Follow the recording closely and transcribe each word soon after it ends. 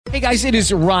Hey guys, it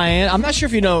is Ryan. I'm not sure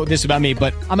if you know this about me,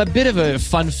 but I'm a bit of a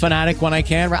fun fanatic when I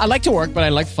can. I like to work, but I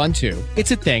like fun too.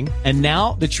 It's a thing. And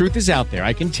now the truth is out there.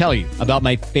 I can tell you about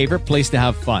my favorite place to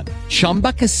have fun.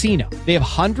 Chumba Casino. They have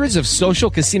hundreds of social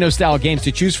casino style games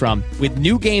to choose from with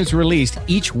new games released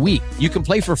each week. You can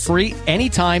play for free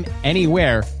anytime,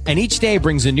 anywhere. And each day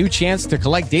brings a new chance to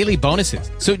collect daily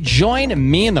bonuses. So join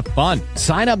me in the fun.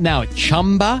 Sign up now at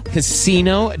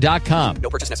ChumbaCasino.com. No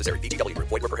purchase necessary. VGW.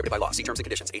 Void where prohibited by law. See terms and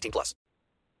conditions. 18 plus.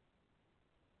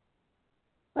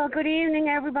 Well, good evening,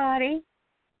 everybody.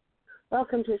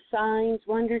 Welcome to Signs,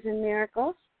 Wonders, and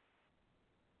Miracles.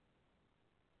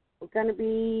 We're going to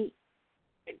be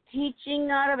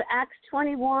teaching out of Acts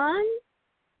 21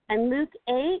 and Luke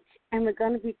 8, and we're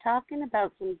going to be talking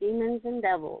about some demons and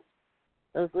devils,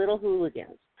 those little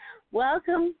hooligans.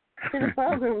 Welcome to the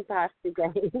program, Pastor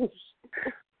James.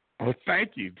 Well,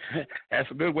 thank you.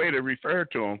 That's a good way to refer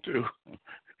to them, too.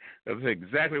 That's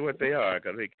exactly what they are,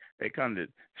 because they come to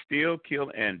steal,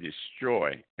 kill, and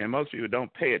destroy. And most people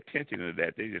don't pay attention to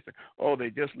that. They just say, oh,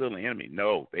 they're just little enemy.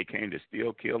 No, they came to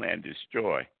steal, kill, and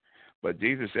destroy. But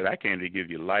Jesus said, I came to give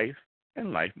you life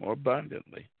and life more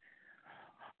abundantly.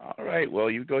 All right, well,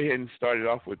 you go ahead and start it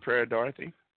off with prayer,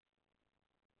 Dorothy.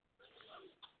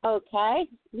 Okay.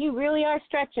 You really are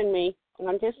stretching me.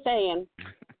 I'm just saying.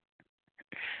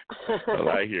 Well,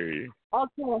 I hear you.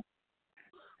 Okay.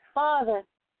 Father,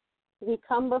 we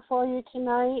come before you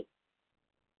tonight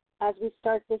as we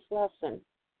start this lesson,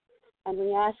 and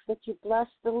we ask that you bless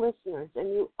the listeners and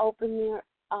you open their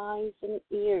eyes and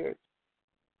ears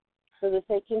so that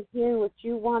they can hear what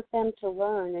you want them to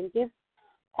learn, and give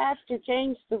Pastor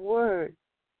James the word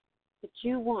that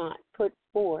you want put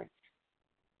forth.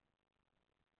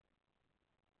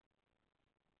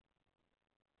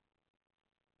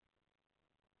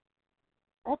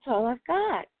 That's all I've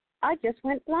got. I just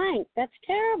went blank. That's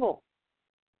terrible.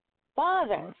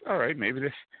 Father. Well, all right, maybe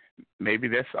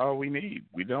that's all we need.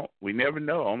 We never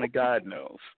know. Only God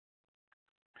knows.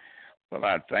 Well,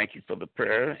 I thank you for the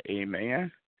prayer. Amen.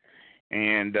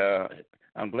 And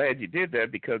I'm glad you did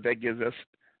that, because that gives us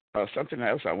something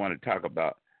else I want to talk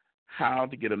about, how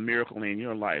to get a miracle in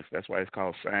your life. That's why it's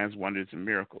called Signs, Wonders, and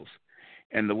Miracles.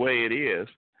 And the way it is,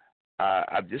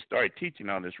 I've just started teaching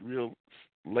on this real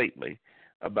lately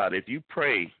about if you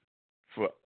pray for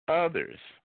others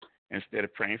instead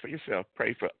of praying for yourself,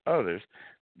 pray for others,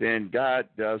 then God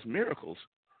does miracles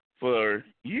for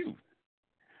you.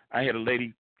 I had a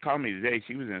lady call me today.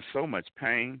 She was in so much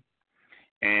pain,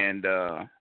 and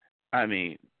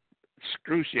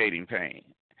excruciating pain.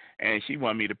 And she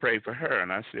wanted me to pray for her,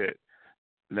 and I said,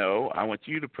 no, I want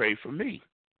you to pray for me.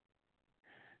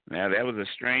 Now, that was a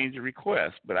strange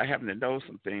request, but I happen to know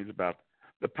some things about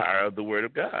the power of the Word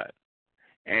of God.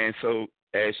 And so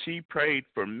as she prayed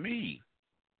for me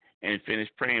and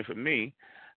finished praying for me,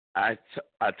 I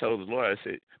told the Lord, I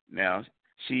said, now,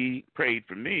 she prayed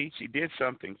for me. She did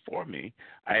something for me.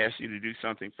 I asked you to do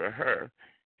something for her,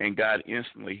 and God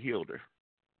instantly healed her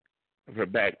of her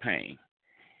back pain.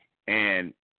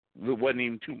 And it wasn't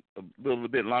even a little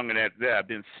bit longer than that. I've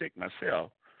been sick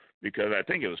myself because I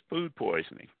think it was food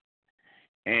poisoning.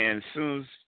 And as soon as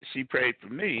she prayed for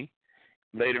me,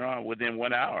 later on, within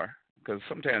 1 hour, because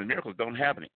sometimes miracles don't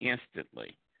happen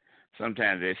instantly.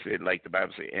 Sometimes they said, like the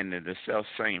Bible says, and in the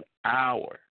self-same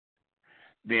hour,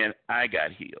 then I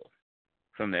got healed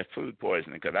from that food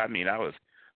poisoning. Because, I was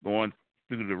going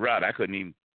through the route. I couldn't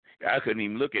even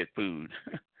look at food.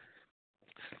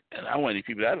 And I'm one of the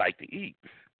people that I like to eat.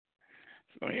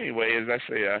 So anyway, as I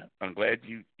say, I'm glad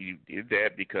you did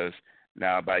that, because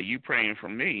now by you praying for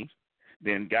me,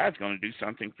 then God's going to do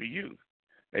something for you.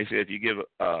 They said if you give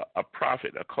a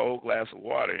prophet a cold glass of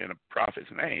water in a prophet's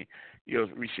name, you'll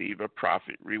receive a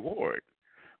prophet reward.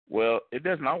 Well, it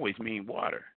doesn't always mean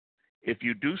water. If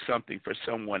you do something for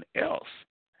someone else,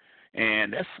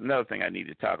 and that's another thing I need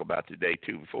to talk about today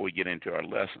too before we get into our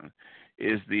lesson,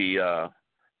 is the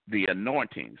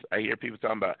anointings. I hear people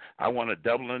talking about, I want a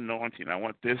double anointing, I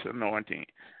want this anointing.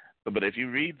 But if you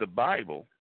read the Bible,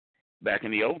 back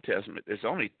in the Old Testament, there's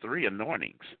only 3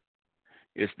 anointings.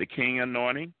 It's the king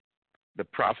anointing, the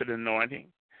prophet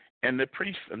anointing, and the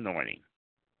priest anointing.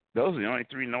 Those are the only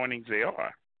 3 anointings there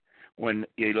are. When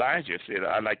Elijah said,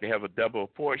 I'd like to have a double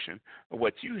portion of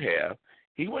what you have,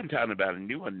 he wasn't talking about a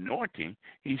new anointing.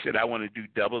 He said, I want to do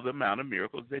double the amount of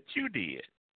miracles that you did.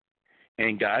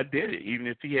 And God did it, even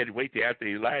if he had to wait till after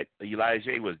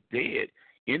Elijah was dead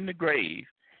in the grave,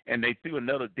 and they threw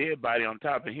another dead body on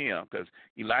top of him, because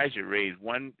Elijah raised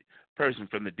one person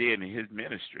from the dead in his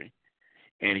ministry,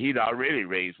 and he'd already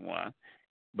raised one.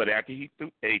 But after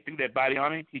they threw that body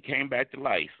on him, he came back to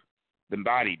life. The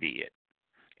body did.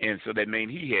 And so that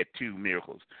means he had 2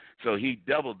 miracles. So he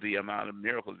doubled the amount of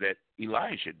miracles that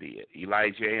Elijah did,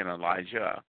 Elijah and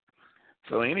Elijah.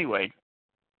 So anyway,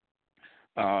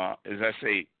 as I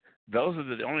say, those are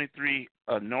the only 3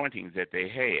 anointings that they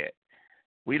had.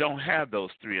 We don't have those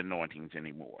 3 anointings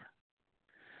anymore.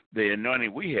 The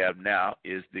anointing we have now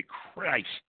is the Christ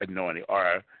anointing,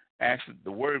 or actually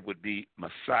the word would be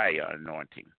Messiah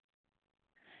anointing.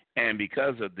 And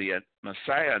because of the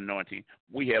Messiah anointing,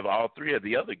 we have all 3 of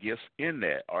the other gifts in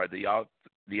there, or the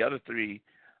other 3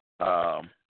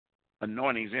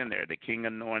 anointings in there, the king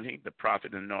anointing, the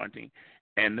prophet anointing,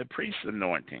 and the priest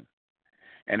anointing.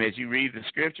 And as you read the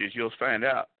scriptures, you'll find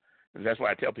out. That's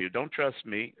why I tell people, don't trust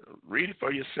me. Read it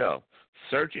for yourself.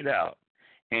 Search it out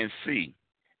and see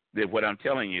that what I'm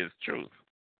telling you is truth.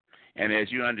 And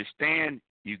as you understand,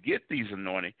 you get these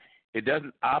anointings, it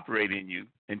doesn't operate in you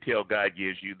until God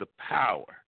gives you the power.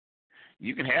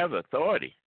 You can have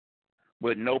authority,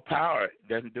 but no power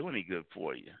doesn't do any good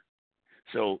for you.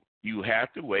 So you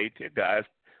have to wait till God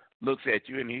looks at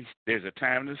you, and there's a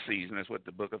time and a season. That's what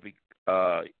the book of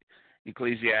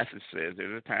Ecclesiastes says.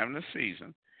 There's a time and a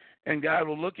season. And God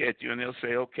will look at you, and he'll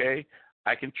say, okay,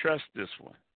 I can trust this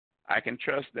one. I can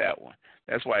trust that one.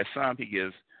 That's why some he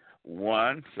gives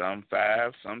 1, some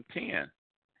 5, some 10.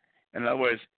 In other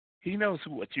words, he knows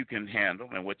what you can handle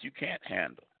and what you can't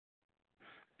handle.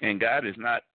 And God is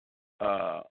not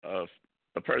a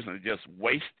person that just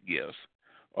wastes gifts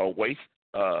or wastes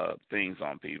things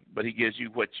on people, but he gives you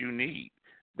what you need,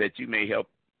 that you may help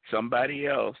somebody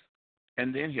else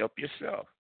and then help yourself.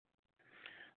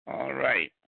 All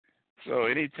right. So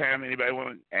anytime anybody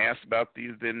want to ask about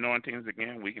the anointings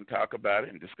again, we can talk about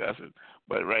it and discuss it.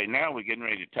 But right now we're getting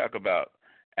ready to talk about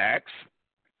Acts,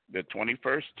 the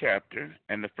 21st chapter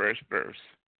and the first verse.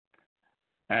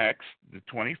 Acts, the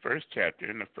 21st chapter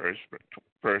and the first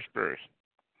verse.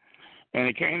 And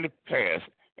it came to pass,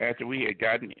 after we had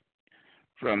gotten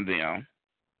from them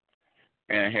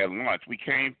and had launched, we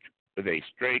came with a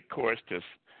straight course to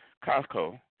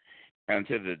Costco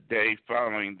until the day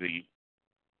following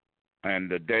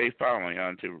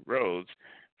unto Rhodes,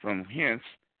 from hence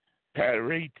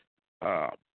Patari.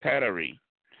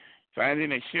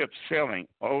 Finding a ship sailing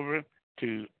over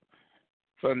to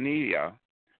Phoenicia,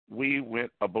 we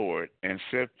went aboard and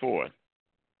set forth.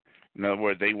 In other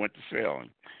words, they went to sailing.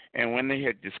 And when they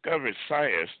had discovered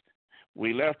Cyprus,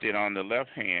 we left it on the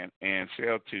left hand and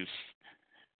sailed to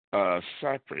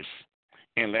Cyprus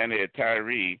and landed at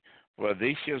Tyre, for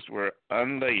these ships were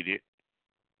unladed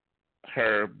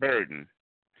her burden.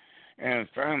 And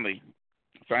finally,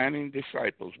 finding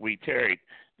disciples, we tarried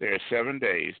there 7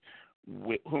 days,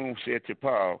 whom said to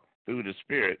Paul through the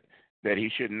Spirit that he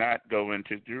should not go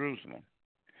into Jerusalem.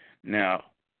 Now,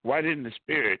 why didn't the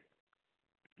Spirit,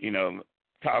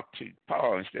 talk to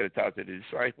Paul instead of talk to the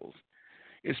disciples?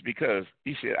 It's because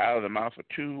he said, out of the mouth of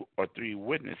 2 or 3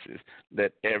 witnesses,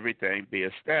 let everything be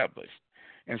established.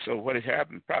 And so what has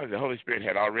happened, probably the Holy Spirit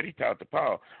had already talked to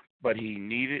Paul, but he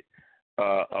needed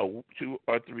 2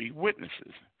 or 3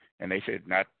 witnesses. And they said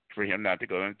not for him not to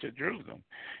go into Jerusalem.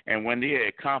 And when they had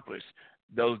accomplished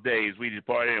those days, we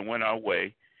departed and went our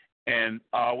way, and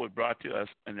all were brought to us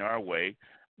in our way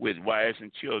with wives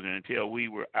and children until we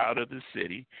were out of the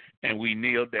city, and we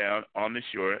kneeled down on the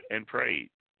shore and prayed.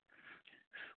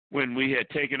 When we had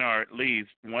taken our leave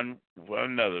one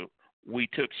another, we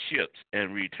took ships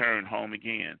and returned home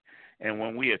again. And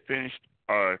when we had finished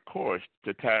our course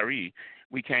to Tyre,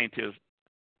 we came to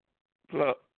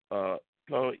Ploemus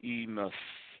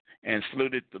and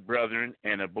saluted the brethren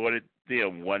and abode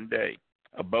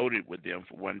with them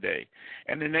for 1 day.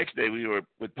 And the next day we were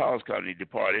with Paul's company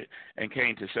departed and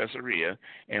came to Caesarea.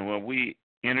 And when we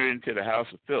entered into the house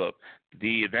of Philip,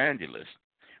 the evangelist,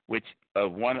 which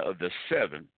of one of the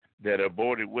 7 that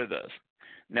abode with us.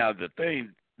 Now the thing,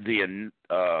 the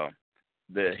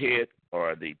head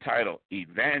or the title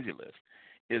evangelist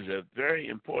is a very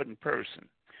important person,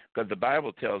 because the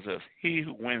Bible tells us he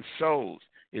who wins souls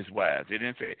is wise. It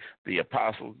didn't say the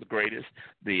apostles the greatest,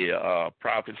 the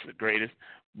prophets the greatest,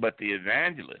 but the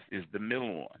evangelist is the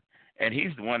middle one. And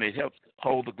he's the one that helps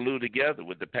hold the glue together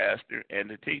with the pastor and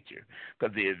the teacher.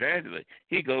 Because the evangelist,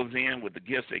 he goes in with the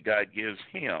gifts that God gives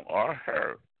him or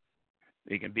her.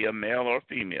 It can be a male or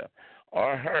female,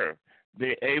 or her.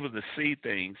 They're able to see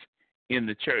things in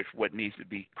the church, what needs to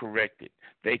be corrected.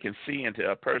 They can see into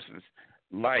a person's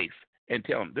life and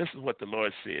tell them, this is what the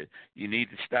Lord said. You need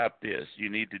to stop this.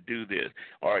 You need to do this.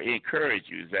 Or encourage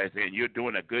you, as in you're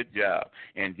doing a good job,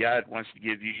 and God wants to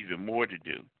give you even more to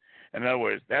do. In other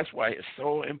words, that's why it's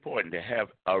so important to have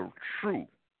a true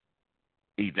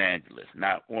evangelist,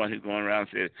 not one who's going around and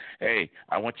says, hey,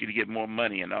 I want you to get more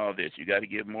money and all this. You got to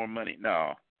give more money.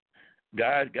 No.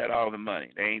 God got all the money.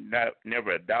 There ain't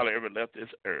never a dollar ever left this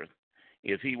earth.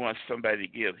 If he wants somebody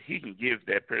to give, he can give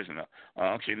that person an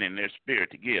unction in their spirit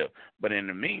to give. But in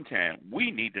the meantime, we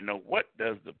need to know what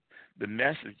does the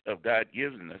message of God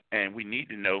gives us, and we need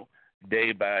to know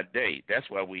day by day. That's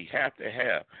why we have to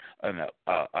have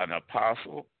an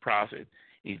apostle, prophet,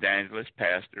 evangelist,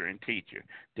 pastor, and teacher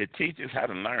to teach us how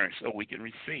to learn so we can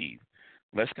receive.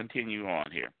 Let's continue on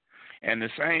here. And the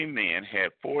same man had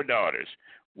 4 daughters,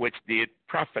 which did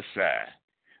prophesy.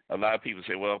 A lot of people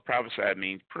say, well, prophesy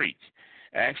means preach.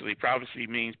 Actually, prophecy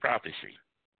means prophecy.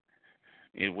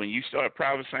 And when you start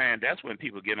prophesying, that's when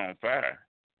people get on fire.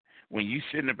 When you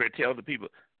sit up there and tell the people,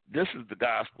 this is the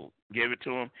gospel, give it to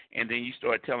them, and then you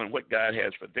start telling what God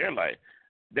has for their life,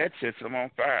 that sets them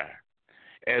on fire.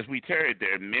 As we tarried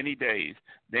there many days,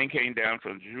 then came down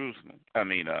from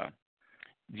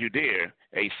Judea,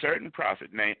 a certain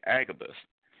prophet named Agabus.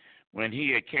 When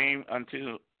he had came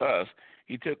unto us,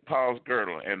 he took Paul's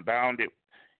girdle and bound it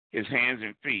his hands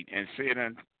and feet, and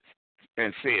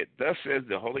said, Thus says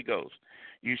the Holy Ghost,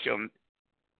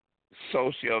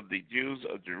 so shall the Jews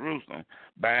of Jerusalem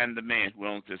bind the man who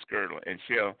owns this girdle, and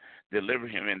shall deliver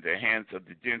him into the hands of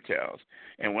the Gentiles.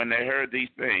 And when they heard these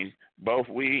things, both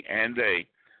we and they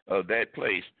of that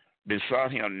place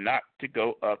besought him not to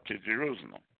go up to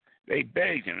Jerusalem. They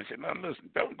begged him and said, no, listen,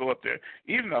 don't go up there.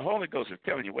 Even the Holy Ghost is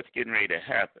telling you what's getting ready to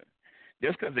happen.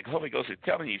 Just because the Holy Ghost is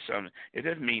telling you something, it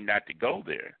doesn't mean not to go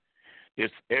there.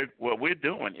 What we're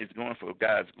doing is going for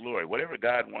God's glory. Whatever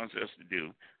God wants us to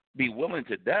do, be willing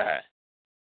to die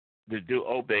to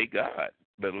obey God.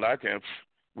 But a lot of times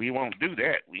we won't do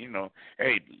that.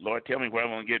 Hey, Lord, tell me where I'm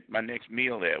going to get my next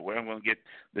meal at, where I'm going to get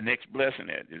the next blessing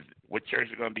at, what church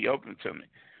is going to be open to me.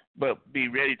 But be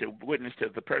ready to witness to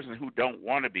the person who don't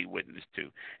want to be witnessed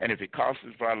to. And if it costs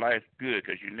us our life, good,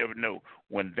 because you never know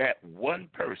when that one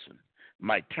person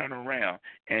might turn around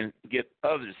and get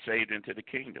others saved into the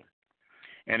kingdom.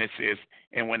 And it says,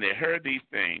 and when they heard these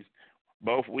things,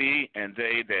 both we and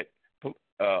they that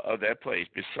of that place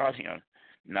besought him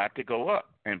not to go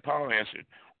up. And Paul answered,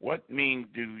 What mean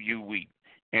do you weep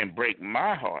and break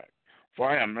my heart? For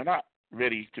I am not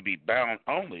ready to be bound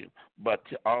only, but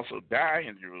to also die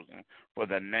in Jerusalem for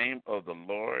the name of the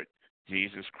Lord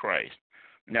Jesus Christ.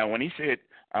 Now, when he said,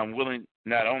 I'm willing,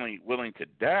 not only willing to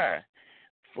die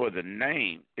for the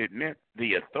name, it meant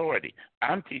the authority.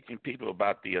 I'm teaching people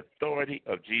about the authority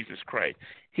of Jesus Christ.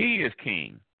 He is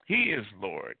King. He is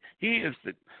Lord. He is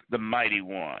the mighty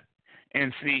one.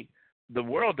 And see, the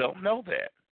world don't know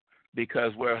that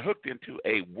because we're hooked into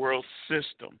a world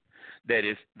system that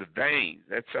is the veins.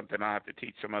 That's something I have to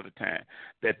teach some other time,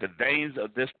 that the veins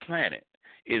of this planet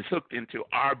is hooked into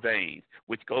our veins,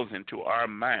 which goes into our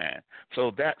mind.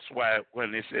 So that's why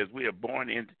when it says we are born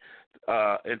into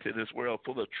this world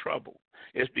full of trouble,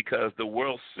 it's because the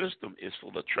world system is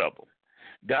full of trouble.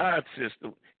 God's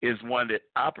system is one that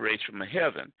operates from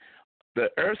heaven. The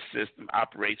earth system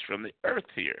operates from the earth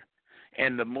here.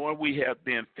 And the more we have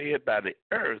been fed by the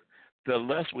earth, the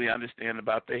less we understand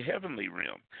about the heavenly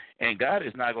realm. And God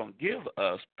is not going to give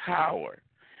us power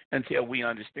until we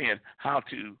understand how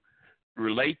to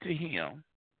relate to him,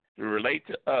 to relate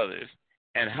to others,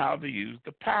 and how to use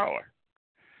the power.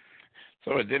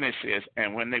 So then it says,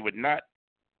 and when they would not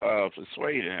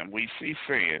persuade him, we cease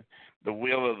saying, the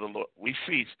will of the Lord. We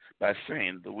cease by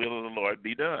saying, the will of the Lord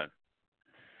be done.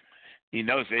 You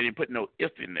notice they didn't put no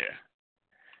if in there.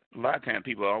 A lot of times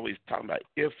people are always talking about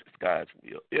if it's God's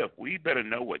will. If. We better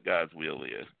know what God's will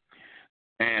is.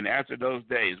 And after those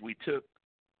days, we took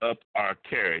up our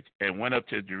carriage and went up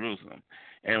to Jerusalem,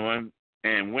 and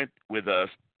went with us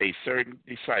a certain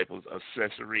disciples of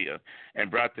Caesarea,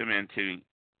 and brought them into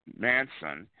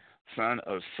Manson, son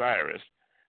of Cyrus,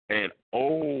 an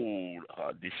old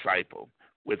disciple,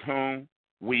 with whom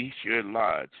we should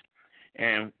lodge.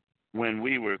 And when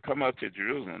we were come up to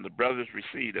Jerusalem, the brothers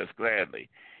received us gladly.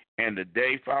 And the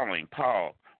day following,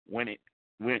 Paul went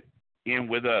in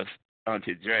with us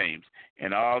unto James,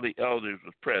 and all the elders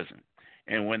were present.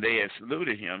 And when they had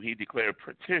saluted him, he declared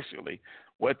particularly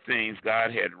what things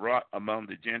God had wrought among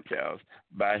the Gentiles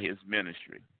by his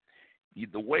ministry.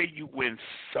 The way you win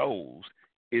souls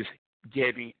is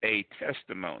giving a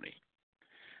testimony.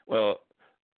 Well,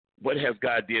 what has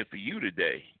God did for you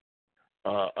today?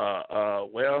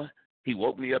 Well, he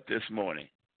woke me up this morning.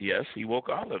 Yes, he woke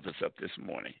all of us up this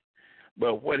morning.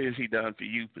 But what has he done for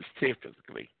you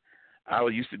specifically? I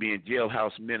used to be in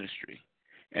jailhouse ministry.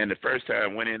 And the first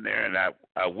time I went in there and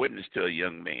I witnessed to a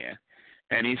young man,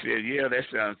 And he said, yeah, that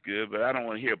sounds good, but I don't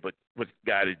want to hear about what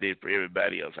God has did for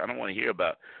everybody else. I don't want to hear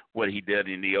about what he did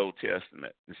in the Old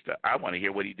Testament and stuff. I want to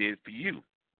hear what he did for you.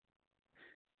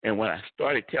 And when I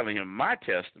started telling him my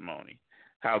testimony,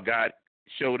 how God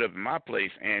showed up in my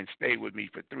place and stayed with me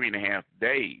for 3.5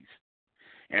 days,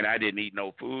 and I didn't eat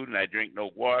no food, and I drank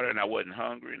no water, and I wasn't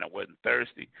hungry, and I wasn't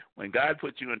thirsty. When God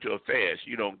puts you into a fast,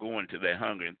 you don't go into that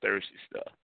hungry and thirsty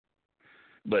stuff.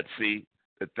 But see,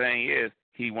 the thing is,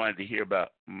 he wanted to hear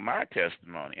about my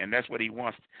testimony, and that's what he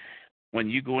wants. When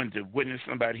you go in to witness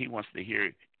somebody, he wants to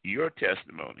hear your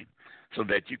testimony so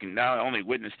that you can not only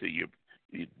witness to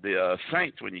the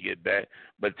saints when you get back,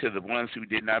 but to the ones who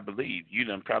did not believe. You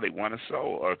done probably won a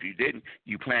soul, or if you didn't,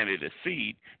 you planted a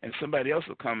seed, and somebody else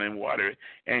will come and water it,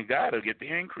 and God will get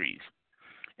the increase.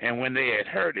 And when they had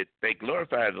heard it, they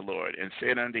glorified the Lord and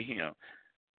said unto him,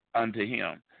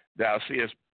 Thou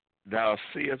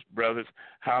seest, brothers,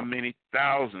 how many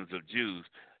thousands of Jews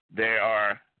there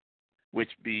are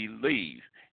which believe,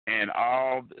 and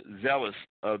all zealous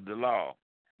of the law.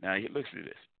 Now, listen to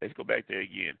this. Let's go back there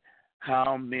again.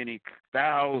 How many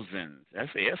thousands,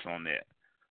 that's the S on that,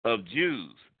 of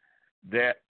Jews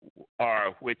that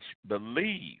are which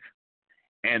believe,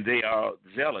 and they are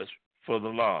zealous for the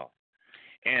law.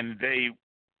 And they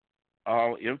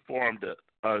all informed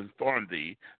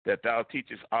thee that thou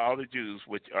teachest all the Jews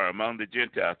which are among the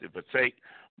Gentiles to forsake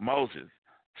Moses,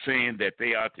 saying that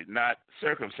they ought to not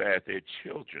circumcise their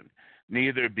children,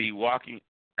 neither be walking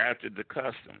after the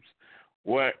customs.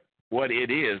 What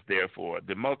it is, therefore,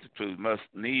 the multitude must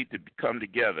need to come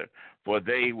together, for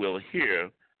they will hear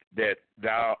that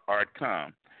thou art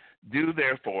come. Do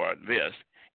therefore this,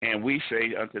 and we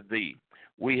say unto thee,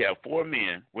 we have 4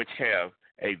 men which have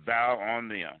a vow on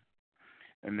them.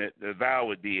 And the vow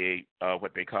would be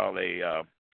what they call a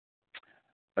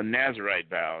Nazirite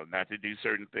vow, not to do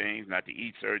certain things, not to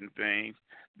eat certain things,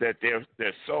 that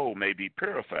their soul may be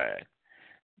purified.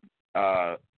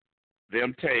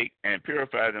 Them take and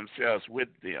purify themselves with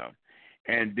them,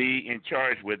 and be in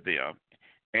charge with them,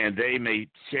 and they may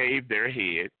shave their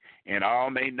head, and all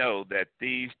may know that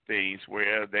these things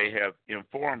where they have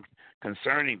informed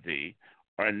concerning thee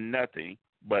are nothing,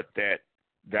 but that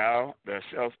thou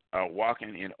thyself are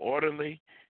walking in orderly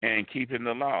and keeping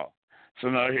the law. So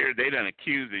now here they done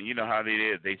accuse, and you know how they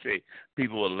is. They say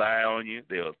people will lie on you,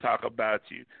 they'll talk about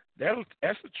you. That's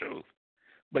the truth.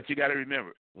 But you got to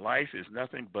remember, life is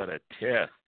nothing but a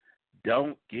test.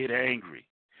 Don't get angry.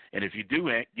 And if you do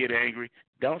get angry,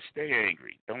 don't stay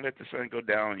angry. Don't let the sun go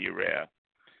down on your wrath.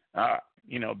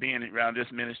 Being around this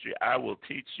ministry, I will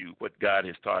teach you what God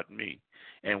has taught me.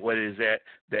 And what is that?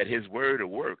 That his word will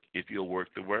work if you'll work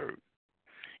the word.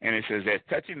 And it says that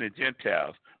touching the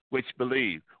Gentiles, which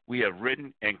believe, we have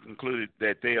written and concluded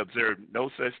that they observe no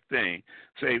such thing,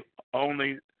 save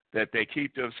only that they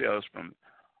keep themselves from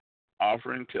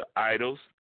offering to idols,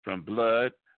 from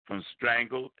blood, from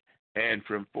strangled, and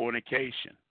from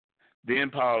fornication.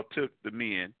 Then Paul took the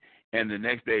men, and the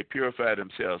next day purified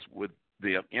themselves with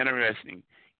them, entering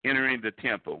the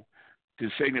temple to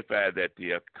signify that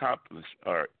the accomplish,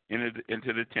 or entered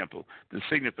into the temple to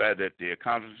signify that the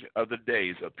accomplishment of the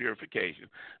days of purification,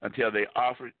 until they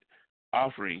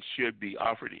offering should be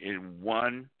offered in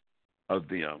one of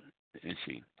them. And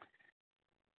see,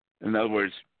 in other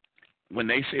words, when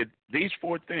they said these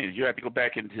 4 things, you have to go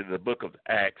back into the book of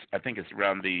Acts. I think it's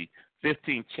around the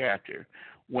 15th chapter,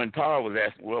 when Paul was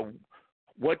asking, well,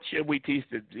 what should we teach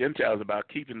the Gentiles about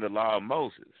keeping the law of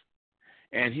Moses?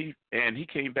 And he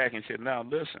came back and said, now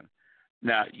listen,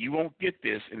 now you won't get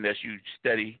this unless you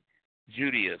study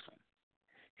Judaism.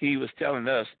 He was telling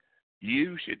us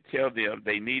you should tell them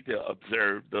they need to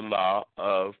observe the law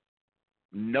of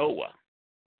Noah.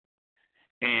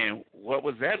 And what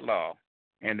was that law?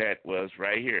 And that was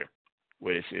right here,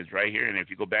 where it says right here. And if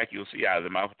you go back, you'll see out of the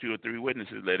mouth of 2 or 3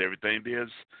 witnesses, let everything be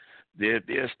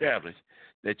established,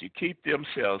 that you keep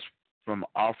themselves from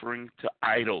offering to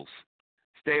idols.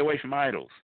 Stay away from idols.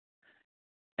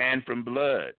 And from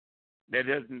blood. That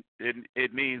doesn't.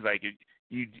 It means like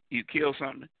you kill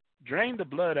something, drain the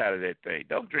blood out of that thing.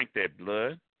 Don't drink that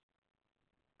blood.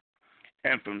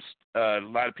 And from a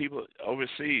lot of people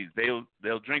overseas,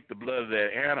 they'll drink the blood of that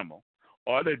animal.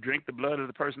 Or they drink the blood of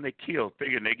the person they killed,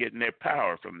 figuring they're getting their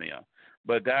power from them.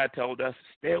 But God told us,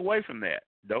 stay away from that.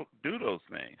 Don't do those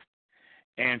things.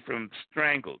 And from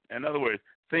strangled. In other words,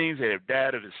 things that have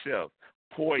died of itself,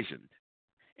 poisoned.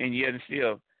 And yet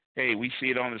still, hey, we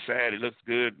see it on the side. It looks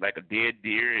good, like a dead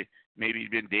deer. Maybe it's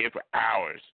been dead for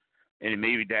hours. And it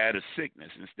maybe died of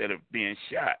sickness instead of being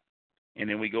shot. And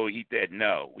then we go eat that.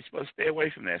 No, we're supposed to stay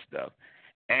away from that stuff.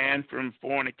 And from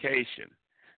fornication.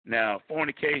 Now,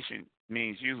 fornication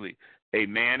means usually a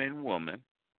man and woman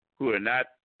who are not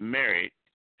married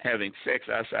having sex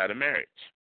outside of marriage.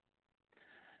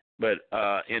 But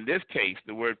in this case,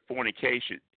 the word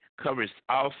fornication covers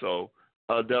also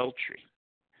adultery.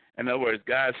 In other words,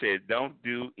 God said, don't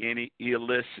do any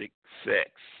illicit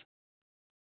sex.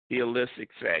 Illicit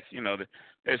sex. You know,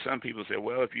 there's some people say,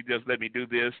 well, if you just let me do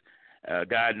this,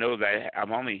 God knows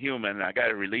I'm only human and I got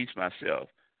to release myself.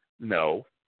 No,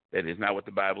 that is not what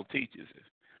the Bible teaches us.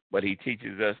 But he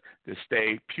teaches us to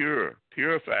stay pure,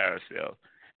 purify ourselves,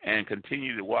 and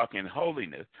continue to walk in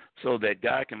holiness so that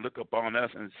God can look upon us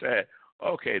and say,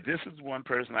 okay, this is one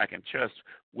person I can trust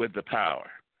with the power.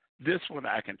 This one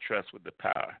I can trust with the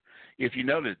power. If you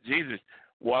notice, Jesus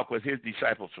walked with his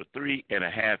disciples for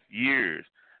 3.5 years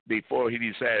before he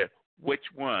decided which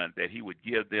one that he would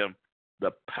give them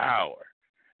the power.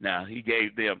 Now, he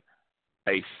gave them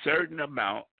a certain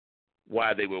amount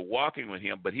while they were walking with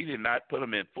him, but he did not put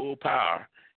them in full power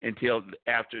until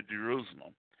after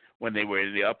Jerusalem, when they were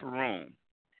in the upper room,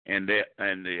 and the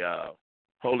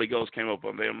Holy Ghost came up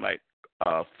on them like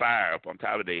fire up on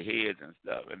top of their heads and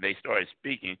stuff, and they started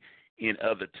speaking in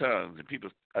other tongues, and people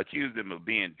accused them of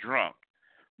being drunk.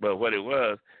 But what it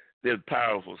was, their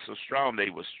power was so strong they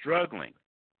were struggling,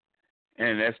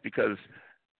 and that's because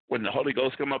when the Holy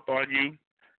Ghost come up on you,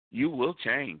 you will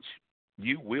change.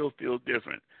 You will feel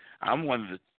different. I'm one of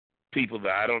the people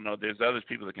that I don't know. There's other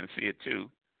people that can see it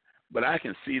too. But I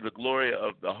can see the glory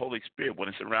of the Holy Spirit when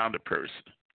it's around a person.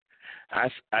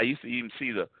 I used to even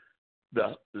see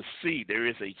the seed. There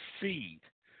is a seed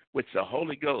which the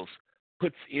Holy Ghost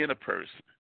puts in a person.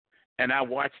 And I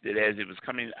watched it as it was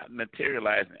coming,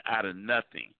 materializing out of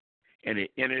nothing. And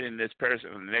it entered in this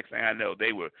person. And the next thing I know,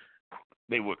 they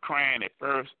were crying at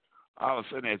first. All of a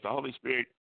sudden, as the Holy Spirit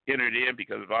entered in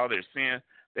because of all their sin,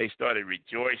 they started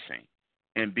rejoicing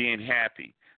and being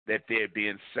happy that they're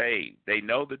being saved. They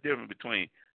know the difference between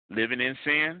living in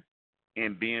sin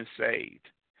and being saved.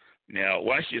 Now,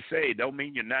 once you're saved, don't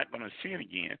mean you're not going to sin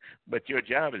again, but your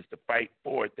job is to fight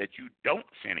for it that you don't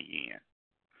sin again.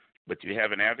 But you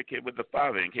have an advocate with the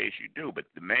Father in case you do. But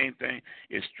the main thing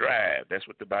is strive. That's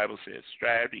what the Bible says.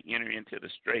 Strive to enter into the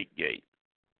straight gate.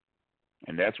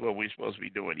 And that's what we're supposed to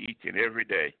be doing each and every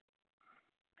day.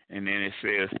 And then it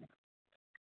says,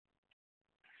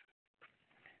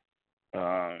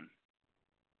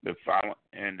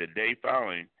 the day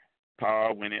following,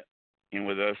 Paul went in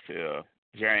with us to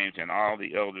James, and all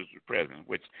the elders were present,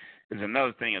 which is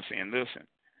another thing of saying, listen,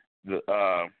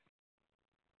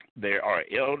 there are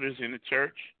elders in the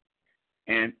church,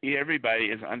 and everybody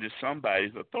is under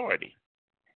somebody's authority.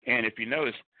 And if you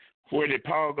notice, where did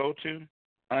Paul go to?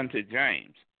 Unto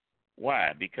James.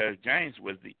 Why? Because James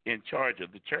was in charge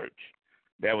of the church.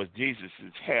 That was Jesus'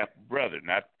 half-brother,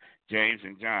 not James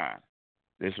and John.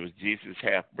 This was Jesus'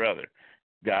 half-brother.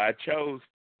 God chose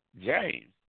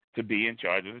James to be in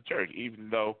charge of the church, even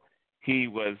though he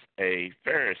was a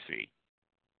Pharisee.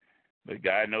 But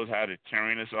God knows how to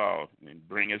turn us all and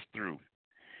bring us through.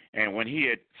 And when he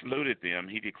had saluted them,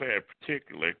 he declared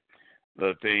particularly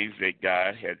the things that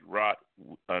God had wrought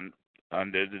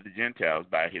under the Gentiles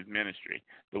by his ministry.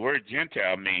 The word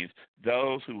Gentile means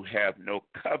those who have no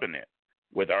covenant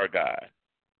with our God.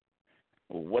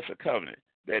 Well, what's a covenant?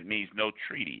 That means no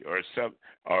treaty,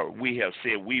 or we have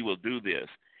said we will do this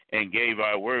and gave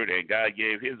our word, and God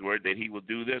gave his word that he will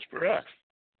do this for us.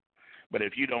 But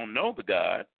if you don't know the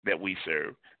God that we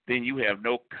serve, then you have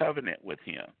no covenant with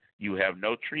him. You have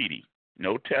no treaty,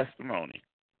 no testimony.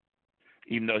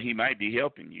 Even though he might be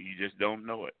helping you, you just don't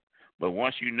know it. But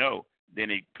once you know, then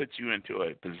it puts you into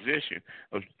a position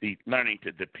of learning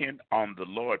to depend on the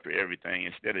Lord for everything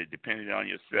instead of depending on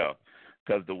yourself.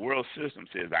 Because the world system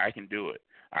says, I can do it.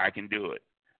 I can do it.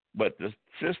 But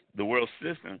the world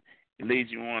system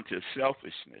leads you on to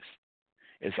selfishness.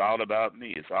 It's all about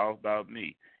me. It's all about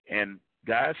me. And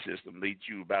God's system leads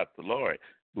you about the Lord,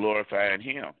 glorifying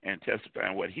him and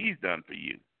testifying what he's done for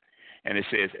you. And it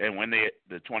says, and when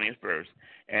the 20th verse,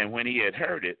 and when he had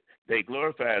heard it, they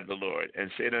glorified the Lord and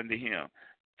said unto him,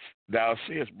 thou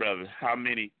seest, brother, how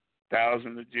many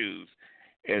thousands of Jews,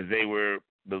 as they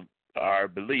are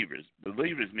believers.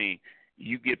 Believers mean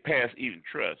you get past even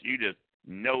trust. You just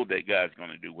know that God's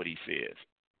going to do what he says.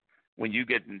 When you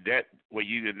get in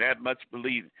that much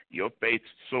belief, your faith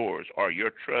soars, or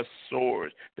your trust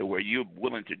soars to where you're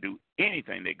willing to do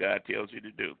anything that God tells you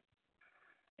to do.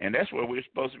 And that's what we're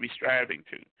supposed to be striving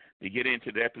to get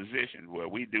into that position where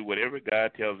we do whatever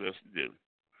God tells us to do.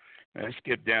 Now, let's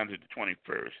skip down to the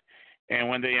 21st. And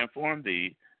when they informed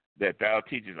thee that thou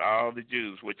teachest all the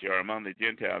Jews which are among the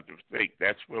Gentiles to forsake,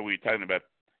 that's where we were talking about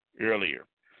earlier,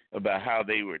 about how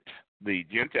they were the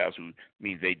Gentiles, who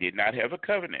means they did not have a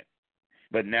covenant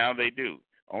but now they do.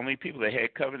 Only people that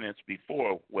had covenants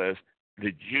before was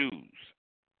the Jews.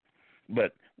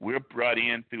 But we're brought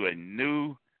in through a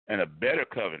new and a better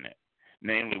covenant.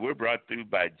 Namely, we're brought through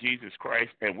by Jesus Christ,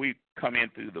 and we come in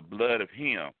through the blood of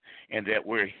Him, and that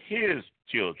we're His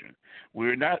children.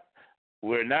 We're not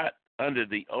under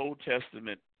the Old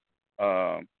Testament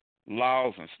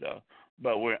laws and stuff,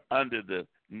 but we're under the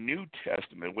New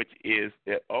Testament, which is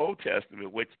the Old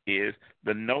Testament, which is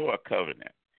the Noah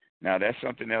covenant. Now, that's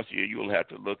something else you'll have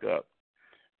to look up.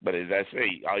 But as I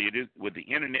say, all you do with the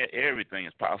internet, everything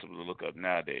is possible to look up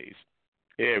nowadays.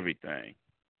 Everything.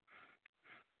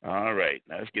 All right.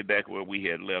 Now let's get back where we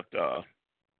had left off.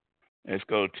 Let's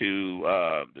go to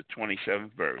the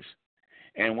 27th verse.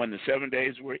 And when the 7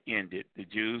 days were ended, the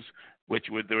Jews, which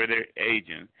were their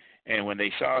agents, and when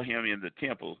they saw him in the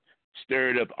temple,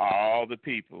 stirred up all the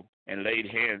people and laid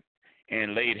hands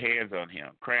on him,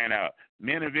 crying out,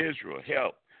 "Men of Israel,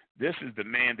 help! This is the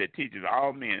man that teaches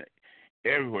all men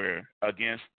everywhere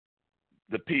against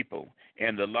the people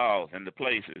and the laws and the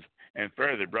places, and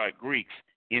further brought Greeks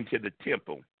into the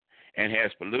temple, and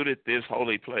has polluted this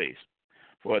holy place.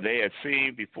 For they had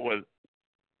seen before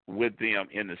with them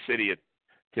in the city of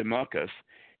Timucus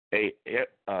a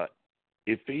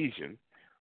Ephesian,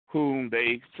 whom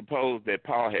they supposed that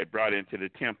Paul had brought into the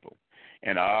temple.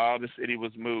 And all the city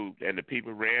was moved, and the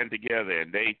people ran together,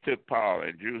 and they took Paul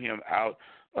and drew him out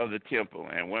of the temple,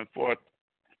 and went forth.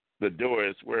 The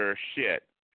doors were shut.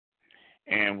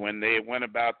 And when they went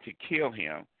about to kill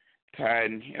him,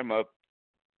 tied him up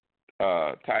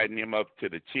to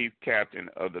the chief captain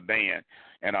of the band,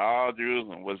 and all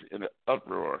Jerusalem was in an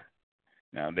uproar.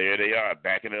 Now there they are,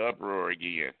 back in the uproar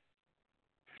again.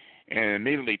 And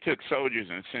immediately took soldiers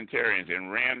and centurions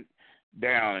and ran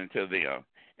down into them.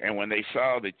 And when they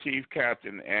saw the chief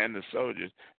captain and the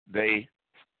soldiers, they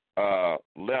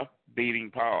left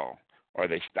beating Paul, or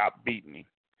they stopped beating him.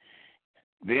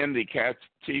 Then the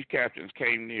chief captains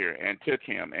came near and took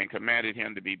him and commanded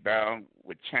him to be bound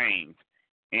with chains,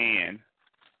 and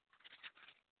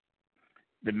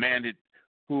demanded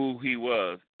who he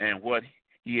was and what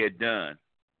he had done.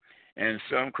 And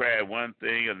some cried one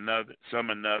thing, some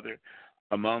another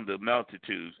among the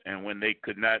multitudes. And when they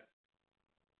could not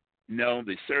know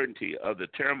the certainty of the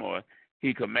turmoil,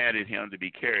 he commanded him to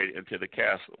be carried into the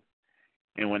castle.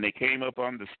 And when they came up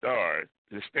on the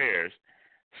stairs,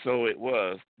 so it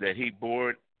was that he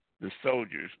bore the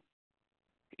soldiers.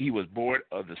 He was bored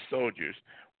of the soldiers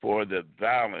for the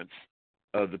violence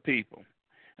of the people.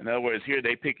 In other words, here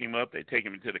they pick him up, they take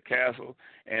him into the castle,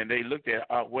 and they looked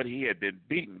at what he had been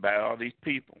beaten by all these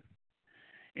people.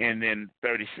 And then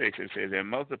 36, it says, and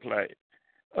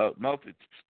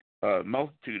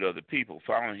multitude of the people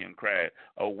following him cried,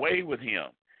 "Away with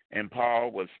him!" And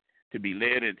Paul was to be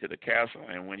led into the castle,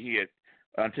 and when he had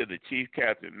unto the chief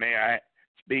captain, "May I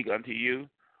speak unto you?"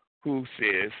 Who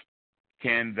says,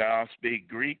 "Can thou speak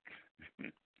Greek?"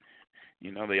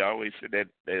 You know, they always said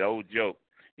that old joke,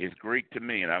 "It's Greek to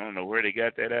me," and I don't know where they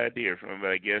got that idea from,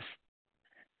 but I guess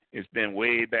it's been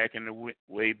way back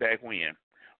when.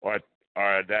 Or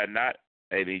are thou not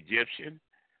an Egyptian,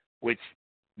 which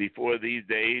before these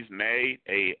days made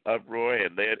a uproar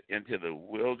and led into the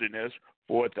wilderness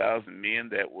 4,000 men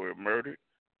that were murdered?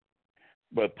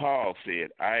 But Paul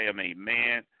said, "I am a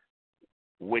man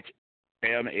which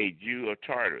am a Jew of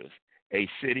Tarsus, a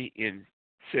city in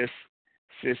Sicily,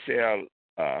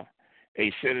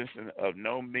 a citizen of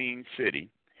no mean city.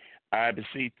 I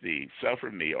beseech thee,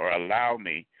 suffer me or allow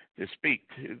me to speak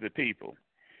to the people."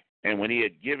 And when he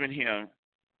had given him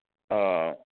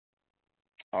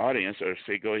audience, or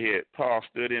say, go ahead, Paul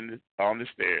stood on the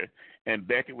stairs and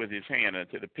beckoned with his hand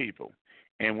unto the people.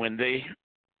 And when they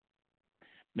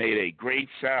made a great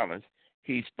silence,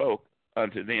 he spoke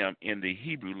unto them in the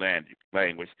Hebrew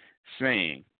language,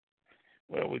 saying,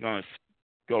 well, we're going to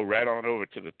go right on over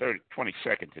to the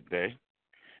 22nd today.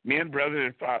 "Men,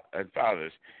 brothers, and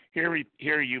fathers, hear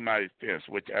you my defense,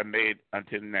 which I made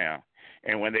until now."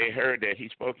 And when they heard that he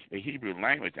spoke the Hebrew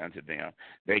language unto them,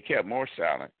 they kept more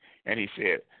silent. And he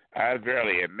said, "I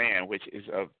verily am a man which is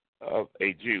of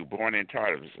a Jew, born in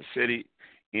Tarsus, a city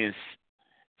in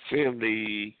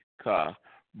Cilicia,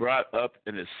 brought up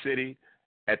in the city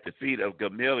at the feet of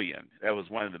Gamaliel." That was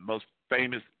one of the most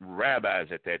famous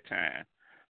rabbis at that time.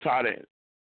 Taught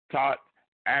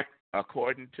act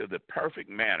according to the perfect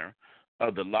manner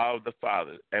of the law of the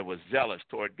fathers, and was zealous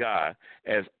toward God,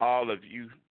 as all of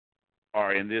you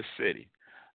are in this city.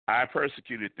 I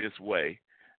persecuted this way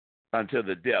until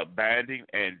the death, binding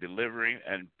and delivering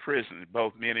and imprisoning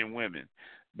both men and women.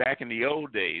 Back in the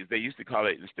old days, they used to call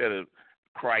it, instead of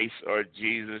Christ or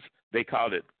Jesus, they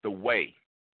called it the way.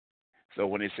 So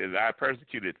when it says, I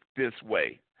persecuted this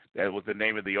way, that was the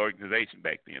name of the organization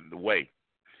back then, the way.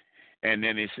 And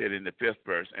then he said in the 5th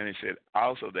verse, and he said,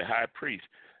 also the high priest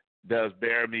does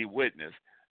bear me witness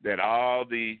that all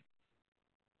the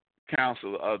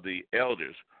council of the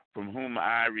elders from whom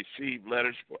I received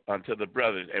letters unto the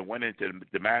brothers and went into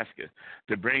Damascus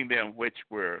to bring them which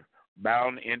were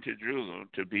bound into Jerusalem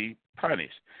to be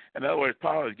punished. In other words,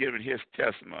 Paul is giving his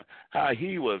testimony, how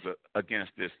he was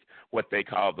against this, what they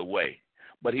call the way.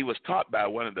 But he was taught by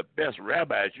one of the best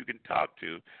rabbis you can talk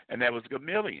to, and that was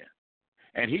Gamaliel.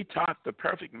 And he taught the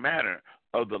perfect manner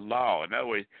of the law. In other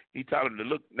words, he taught him to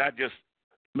look, not just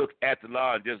look at the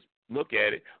law and just look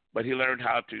at it, but he learned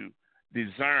how to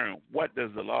discern what does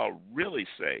the law really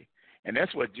say. And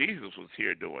that's what Jesus was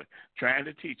here doing, trying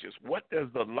to teach us what does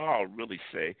the law really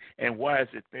say and why is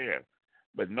it there.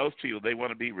 But most people, they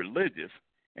want to be religious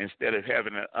instead of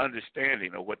having an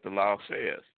understanding of what the law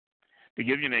says. To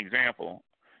give you an example,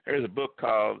 there's a book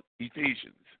called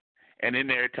Ephesians, and in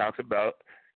there it talks about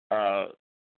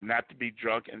not to be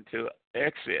drunk into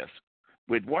excess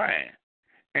with wine.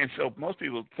 And so most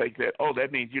people think that, oh,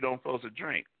 that means you don't supposed to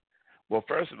drink. Well,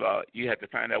 first of all, you have to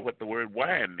find out what the word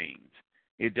wine means.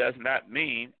 It does not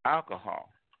mean alcohol.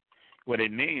 What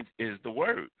it means is the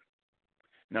word.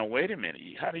 Now, wait a minute.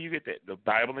 How do you get that? The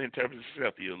Bible interprets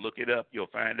itself. You'll look it up. You'll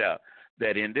find out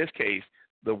that in this case,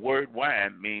 the word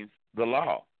wine means the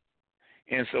law.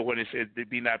 And so when it says to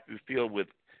be not filled with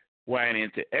wine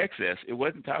into excess, it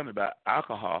wasn't talking about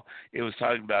alcohol. It was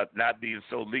talking about not being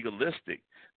so legalistic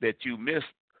that you miss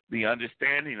the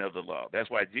understanding of the law. That's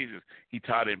why Jesus, he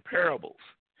taught in parables.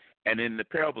 And in the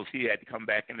parables, he had to come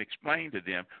back and explain to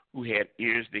them who had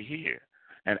ears to hear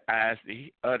and eyes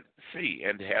to see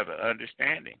and to have an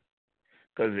understanding.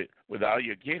 Because with all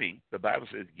you're getting, the Bible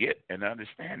says get an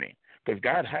understanding. Because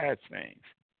God hides things.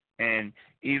 And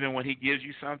even when he gives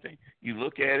you something, you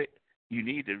look at it, you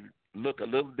need to look a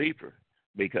little deeper.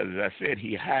 Because, as I said,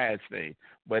 he hides things.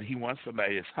 But he wants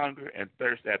somebody that's hunger and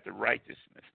thirst after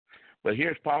righteousness. But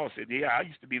here's Paul said, yeah, I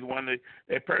used to be the one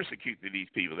that persecuted these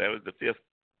people. That was the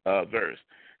 5th verse.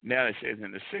 Now it says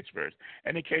in the 6th verse,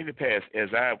 and it came to pass as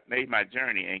I made my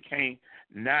journey and came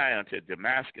nigh unto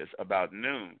Damascus about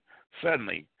noon,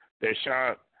 suddenly there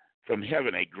shone from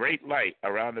heaven a great light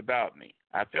around about me.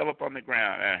 I fell upon the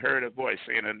ground and I heard a voice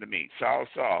saying unto me, Saul,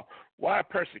 Saul, why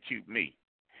persecute me?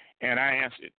 And I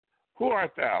answered, who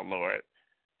art thou, Lord?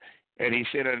 And he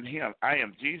said unto him, I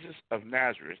am Jesus of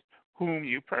Nazareth, whom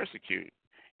you persecute.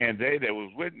 And they that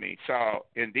was with me saw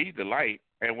indeed the light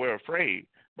and were afraid,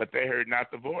 but they heard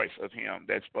not the voice of him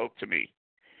that spoke to me.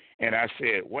 And I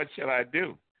said, what shall I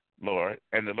do, Lord?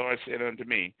 And the Lord said unto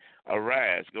me,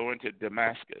 arise, go into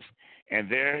Damascus, and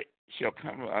there shall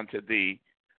come unto thee,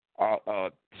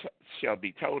 shall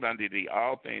be told unto thee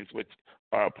all things which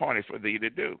are appointed for thee to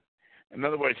do. In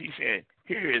other words, he said,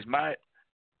 here is my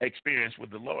experience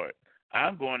with the Lord.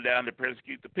 I'm going down to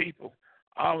persecute the people.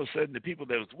 All of a sudden, the people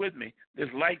that was with me, this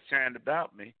light shined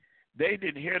about me. They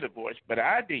didn't hear the voice, but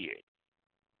I did.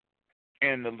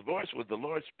 And the voice was the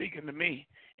Lord speaking to me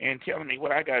and telling me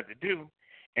what I got to do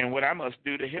and what I must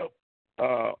do to help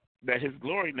that his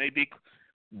glory may be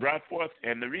brought forth.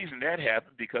 And the reason that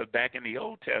happened, because back in the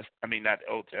Old Testament, not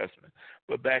the Old Testament,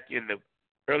 but back in the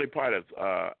early part of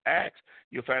Acts,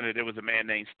 you'll find that there was a man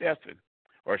named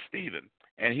Stephen,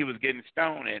 and he was getting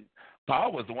stoned, and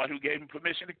Paul was the one who gave him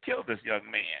permission to kill this young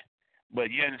man.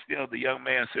 But yet and still the young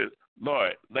man said,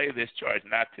 Lord, lay this charge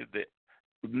not to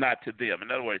them.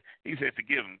 In other words, he said,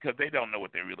 forgive them, because they don't know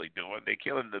what they're really doing. They're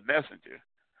killing the messenger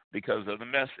because of the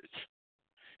message.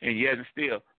 And yet and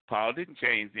still, Paul didn't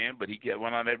change then, but he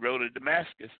went on that road to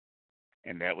Damascus,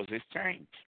 and that was his change.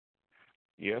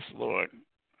 Yes, Lord.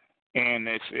 And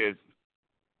it says,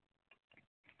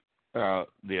 the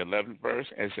 11th verse,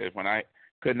 it says, when I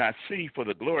could not see for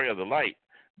the glory of the light,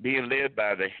 being led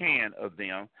by the hand of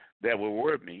them that were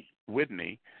with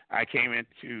me, I came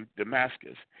into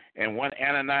Damascus. And one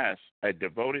Ananias, a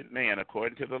devoted man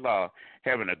according to the law,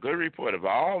 having a good report of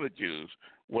all the Jews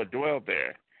what dwelt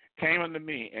there, came unto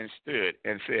me and stood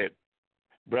and said,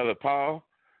 Brother Paul,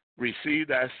 receive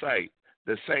thy sight.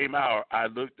 The same hour I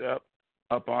looked up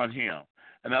upon him.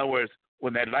 In other words,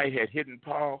 when that light had hidden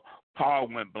Paul, Paul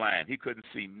went blind. He couldn't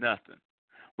see nothing.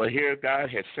 But here God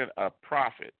had sent a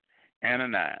prophet,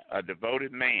 Ananias, a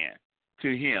devoted man,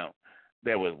 to him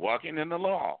that was walking in the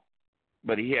law,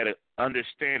 but he had an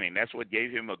understanding. That's what gave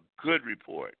him a good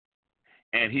report.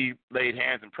 And he laid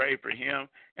hands and prayed for him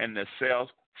and the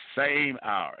same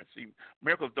hour. See,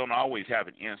 miracles don't always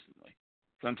happen instantly.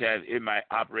 Sometimes it might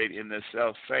operate in the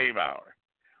same hour.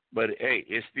 But, hey,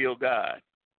 it's still God.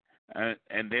 And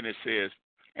then it says,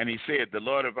 And he said, the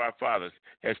Lord of our fathers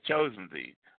has chosen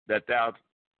thee, that thou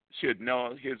should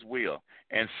know his will,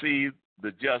 and see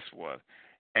the just one,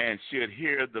 and should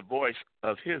hear the voice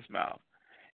of his mouth.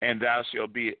 And thou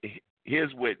shalt be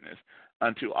his witness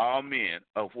unto all men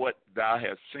of what thou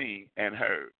hast seen and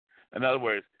heard. In other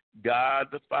words, God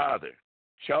the Father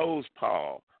chose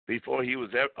Paul before he was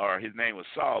ever, or his name was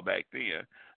Saul back then,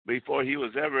 before he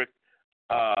was ever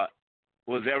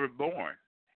born.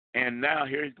 And now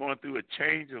here he's going through a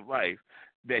change of life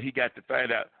that he got to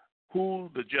find out who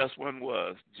the just one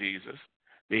was, Jesus,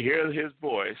 to hear his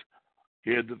voice,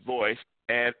 hear the voice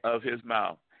and of his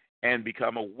mouth, and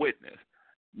become a witness.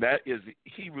 That is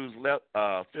Hebrews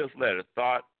 5th letter,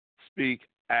 thought, speak,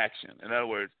 action. In other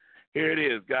words, here it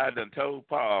is. God done told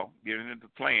Paul, giving him the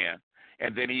plan,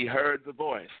 and then he heard the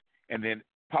voice, and then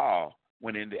Paul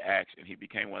went into action. He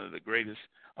became one of the greatest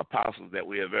apostles that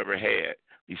we have ever had,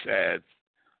 besides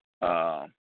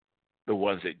the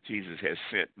ones that Jesus has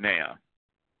sent now.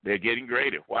 They're getting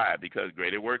greater. Why? Because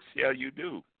greater works shall you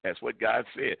do. That's what God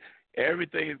said.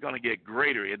 Everything is going to get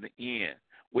greater in the end.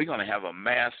 We're going to have a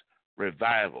mass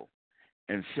revival,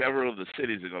 and several of the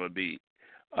cities are going to be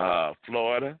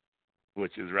Florida,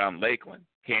 which is around Lakeland,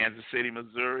 Kansas City,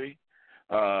 Missouri,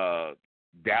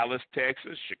 Dallas,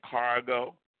 Texas,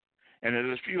 Chicago, and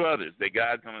there's a few others that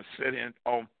God's going to set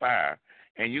on fire,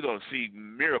 and you're going to see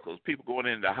miracles, people going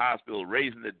into the hospital,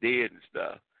 raising the dead and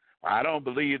stuff. I don't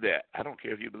believe that. I don't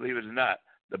care if you believe it or not.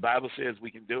 The Bible says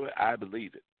we can do it. I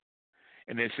believe it.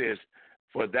 And it says,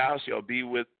 for thou shalt be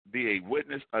a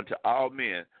witness unto all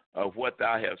men of what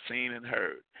thou hast seen and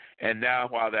heard. And now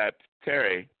while thou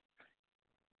tarry,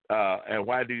 and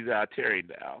why do thou tarry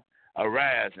now?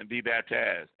 Arise and be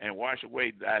baptized, and wash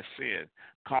away thy sin,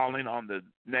 calling on the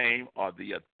name or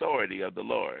the authority of the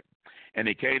Lord. And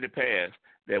it came to pass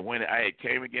that when I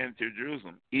came again to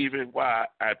Jerusalem, even while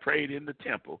I prayed in the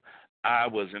temple, I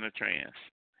was in a trance,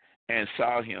 and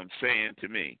saw him saying to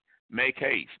me, make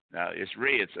haste. Now, it's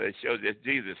red, so it shows that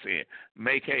Jesus saying,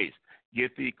 make haste,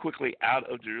 get thee quickly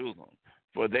out of Jerusalem,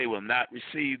 for they will not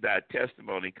receive thy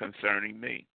testimony concerning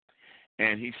me.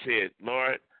 And he said,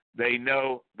 Lord, they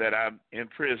know that I'm in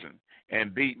prison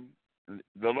and beaten.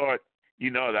 The Lord, you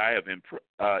know that I have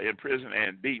in prison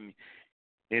and beaten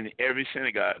in every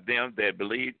synagogue them that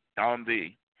believe on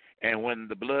thee. And when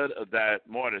the blood of thy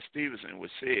martyr Stephen was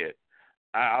shed,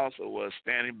 I also was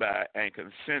standing by and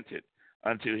consented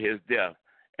unto his death,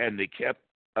 and the kept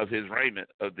of his raiment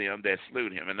of them that slew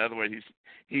him. In other words,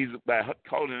 he's by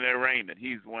holding their raiment,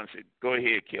 he's the one that said, go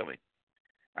ahead, kill him.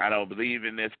 I don't believe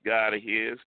in this God of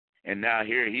his. And now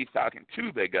here he's talking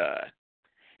to the God.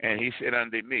 And he said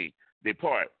unto me,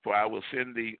 depart, for I will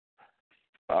send thee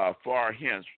far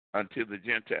hence unto the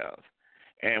Gentiles.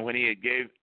 And when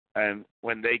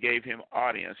they gave him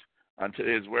audience unto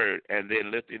his word, and they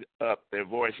lifted up their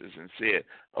voices and said,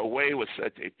 away with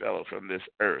such a fellow from this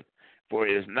earth, for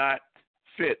it is not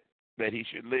fit that he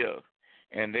should live.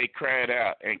 And they cried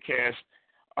out and cast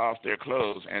off their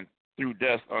clothes and threw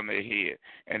dust on their head.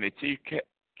 And the chief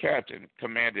captain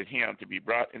commanded him to be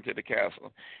brought into the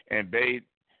castle, and bade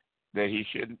that he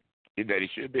should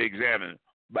be examined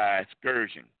by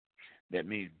scourging, that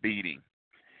means beating.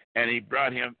 And he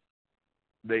brought him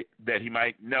that he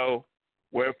might know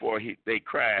wherefore they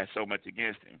cried so much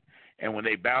against him. And when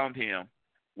they bound him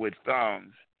with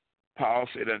thongs, Paul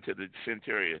said unto the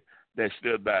centurion that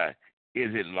stood by,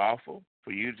 is it lawful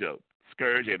for you to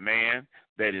scourge a man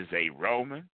that is a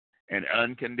Roman and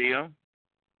uncondemned?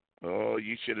 Oh,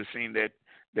 you should have seen that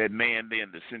man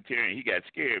then, the centurion. He got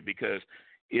scared, because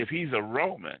if he's a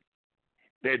Roman,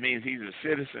 that means he's a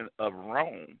citizen of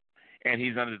Rome, and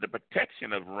he's under the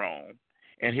protection of Rome.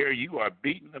 And here you are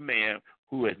beating a man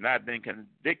who has not been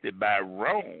convicted by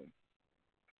Rome.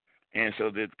 And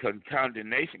so the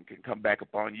condemnation can come back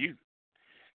upon you.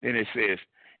 Then it says,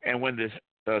 and when the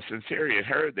centurion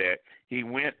heard that, he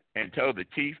went and told the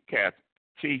chief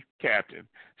captain,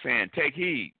 saying, take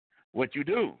heed what you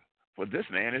do, for this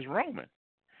man is Roman.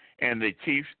 And the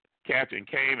chief captain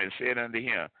came and said unto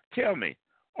him, tell me,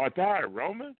 art thou a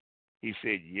Roman? He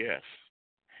said, yes.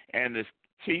 And the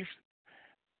chief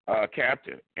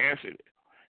captain answered,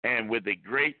 and with a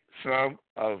great sum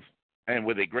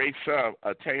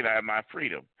obtained I my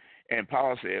freedom. And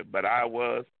Paul said, but I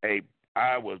was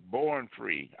born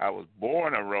free. I was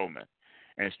born a Roman.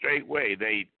 And straightway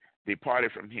they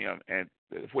departed from him, and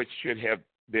which should have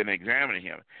been examining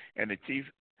him. And the chief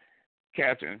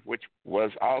captain, which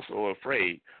was also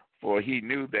afraid, for he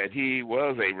knew that he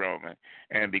was a Roman,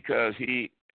 and because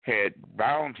he had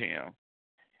bound him,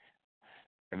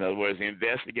 in other words, he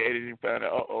investigated and found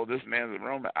out, this man's a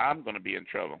Roman, I'm going to be in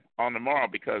trouble on the morrow,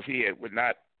 because he would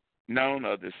not known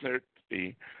of the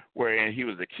certainty wherein he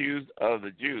was accused of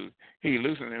the Jews, he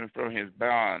loosened him from his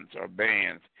bonds or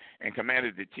bands, and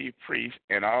commanded the chief priests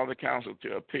and all the council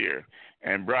to appear,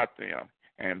 and brought them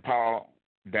and Paul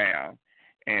down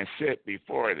and sit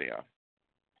before them.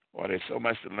 Well, there's so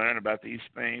much to learn about these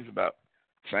things, about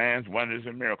signs, wonders,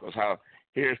 and miracles. How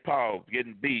here's Paul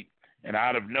getting beat, and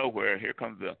out of nowhere, here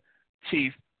comes the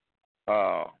chief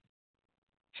of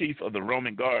the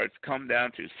Roman guards come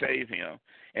down to save him.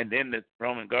 And then the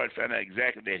Roman guards found out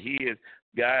exactly that he is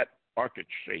God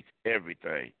orchestrates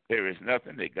everything. There is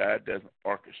nothing that God doesn't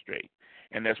orchestrate.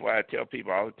 And that's why I tell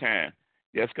people all the time,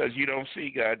 just because you don't see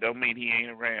God don't mean he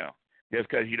ain't around. Just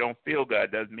because you don't feel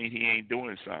God doesn't mean he ain't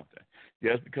doing something.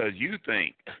 Just because you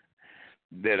think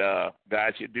that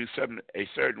God should do something a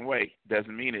certain way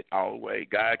doesn't mean it all the way.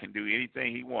 God can do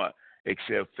anything he wants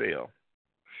except fail.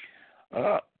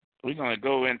 We're going to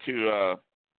go into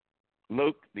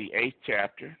Luke, the 8th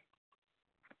chapter.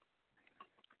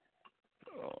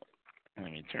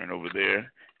 Let me turn over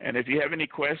there. And if you have any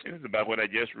questions about what I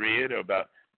just read or about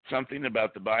something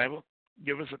about the Bible,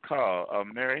 give us a call.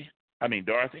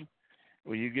 Dorothy,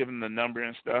 will you give them the number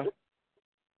and stuff?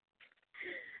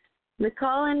 The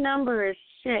call-in number is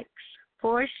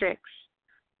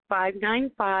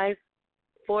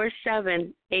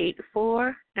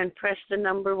 646-595-4784, and press the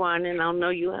number 1, and I'll know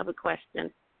you have a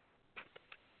question.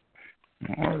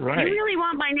 All right. You really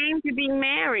want my name to be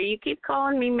Mary. You keep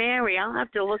calling me Mary. I'll have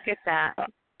to look at that.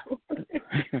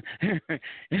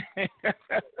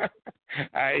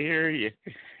 I hear you.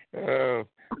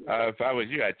 If I was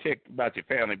you, I'd check about your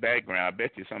family background. I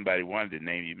bet you somebody wanted to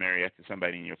name you Mary after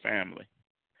somebody in your family.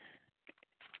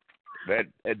 That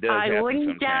does happen sometimes. I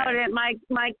wouldn't doubt it.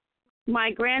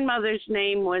 My grandmother's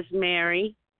name was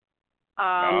Mary.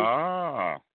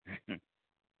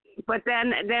 But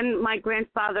then my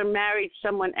grandfather married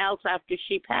someone else after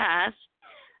she passed.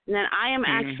 And then I am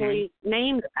actually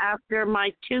named after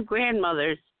my 2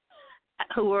 grandmothers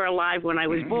who were alive when I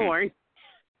was born,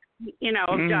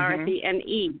 Dorothy and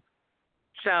Eve.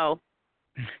 So,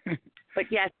 but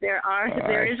yes, there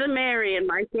is a Mary in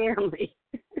my family.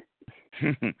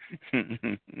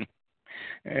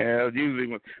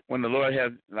 Usually when the Lord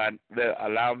has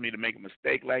allowed me to make a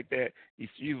mistake like that, he's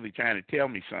usually trying to tell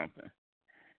me something.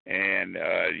 And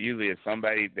usually it's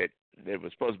somebody that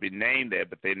was supposed to be named that,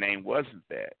 but their name wasn't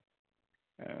that.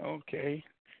 Okay.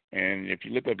 And if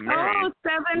you look up Mary,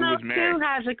 702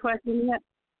 has a question.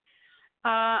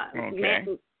 Okay.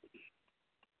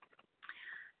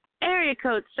 Area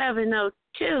code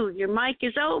 702, your mic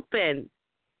is open.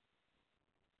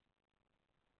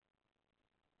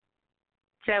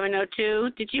 702,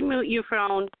 did you mute your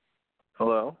phone?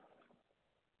 Hello.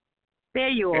 There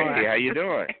you are. Hey, how you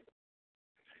doing?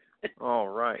 All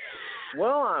right.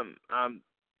 Well, I'm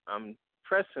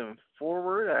pressing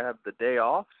forward. I have the day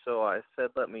off, so I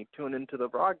said let me tune into the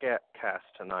broadcast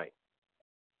tonight.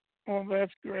 Oh,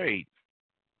 that's great.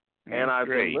 I've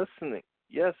been listening.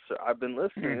 Yes, sir. I've been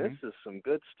listening. This is some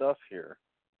good stuff here.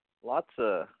 Lots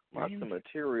of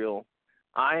material.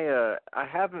 I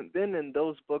haven't been in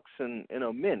those books in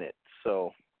a minute,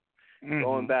 so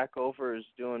going back over is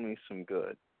doing me some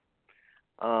good.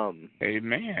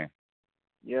 Amen.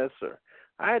 Yes, sir.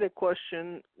 I had a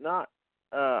question.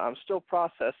 I'm still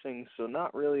processing, so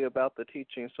not really about the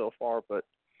teaching so far, but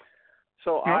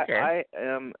so okay. I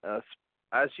am,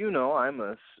 as you know, I'm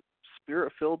a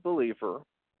spirit-filled believer,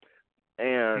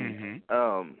 and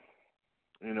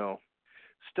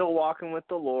still walking with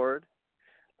the Lord.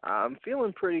 I'm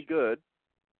feeling pretty good.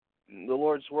 The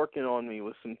Lord's working on me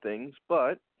with some things,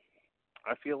 but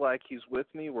I feel like He's with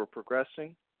me. We're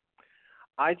progressing.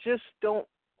 I just don't.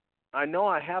 I know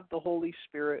I have the Holy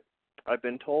Spirit. I've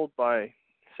been told by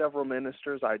several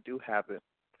ministers I do have it,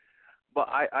 but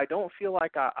I don't feel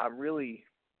like I'm really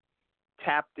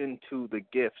tapped into the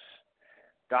gifts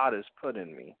God has put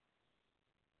in me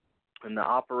and the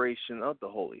operation of the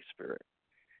Holy Spirit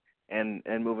and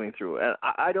moving through. And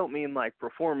I don't mean like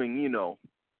performing,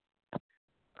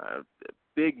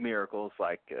 big miracles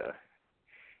like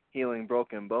healing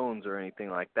broken bones or anything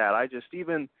like that. I just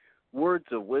even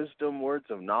words of wisdom, words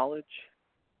of knowledge.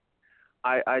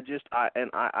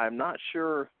 I'm not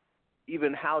sure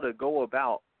even how to go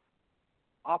about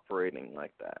operating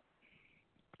like that.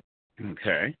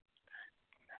 Okay.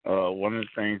 One of the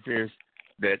things is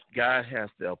that God has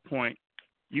to appoint.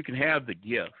 You can have the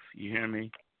gift, you hear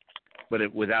me, but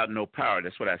without no power.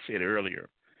 That's what I said earlier.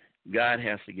 God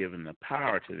has to give him the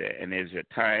power to that, and there's a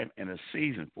time and a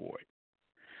season for it.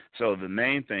 So the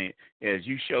main thing is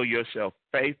you show yourself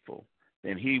faithful,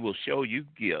 then he will show you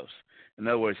gifts. In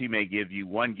other words, he may give you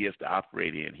one gift to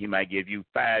operate in. He might give you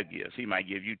 5 gifts. He might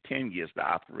give you 10 gifts to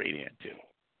operate into.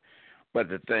 But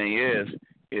the thing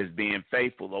is being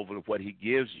faithful over what he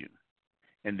gives you.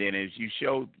 And then as you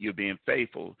show you're being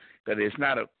faithful, because it's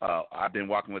not I've been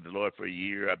walking with the Lord for a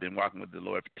year, I've been walking with the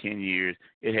Lord for 10 years.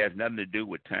 It has nothing to do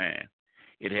with time.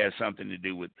 It has something to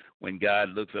do with when God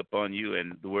looks upon you,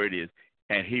 and the word is,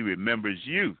 and he remembers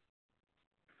you.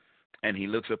 And he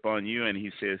looks upon you and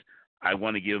he says, I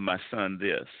want to give my son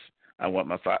this. I want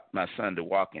my son to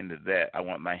walk into that. I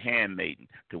want my handmaiden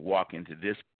to walk into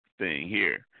this thing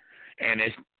here. And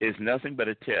it's nothing but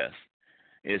a test.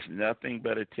 It's nothing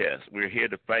but a test. We're here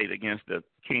to fight against the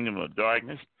kingdom of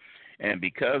darkness, and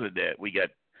because of that,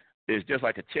 it's just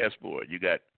like a chessboard. You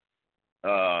got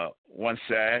one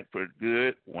side for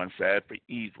good, one side for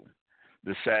evil.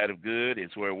 The side of good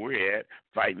is where we're at,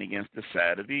 fighting against the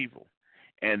side of evil.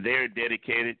 And they're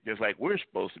dedicated just like we're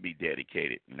supposed to be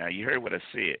dedicated. Now, you heard what I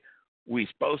said. We're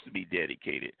supposed to be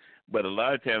dedicated, but a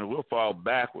lot of times we'll fall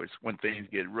backwards when things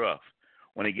get rough.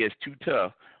 When it gets too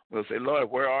tough, we'll say,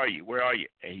 Lord, where are you? Where are you?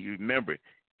 And you remember,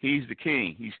 he's the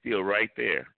king. He's still right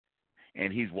there.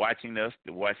 And he's watching us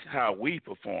to watch how we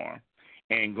perform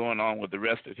and going on with the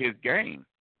rest of his game.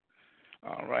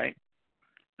 All right.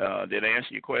 Did I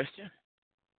answer your question?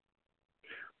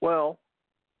 Well,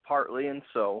 partly, and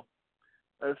so.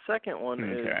 The second one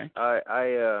is,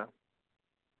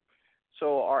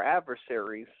 so our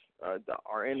adversaries,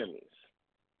 our enemies.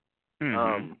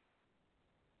 Mm-hmm.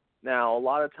 Now, a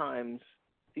lot of times,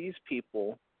 these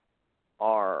people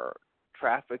are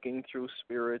trafficking through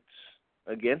spirits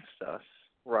against us,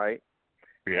 right?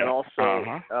 Yeah. And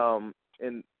also,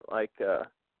 in like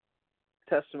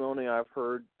testimony, I've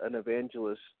heard an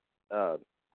evangelist,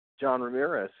 John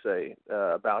Ramirez, say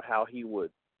about how he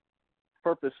would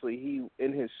purposely,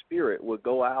 in his spirit, would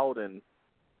go out and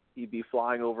he'd be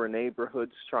flying over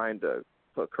neighborhoods trying to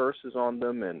put curses on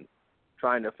them and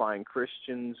trying to find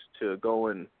Christians to go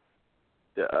and,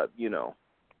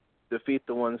 defeat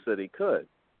the ones that he could,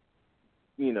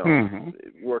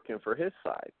 working for his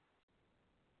side.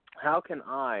 How can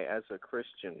I, as a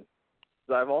Christian,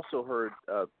 I've also heard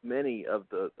many of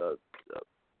the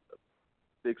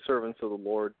big servants of the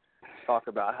Lord talk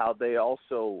about how they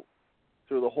also,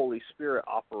 through the Holy Spirit,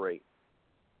 operate,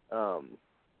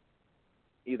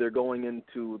 either going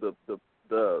into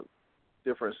the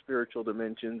different spiritual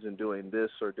dimensions and doing this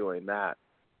or doing that.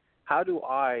 How do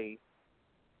I,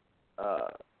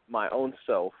 my own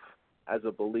self, as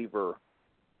a believer,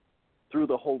 through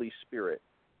the Holy Spirit,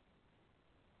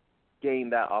 gain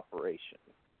that operation?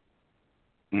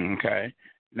 Okay.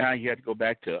 Now you have to go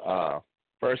back to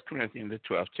 1 Corinthians, the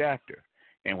 12th chapter.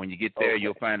 And when you get there,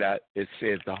 you'll find out it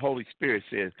says the Holy Spirit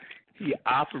says he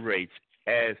operates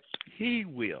as he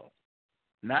will,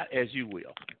 not as you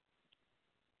will.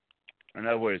 In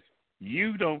other words,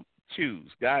 you don't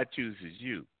choose. God chooses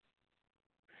you.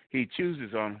 He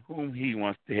chooses on whom he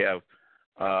wants to have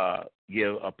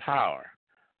give a power.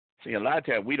 See, a lot of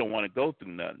times we don't want to go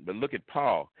through nothing. But look at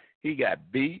Paul. He got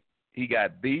beat. He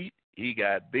got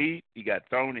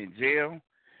thrown in jail.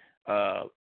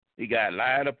 He got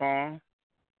lied upon.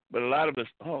 But a lot of us,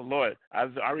 oh, Lord, I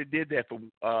already did that for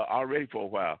a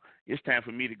while. It's time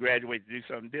for me to graduate to do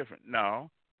something different. No.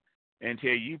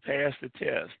 Until you pass the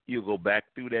test, you'll go back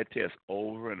through that test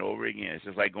over and over again. It's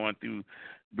just like going through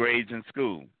grades in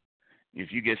school. If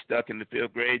you get stuck in the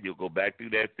 5th grade, you'll go back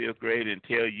through that 5th grade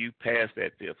until you pass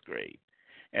that 5th grade.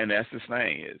 And that's the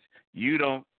thing is, you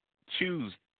don't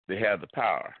choose to have the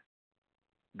power.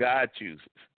 God chooses.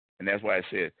 And that's why I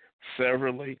said,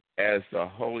 severally as the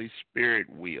Holy Spirit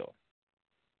will.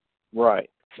 Right.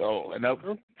 So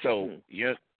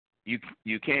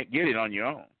you can't get it on your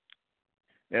own.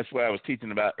 That's what I was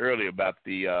teaching about earlier about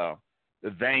the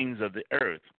veins of the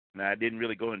earth. Now, I didn't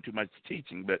really go into much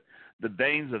teaching, but the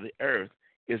veins of the earth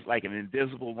is like an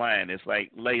invisible line. It's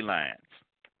like ley lines,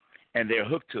 and they're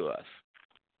hooked to us.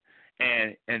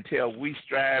 And until we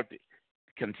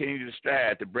continue to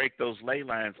strive to break those ley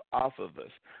lines off of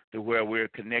us to where we're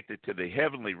connected to the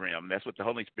heavenly realm. That's what the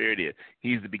Holy Spirit is.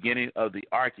 He's the beginning of the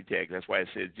architect. That's why it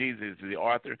says Jesus is the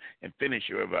author and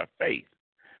finisher of our faith.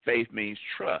 Faith means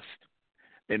trust.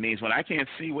 It means when I can't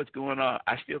see what's going on,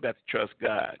 I still got to trust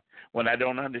God. When I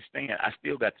don't understand, I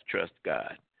still got to trust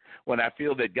God. When I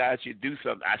feel that God should do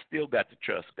something, I still got to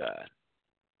trust God.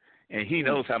 And he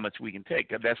knows how much we can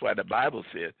take. That's why the Bible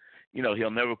says,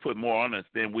 he'll never put more on us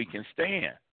than we can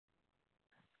stand.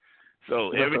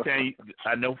 So every time,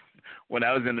 I know when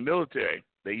I was in the military,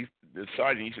 the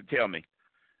sergeant used to tell me,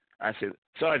 I said,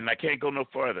 Sergeant, I can't go no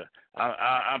further.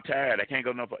 I'm tired. I can't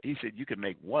go no further. He said, you can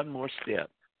make one more step.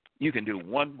 You can do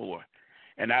one more.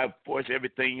 And I forced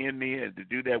everything in me to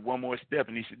do that one more step.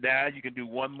 And he said, now you can do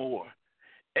one more.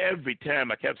 Every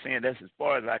time I kept saying that's as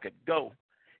far as I could go,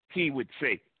 he would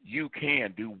say, you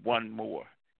can do one more.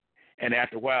 And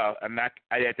after a while,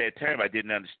 at that time, I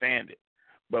didn't understand it.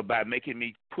 But by making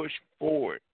me push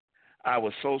forward, I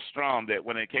was so strong that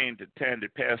when it came to time to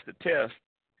pass the test,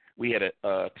 we had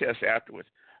a test afterwards.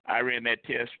 I ran that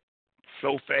test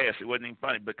so fast, it wasn't even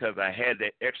funny because I had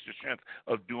that extra strength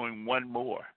of doing one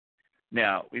more.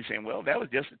 Now, we're saying, well, that was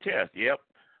just a test. Yep.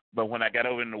 But when I got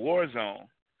over in the war zone,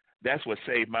 that's what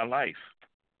saved my life.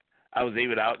 I was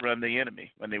able to outrun the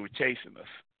enemy when they were chasing us.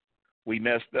 We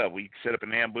messed up. We set up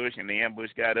an ambush, and the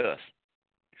ambush got us.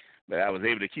 But I was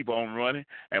able to keep on running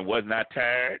and was not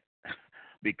tired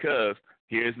because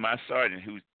here's my sergeant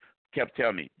who kept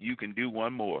telling me, you can do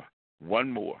one more,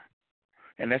 one more.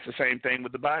 And that's the same thing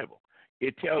with the Bible.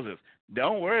 It tells us,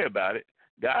 don't worry about it.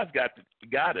 God's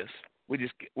got us.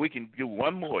 We can do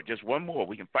one more, just one more.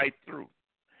 We can fight through.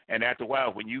 And after a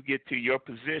while, when you get to your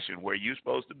position where you're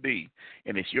supposed to be,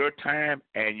 and it's your time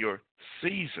and your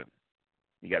season,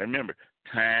 you got to remember,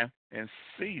 time and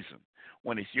season.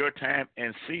 When it's your time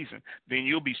and season, then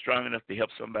you'll be strong enough to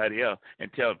help somebody else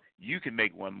and tell them, you can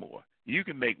make one more. You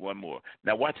can make one more.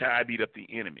 Now watch how I beat up the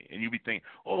enemy. And you'll be thinking,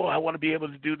 oh, I want to be able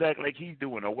to do that like he's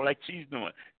doing or like she's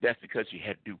doing. That's because you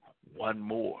had to do one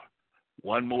more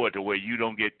to where you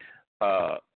don't get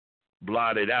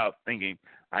blotted out thinking,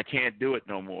 I can't do it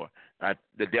no more.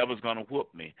 The devil's going to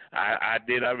whoop me. I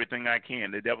did everything I can.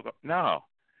 The devil, no,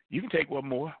 you can take one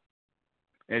more.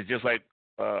 And it's just like,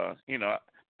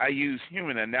 I use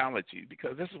human analogy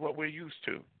because this is what we're used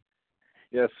to.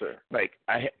 Yes, sir. Like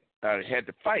I had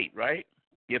to fight, right?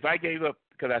 If I gave up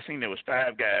because I seen there was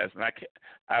 5 guys, and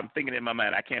I'm thinking in my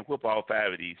mind, I can't whoop all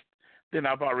 5 of these, then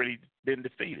I've already been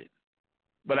defeated.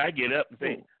 But I get up and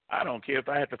say, I don't care if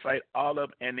I have to fight all of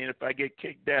them, and then if I get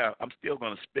kicked down, I'm still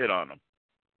going to spit on them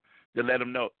to let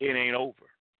them know it ain't over.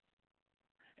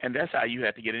 And that's how you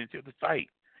have to get into the fight.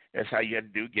 That's how you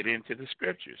have to get into the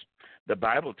scriptures. The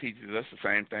Bible teaches us the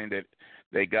same thing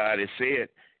that God has said.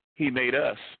 He made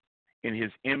us in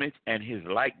his image and his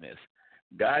likeness.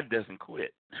 God doesn't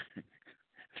quit.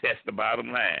 That's the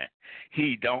bottom line.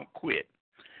 He don't quit.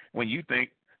 When you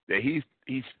think that he's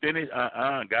finished,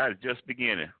 God is just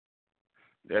beginning.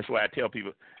 That's why I tell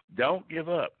people, don't give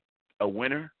up. A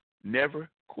winner never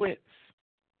quits.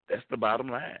 That's the bottom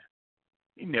line.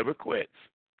 He never quits.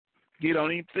 He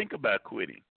don't even think about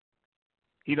quitting.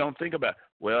 He don't think about,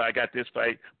 well, I got this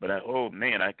fight, but I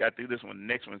got through this one. The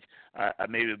next one's,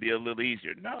 maybe it'll be a little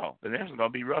easier. No, the next one's going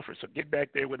to be rougher. So get back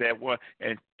there with that one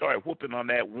and start whooping on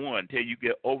that one until you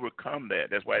get overcome that.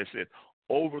 That's why it says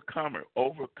overcomer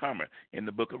in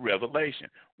the book of Revelation.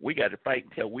 We got to fight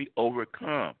until we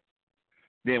overcome.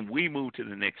 Then we move to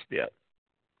the next step.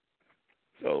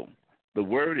 So the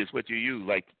word is what you use.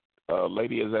 Like,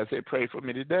 lady, as I said, pray for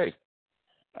me today.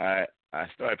 I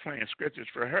started praying scriptures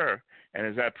for her, and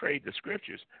as I prayed the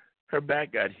scriptures, her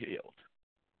back got healed.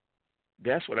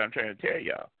 That's what I'm trying to tell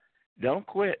y'all. Don't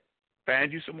quit.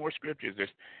 Find you some more scriptures.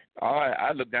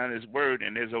 I looked down this word,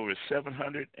 and there's over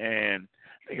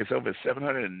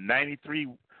 793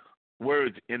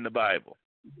 words in the Bible.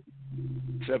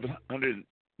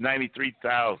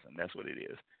 793,000, that's what it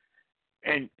is.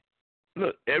 And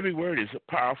look, every word is a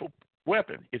powerful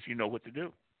weapon if you know what to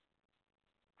do.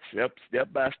 Step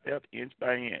by step, inch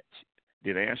by inch.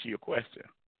 Did I answer your question?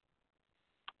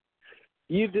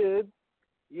 You did.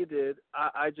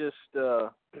 I just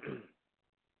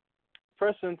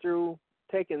pressing through,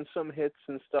 taking some hits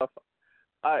and stuff.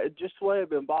 Just what had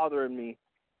been bothering me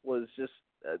was just,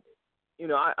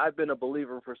 I've been a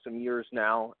believer for some years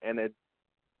now, and it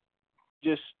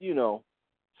just,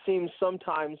 seems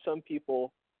sometimes some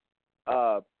people,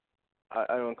 I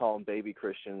don't want to call them baby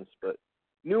Christians, but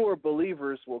newer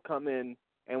believers will come in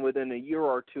and within a year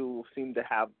or two seem to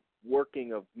have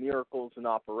working of miracles and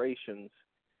operations.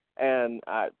 And,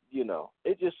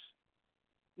 it just,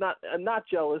 I'm not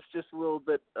jealous, just a little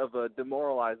bit of a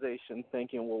demoralization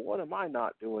thinking, well, what am I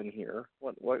not doing here?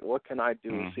 What can I do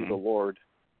to see the Lord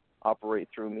operate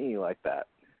through me like that?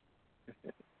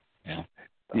 Yeah.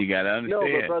 You got to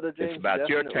understand, but Brother James, it's about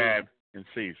your time and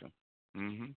season.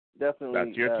 Mm-hmm. Definitely.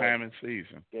 About your time and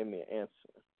season. Gave me an answer.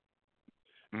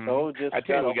 Mm-hmm. So just I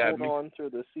tell you, hold on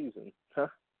through the season. Huh?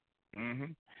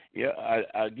 Mm-hmm. Yeah,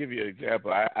 I'll give you an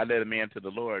example. I led a man to the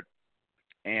Lord,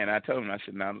 and I told him, I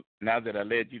said, now that I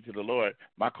led you to the Lord,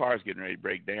 my car's getting ready to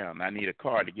break down. I need a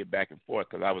car to get back and forth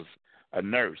because I was a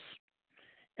nurse.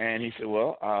 And he said,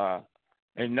 well,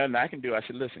 there's nothing I can do. I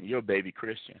said, listen, you're a baby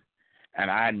Christian. And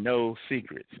I know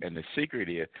secrets. And the secret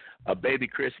is a baby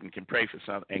Christian can pray for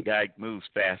something and God moves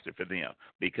faster for them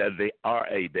because they are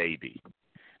a baby.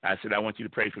 I said, I want you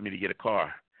to pray for me to get a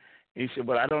car. He said,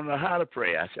 well, I don't know how to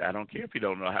pray. I said, I don't care if you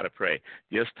don't know how to pray.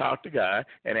 Just talk to God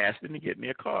and ask him to get me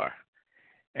a car.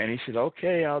 And he said,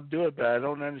 okay, I'll do it, but I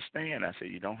don't understand. I said,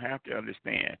 you don't have to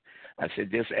understand. I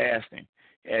said, just ask him.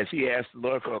 As he asked the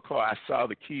Lord for a car, I saw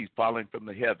the keys falling from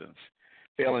the heavens,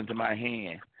 fell into my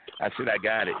hand. I said, I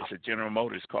got it. It's a General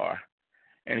Motors car.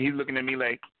 And he's looking at me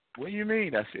like, what do you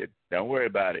mean? I said, don't worry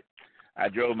about it. I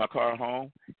drove my car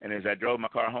home, and as I drove my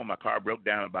car home, my car broke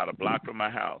down about a block from my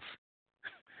house.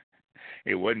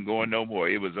 It wasn't going no more.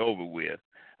 It was over with.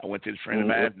 I went to a friend of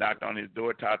mine, knocked on his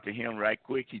door, talked to him right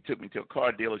quick. He took me to a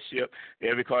car dealership.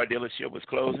 Every car dealership was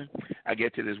closing. I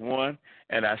get to this one,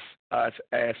 and I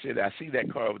said, I see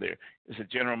that car over there. It's a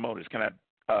General Motors. Can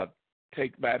I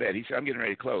take by that? He said, I'm getting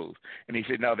ready to close. And he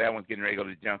said, no, that one's getting ready to go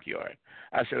to the junkyard.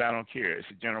 I said, I don't care. It's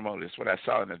a General Motors. It's what I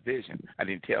saw in the vision. I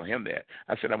didn't tell him that.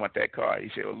 I said, I want that car. He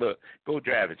said, well, look, go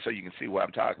drive it so you can see what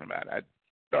I'm talking about. I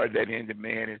started that engine,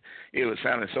 man, and it was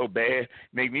sounding so bad,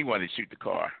 made me want to shoot the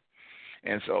car.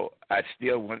 And so I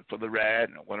still went for the ride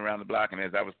and went around the block, and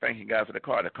as I was thanking God for the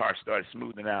car started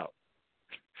smoothing out.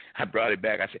 I brought it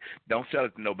back. I said, don't sell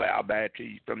it to nobody. I'll buy it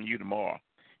from you tomorrow.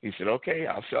 He said, okay,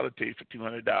 I'll sell it to you for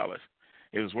 $200.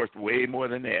 It was worth way more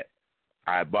than that.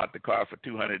 I bought the car for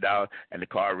 $200, and the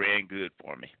car ran good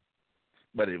for me.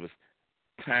 But it was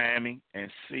timing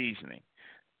and seasoning.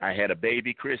 I had a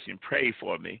baby Christian pray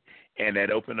for me, and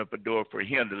that opened up a door for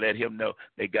him to let him know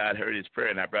that God heard his prayer,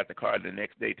 and I brought the car the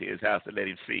next day to his house to let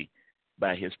him see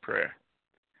by his prayer.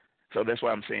 So that's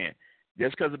why I'm saying,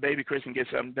 just because a baby Christian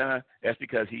gets something done, that's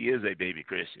because he is a baby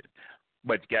Christian.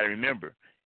 But you got to remember,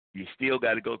 you still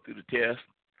got to go through the test,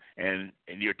 and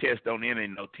your test don't end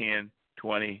in no 10,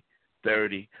 20,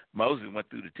 30. Moses went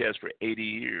through the test for 80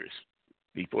 years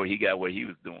before he got what he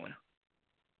was doing.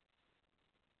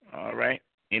 All right.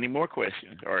 Any more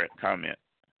questions or comment?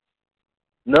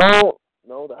 No,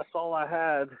 that's all I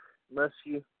had. Unless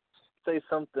you say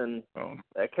something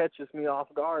that catches me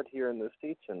off guard here in this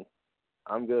teaching,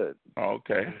 I'm good.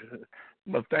 Okay.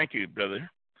 Well, thank you, brother.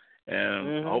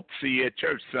 And hope to see you at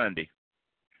church Sunday.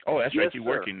 Oh, that's right. You're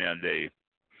working now, Dave.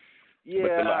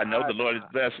 Yeah. But I know the Lord is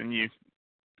blessing you.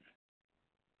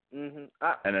 And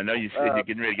I know you said you're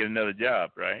getting ready to get another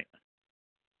job, right?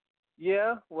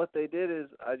 Yeah, what they did is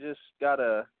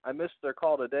I missed their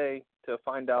call today to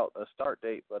find out a start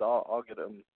date, but I'll get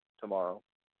them tomorrow.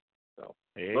 So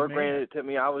Amen. Lord granted it to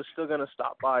me. I was still going to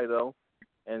stop by, though,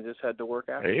 and just had to work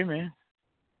out. Amen.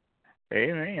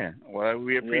 Well,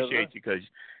 we appreciate you because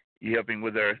you're helping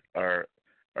with our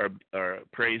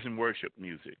praise and worship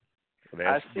music. So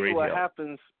that's I see what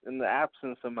happens in the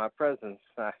absence of my presence.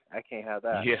 I can't have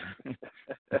that. Yeah.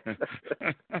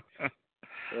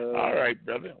 All right,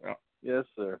 brother. Well, yes,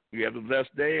 sir. You have a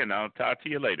blessed day, and I'll talk to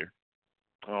you later.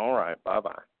 All right.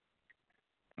 Bye-bye.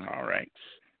 All right.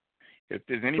 If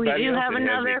there's anybody we do else have that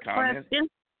another has a comment. question.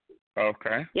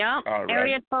 Okay. Yeah. All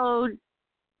right.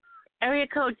 Area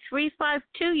code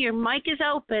 352. Your mic is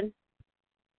open.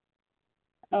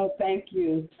 Oh, thank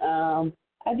you. I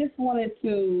just wanted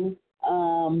to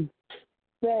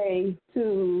say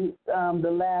to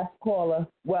the last caller,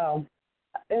 well,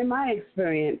 in my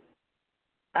experience,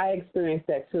 I experienced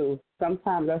that too.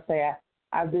 Sometimes I say,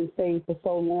 I've been saved for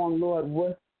so long, Lord,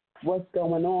 what's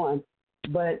going on?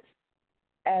 But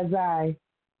as I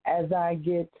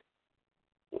get,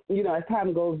 as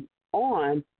time goes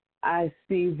on, I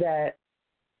see that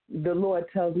the Lord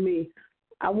tells me,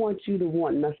 I want you to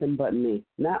want nothing but me,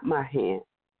 not my hand.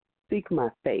 Seek my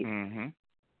face. Mm-hmm.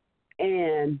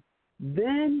 And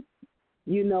then,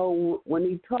 when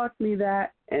he taught me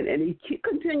that, and he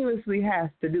continuously has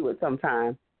to do it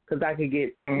sometimes, because I could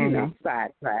get,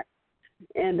 sidetracked.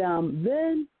 And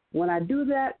then when I do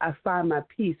that, I find my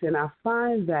peace, and I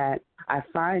find that I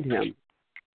find him.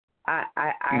 I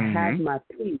have my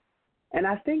peace. And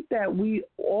I think that we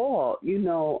all,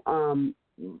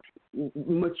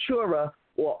 maturer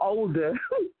or older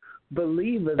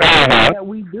believers, that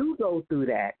we do go through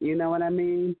that. You know what I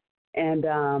mean?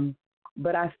 And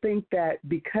but I think that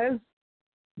because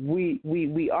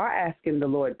we are asking the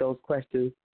Lord those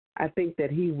questions, I think that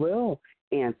he will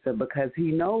answer, because he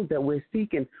knows that we're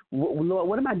seeking, Lord,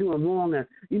 what am I doing wrong? Or,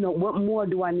 what more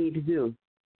do I need to do?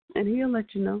 And he'll let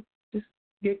you know. Just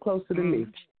get closer to me.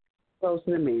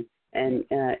 Closer to me. And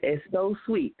it's so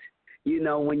sweet,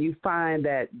 when you find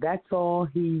that that's all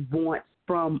he wants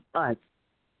from us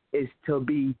is to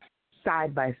be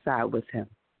side by side with him.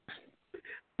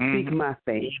 Seek my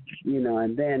face,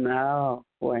 and then, oh,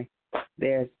 boy,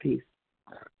 there's peace.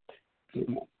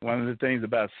 One of the things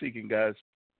about seeking God's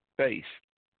face,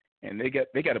 and they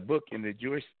got a book in the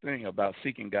Jewish thing about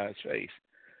seeking God's face.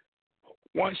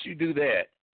 Once you do that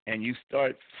and you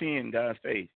start seeing God's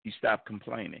face, you stop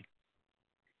complaining.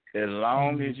 As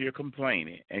long as you're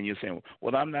complaining and you're saying,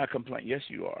 well, I'm not complaining. Yes,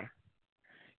 you are.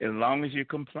 As long as you're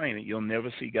complaining, you'll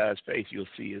never see God's face. You'll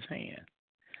see his hand.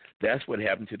 That's what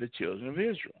happened to the children of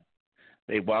Israel.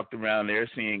 They walked around there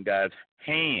seeing God's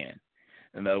hand.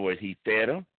 In other words, he fed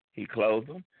them, he clothed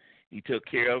them, he took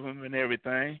care of them and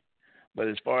everything. But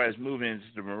as far as moving into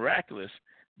the miraculous,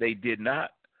 they did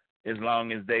not, as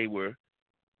long as they were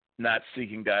not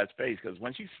seeking God's face. Because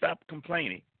once you stop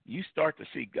complaining, you start to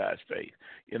seek God's face.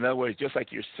 In other words, just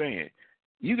like you're saying,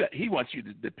 he wants you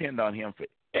to depend on him for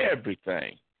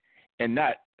everything and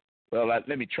not, well,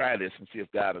 let me try this and see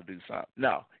if God will do something.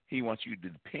 No, he wants you to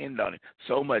depend on him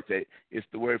so much that it's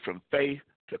the word from faith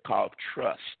to called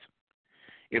trust.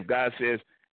 If God says,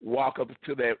 walk up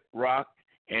to that rock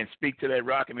and speak to that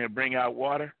rock and then bring out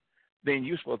water, then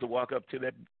you're supposed to walk up to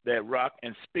that rock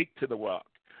and speak to the rock.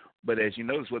 But as you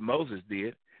notice what Moses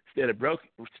did, instead of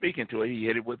speaking to it, he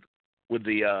hit it with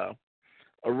a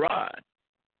rod.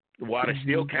 The water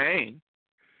still came,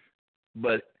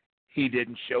 but he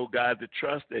didn't show God the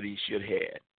trust that he should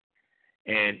have.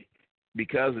 And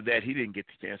because of that, he didn't get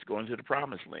the chance to go into the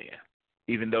promised land,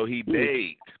 even though he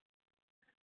begged.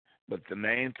 But the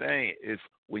main thing is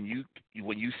when you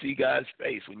see God's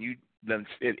face, when you done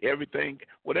said everything,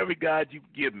 whatever God you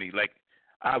give me, like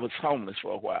I was homeless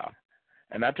for a while.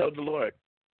 And I told the Lord,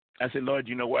 I said, Lord,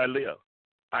 you know where I live.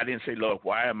 I didn't say, Lord,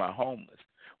 why am I homeless?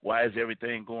 Why is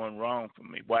everything going wrong for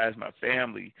me? Why is my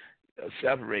family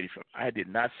separated from me? I did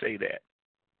not say that.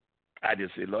 I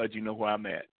just said, Lord, you know where I'm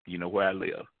at. You know where I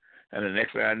live. And the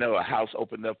next thing I know, a house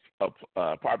opened up,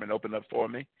 apartment opened up for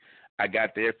me. I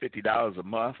got there $50 a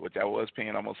month, which I was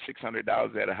paying almost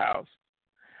 $600 at a house.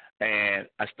 And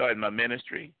I started my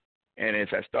ministry. And as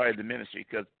I started the ministry,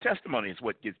 because testimony is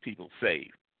what gets people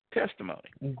saved. Testimony.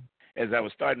 As I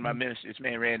was starting my ministry, this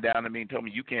man ran down to me and told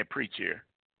me, you can't preach here.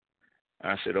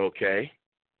 I said, okay.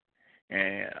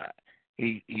 And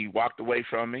he walked away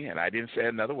from me, and I didn't say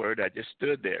another word. I just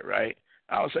stood there, right?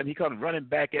 All of a sudden, he comes running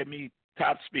back at me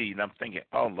top speed, and I'm thinking,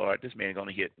 oh, Lord, this man's going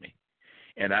to hit me.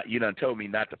 And you done told me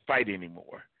not to fight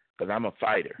anymore because I'm a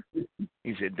fighter.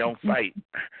 He said, don't fight.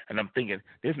 And I'm thinking,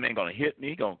 this man going to hit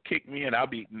me, going to kick me, and I'll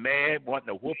be mad, wanting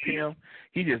to whoop him.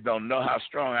 He just don't know how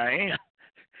strong I am.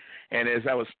 And as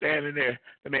I was standing there,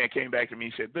 the man came back to me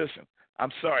and said, listen,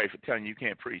 I'm sorry for telling you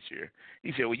can't preach here.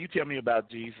 He said, will you tell me about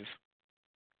Jesus?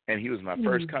 And he was my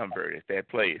first convert at that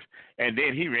place. And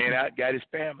then he ran out, got his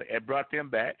family, and brought them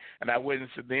back. And I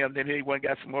witnessed to them. Then he went and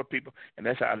got some more people. And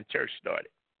that's how the church started.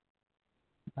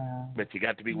 Wow. But you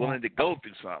got to be willing to go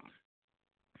through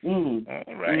something.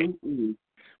 All right.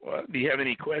 Well, do you have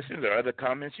any questions or other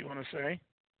comments you want to say?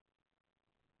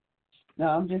 No,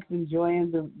 I'm just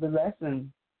enjoying the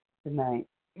lesson tonight.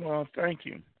 Well, thank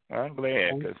you. I'm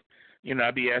glad because,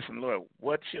 I be asking the Lord,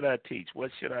 what should I teach?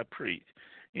 What should I preach?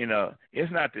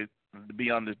 It's not to be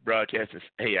on this broadcast as,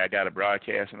 hey, I got a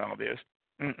broadcast and all this.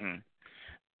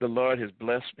 The Lord has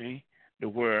blessed me to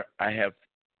where I have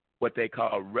what they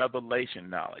call revelation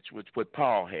knowledge, which what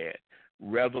Paul had,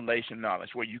 revelation knowledge,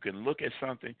 where you can look at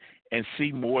something and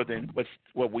see more than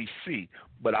what we see.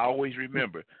 But always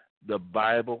remember, the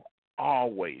Bible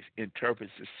always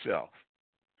interprets itself.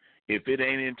 If it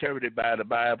ain't interpreted by the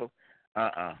Bible,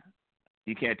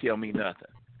 you can't tell me nothing.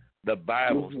 The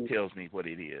Bible tells me what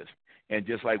it is. And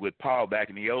just like with Paul back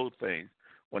in the old things,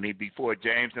 when before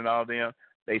James and all them,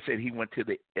 they said he went to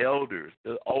the elders,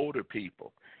 the older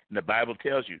people. And the Bible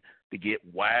tells you to get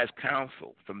wise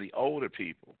counsel from the older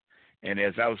people. And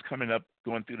as I was coming up,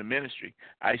 going through the ministry,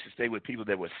 I used to stay with people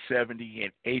that were 70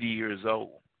 and 80 years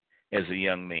old as a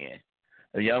young man.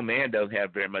 A young man doesn't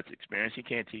have very much experience. He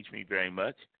can't teach me very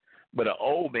much. But an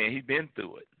old man, he's been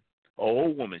through it. An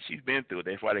old woman, she's been through it.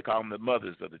 That's why they call them the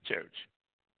mothers of the church.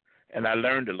 And I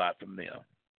learned a lot from them.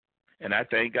 And I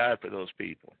thank God for those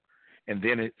people. And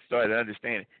then it started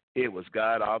understanding it was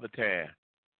God all the time,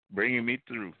 bringing me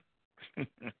through.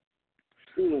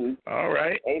 All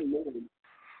right. Amen.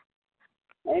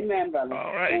 Amen, brother.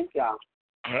 All right. Thank y'all.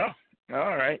 Well,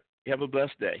 all right. You have a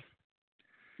blessed day.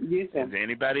 You too. Is there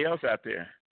anybody else out there?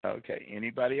 Okay.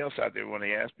 Anybody else out there want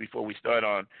to ask before we start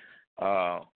on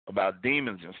about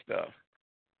demons and stuff?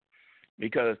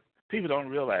 Because people don't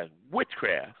realize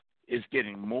witchcraft is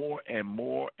getting more and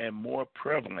more and more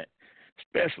prevalent,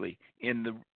 especially in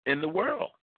the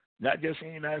world, not just in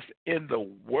the United States, in the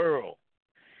world.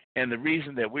 And the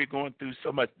reason that we're going through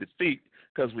so much defeat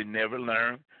because we never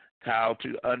learn how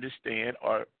to understand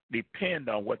or depend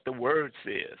on what the Word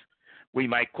says. We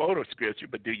might quote a scripture,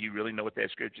 but do you really know what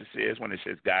that scripture says when it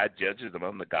says God judges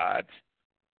among the gods?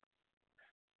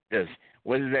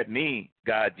 What does that mean,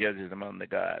 God judges among the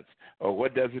gods? Or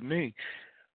what does it mean,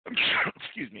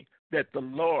 excuse me, that the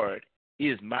Lord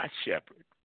is my shepherd?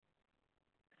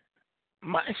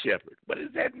 My shepherd. What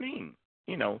does that mean?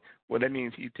 Well, that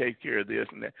means he takes care of this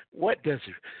and that. What does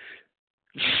it,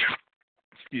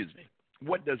 excuse me,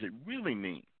 what does it really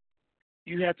mean?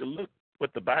 You have to look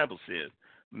what the Bible says.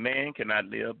 Man cannot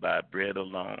live by bread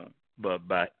alone, but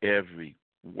by every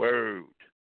word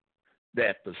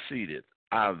that proceedeth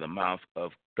out of the mouth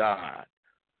of God.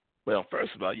 Well,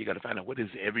 first of all, you got to find out what is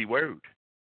every word.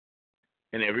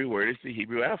 And every word is the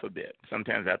Hebrew alphabet.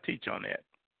 Sometimes I teach on that.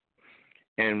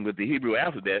 And with the Hebrew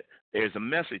alphabet, there's a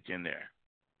message in there.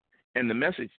 And the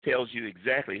message tells you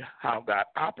exactly how God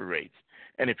operates.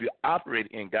 And if you operate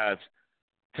in God's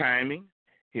timing,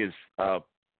 his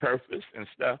purpose and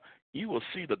stuff, you will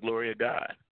see the glory of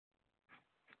God.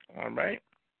 All right?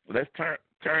 Let's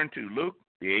turn to Luke,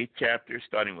 the 8th chapter,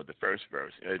 starting with the first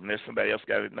verse. Unless somebody else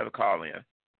got another call in.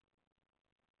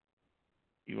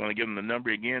 You want to give them the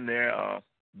number again there,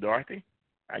 Dorothy?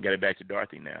 I got it back to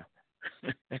Dorothy now.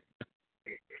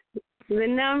 The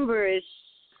number is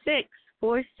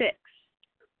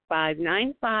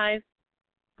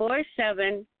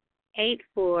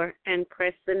 646-595-4784 and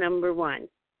press the number 1.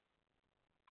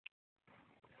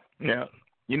 Now,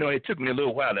 it took me a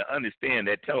little while to understand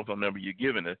that telephone number you're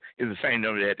giving us is the same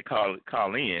number they had to call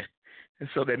in. And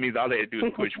so that means all they had to do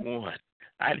is push 1.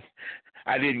 I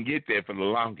didn't get there for the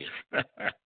longest.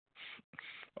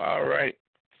 All right.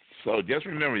 So just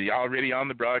remember, you're already on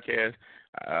the broadcast.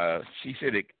 She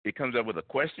said it comes up with a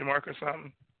question mark or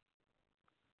something.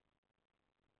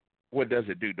 What does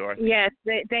it do, Dorothy? Yes,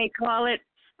 they call it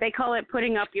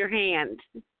putting up your hand.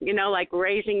 Like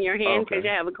raising your hand because you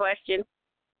have a question.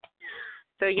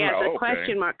 So yes, the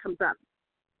question mark comes up.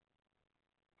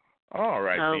 All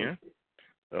right then.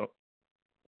 So,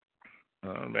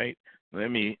 all right.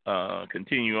 Let me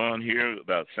continue on here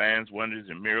about signs, wonders,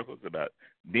 and miracles, about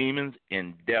demons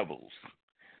and devils.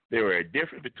 There are a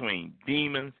difference between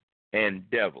demons and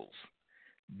devils.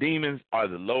 Demons are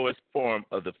the lowest form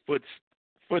of the foot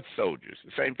soldiers.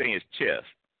 The same thing as chess.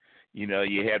 You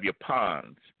have your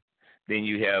pawns. Then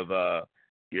you have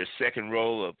your second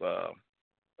row of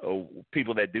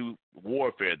people that do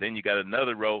warfare. Then you got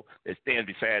another row that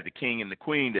stands beside the king and the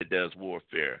queen that does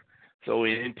warfare. So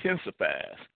it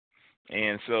intensifies.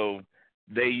 And so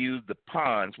they use the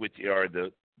pawns, which are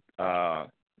the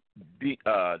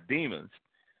demons.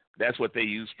 That's what they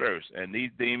use first. And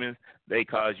these demons, they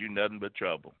cause you nothing but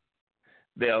trouble.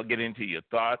 They'll get into your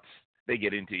thoughts. They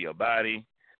get into your body.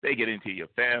 They get into your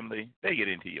family. They get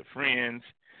into your friends.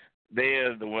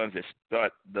 They're the ones that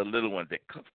start the little ones that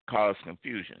cause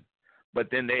confusion. But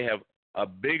then they have a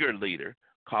bigger leader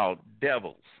called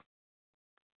devils.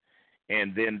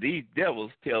 And then these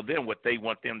devils tell them what they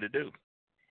want them to do.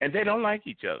 And they don't like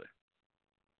each other.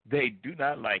 They do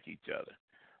not like each other.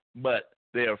 But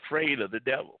they're afraid of the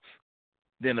devils.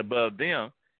 Then above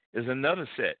them is another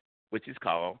set, which is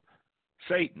called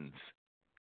Satan's.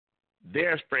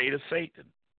 They're afraid of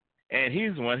Satan. And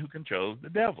he's the one who controls the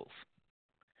devils.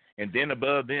 And then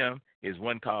above them is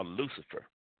one called Lucifer.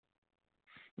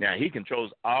 Now, he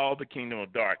controls all the kingdom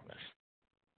of darkness.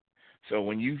 So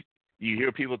when you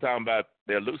hear people talking about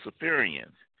they're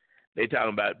Luciferians, they're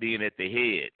talking about being at the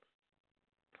head,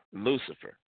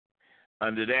 Lucifer.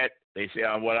 Under that, they say,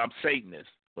 I'm Satanist.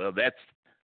 Well, that's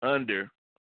under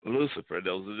Lucifer.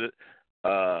 Those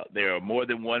are there are more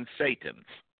than one Satans.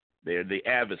 They're the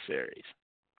adversaries.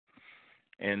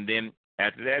 And then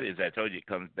after that, as I told you, it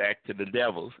comes back to the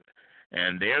devils,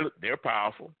 and they're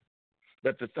powerful.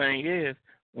 But the thing is,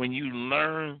 when you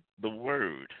learn the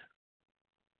word,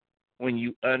 when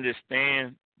you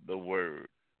understand the word,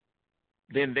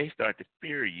 then they start to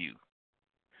fear you,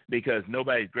 because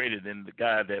nobody's greater than the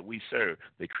God that we serve,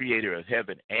 the creator of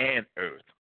heaven and earth.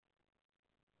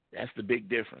 That's the big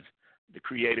difference. The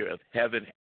creator of heaven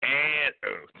and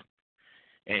earth.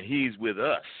 And he's with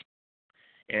us.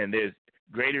 And there's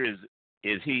greater is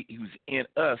he who's in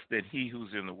us than he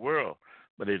who's in the world.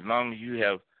 But as long as you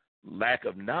have lack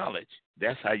of knowledge,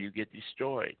 that's how you get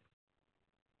destroyed.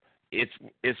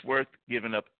 It's worth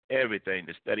giving up everything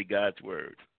to study God's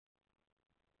word.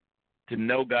 To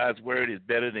know God's word is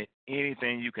better than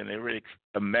anything you can ever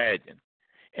imagine.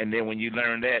 And then when you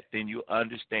learn that, then you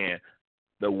understand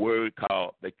the word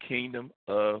called the kingdom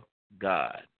of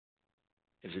God.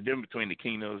 There's a difference between the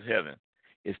kingdom of heaven.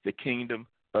 It's the kingdom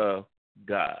of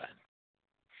God.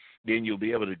 Then you'll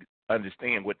be able to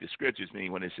understand what the scriptures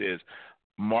mean when it says,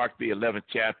 Mark the 11th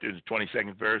chapter, the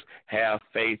 22nd verse, have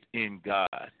faith in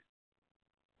God.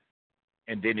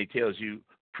 And then he tells you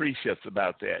precepts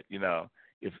about that. You know,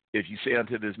 if you say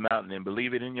unto this mountain and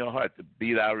believe it in your heart to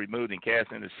be thou removed and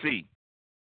cast in the sea,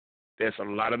 there's a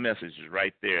lot of messages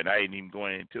right there. And I ain't even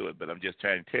going into it, but I'm just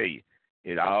trying to tell you,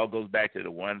 it all goes back to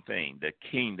the one thing, the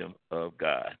kingdom of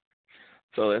God.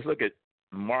 So let's look at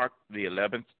Mark the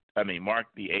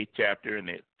 8th chapter and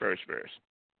the first verse.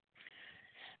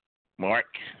 Mark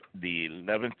the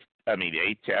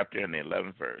 8th chapter and the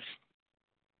 11th verse.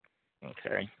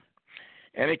 Okay.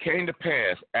 And it came to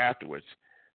pass afterwards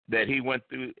that he went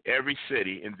through every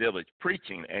city and village,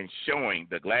 preaching and showing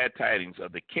the glad tidings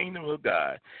of the kingdom of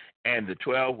God, and the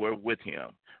 12 were with him.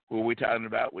 Who are we talking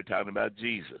about? We're talking about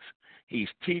Jesus. He's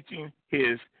teaching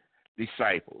his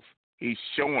disciples. He's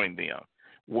showing them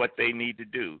what they need to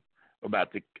do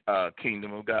about the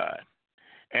kingdom of God.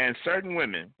 And certain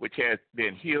women which had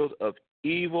been healed of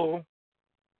evil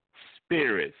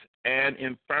spirits and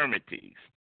infirmities.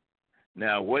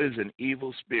 Now, what is an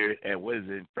evil spirit and what is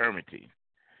infirmity?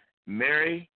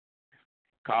 Mary,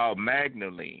 called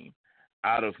Magdalene,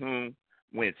 out of whom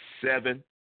went 7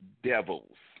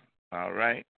 devils. All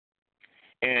right?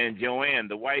 And Joanne,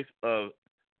 the wife of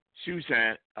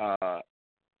Shushan,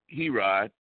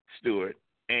 Herod, steward,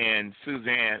 and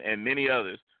Suzanne, and many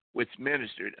others, which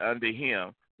ministered unto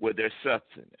him with their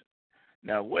substance.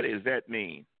 Now, what does that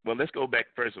mean? Well, let's go back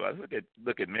first of all.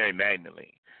 Look at Mary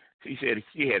Magdalene. She said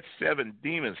she had 7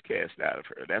 demons cast out of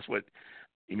her. That's what,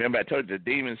 remember I told you the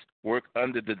demons work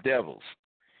under the devils.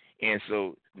 And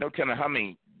so no telling how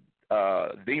many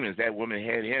demons that woman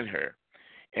had in her.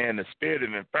 And the spirit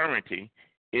of infirmity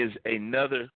is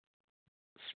another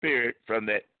spirit from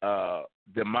that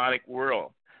demonic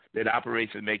world that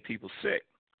operates and make people sick.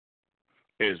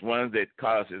 There's one that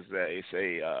causes,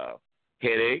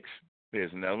 headaches.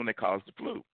 There's another one that causes the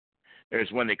flu.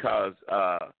 There's one that causes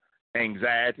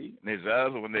anxiety. And there's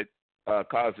another one that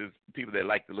causes people that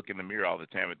like to look in the mirror all the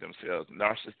time at themselves.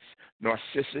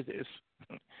 Narcissists.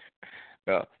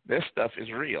 This stuff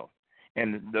is real.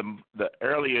 And the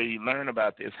earlier you learn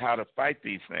about this, how to fight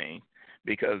these things,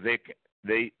 because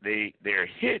they're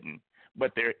hidden,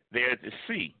 but they're there to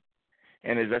see.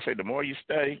 And as I say, the more you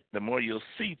study, the more you'll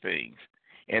see things.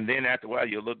 And then after a while,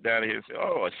 you'll look down here and say,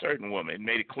 oh, a certain woman. It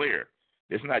made it clear.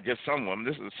 It's not just some woman.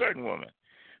 This is a certain woman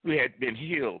who had been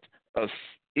healed of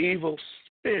evil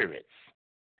spirits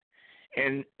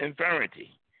and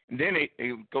infirmity. And then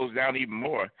it goes down even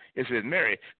more. It says,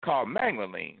 Mary, called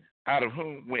Magdalene, out of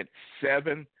whom went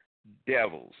 7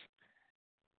 devils.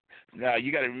 Now,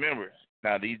 you got to remember,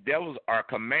 now these devils are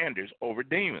commanders over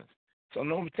demons. So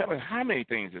no one telling how many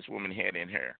things this woman had in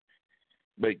her.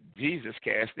 But Jesus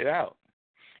cast it out.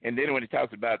 And then when he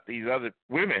talks about these other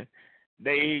women,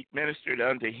 they ministered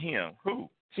unto him. Who?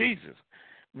 Jesus.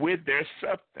 With their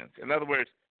substance. In other words,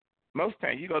 most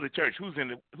times you go to church, who's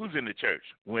in the church?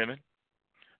 Women.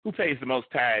 Who pays the most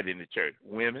tithe in the church?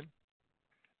 Women.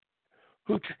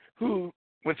 Who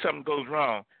when something goes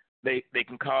wrong, they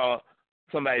can call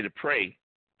somebody to pray.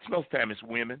 Most times it's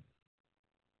women.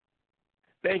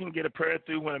 They can get a prayer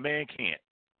through when a man can't.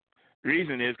 The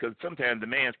reason is because sometimes the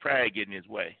man's pride gets in his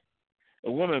way.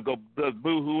 A woman does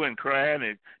boo-hoo and crying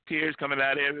and tears coming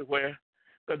out everywhere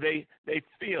because they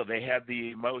feel they have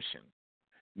the emotion.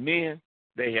 Men,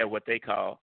 they have what they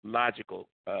call logical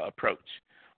approach.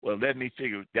 Well, let me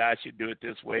figure God should do it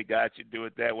this way, God should do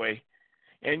it that way.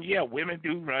 And, yeah, women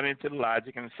do run into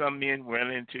logic, and some men run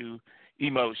into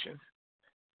emotions.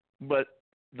 But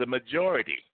the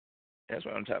majority, that's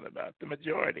what I'm talking about, the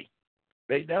majority,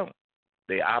 they don't.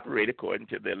 They operate according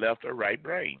to their left or right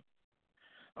brain.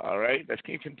 All right, let's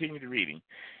continue the reading.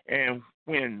 And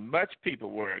when much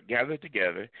people were gathered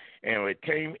together, and it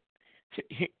came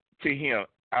to him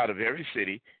out of every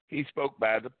city, he spoke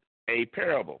by a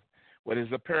parable. What is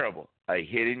a parable? A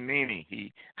hidden meaning.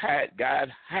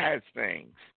 God hides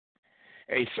things.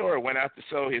 A sower went out to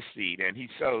sow his seed, and he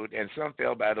sowed, and some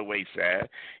fell by the wayside,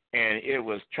 and it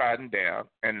was trodden down,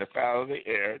 and the fowl of the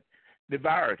air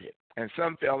devoured it. And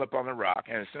some fell upon the rock,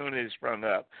 and as soon as it sprung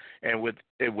up, and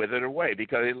it withered away,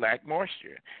 because it lacked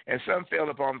moisture. And some fell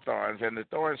upon thorns, and the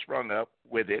thorns sprung up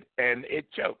with it, and it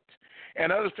choked.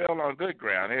 And others fell on good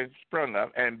ground, and it sprung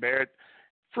up, and bare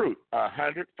fruit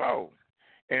 100-fold.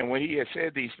 And when he had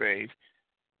said these things,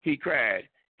 he cried,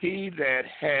 He that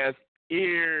has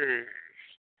ears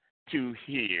to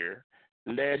hear,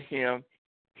 let him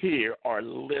hear or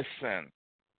listen.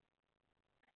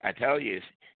 I tell you, it's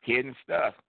hidden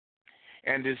stuff.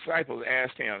 And the disciples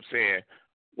asked him, saying,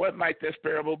 What might this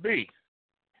parable be?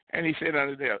 And he said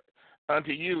unto them,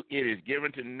 Unto you it is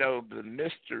given to know the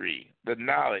mystery, the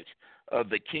knowledge of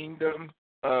the kingdom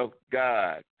of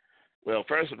God. Well,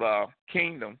 first of all,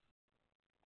 kingdom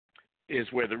is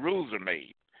where the rules are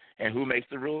made. And who makes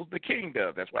the rules? The king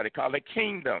does. That's why they call it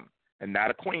kingdom and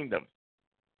not a queendom.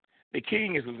 The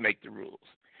king is who makes the rules.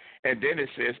 And then it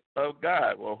says of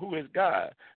God. Well, who is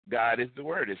God? God is the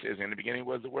Word. It says in the beginning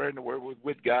was the Word, and the Word was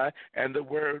with God, and the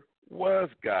Word was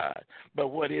God. But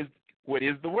what is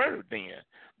the Word then?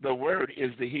 The Word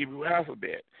is the Hebrew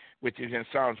alphabet, which is in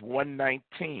Psalms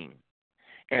 119.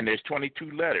 And there's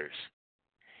 22 letters.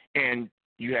 And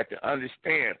you have to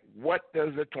understand, what does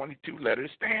the 22 letters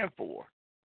stand for?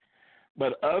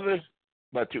 But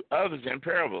to others in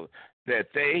parable, that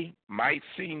they might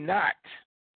see not,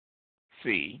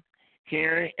 see,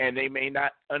 hearing, and they may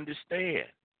not understand.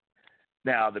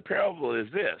 Now, the parable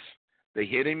is this, the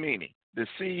hidden meaning. The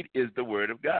seed is the word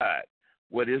of God.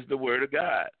 What is the word of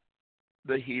God?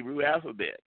 The Hebrew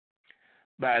alphabet.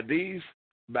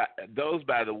 Those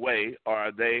by the way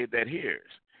are they that hears.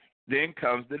 Then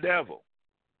comes the devil,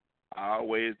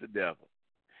 always the devil,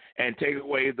 and take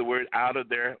away the word out of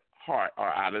their heart or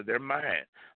out of their mind,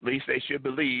 lest they should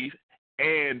believe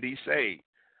and be saved.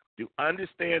 To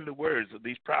understand the words of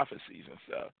these prophecies and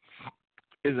stuff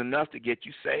is enough to get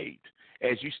you saved.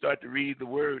 As you start to read the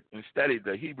word and study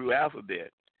the Hebrew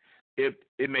alphabet,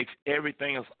 it makes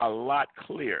everything else a lot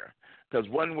clearer, because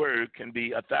one word can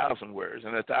be 1,000 words,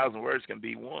 and 1,000 words can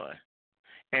be one.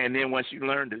 And then once you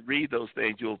learn to read those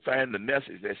things, you'll find the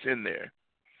message that's in there.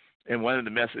 And one of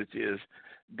the messages is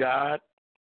God,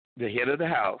 the head of the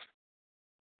house,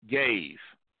 gave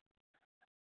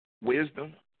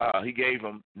wisdom. He gave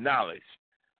them knowledge,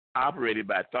 operated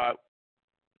by thought,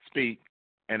 speak,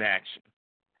 and action.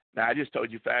 Now, I just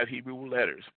told you 5 Hebrew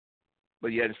letters, but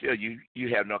yet still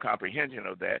you have no comprehension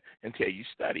of that until you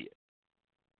study it.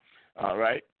 All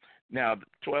right? Now, the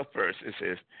 12th verse, it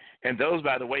says, and those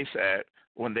by the wayside,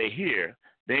 when they hear,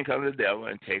 then comes the devil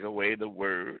and take away the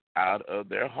word out of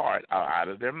their heart, or out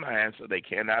of their mind, so they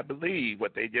cannot believe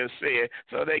what they just said,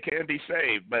 so they can be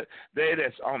saved. But they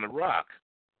that's on the rock,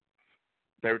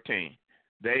 13,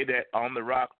 they that on the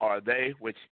rock are they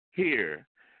which hear,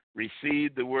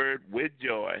 receive the word with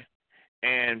joy,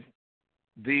 and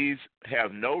these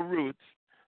have no roots,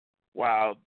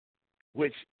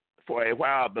 which for a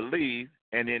while believe,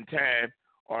 and in time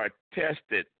are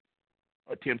tested,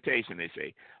 or temptation they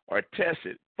say, or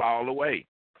tested, fall away.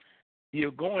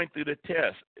 You're going through the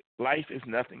test. Life is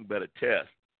nothing but a test.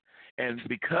 And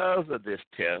because of this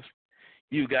test,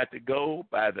 you got to go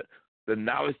by the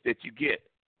knowledge that you get,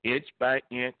 inch by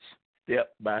inch, step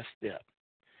by step.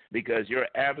 Because your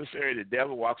adversary, the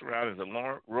devil, walks around as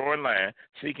a roaring lion,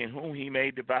 seeking whom he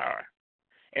may devour.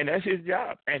 And that's his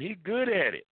job. And he's good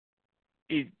at it.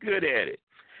 He's good at it.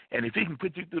 And if he can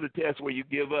put you through the test where you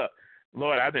give up,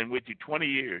 Lord, I've been with you 20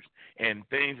 years, and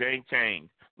things ain't changed.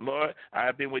 Lord,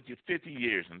 I've been with you 50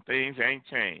 years, and things ain't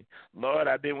changed. Lord,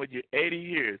 I've been with you 80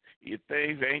 years, and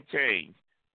things ain't changed.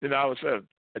 Then all of a sudden,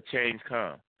 a change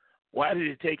comes. Why did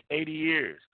it take 80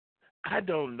 years? I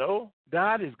don't know.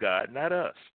 God is God, not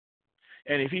us.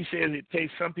 And if he says it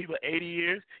takes some people 80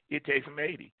 years, it takes them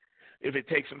 80. If it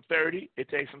takes them 30, it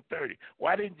takes them 30.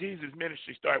 Why didn't Jesus'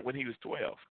 ministry start when he was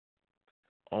 12?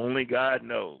 Only God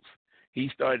knows. He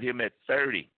started him at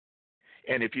 30.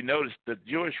 And if you notice, the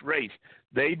Jewish race,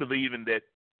 they believe in that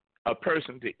a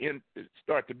person to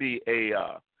start to be a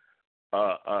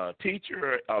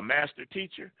teacher, or a master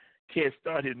teacher, can't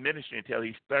start his ministry until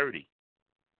he's 30.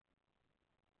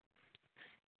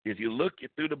 If you look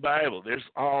through the Bible, there's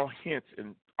all hints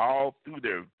and all through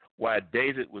there why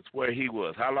David was where he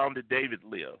was. How long did David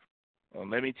live? Well,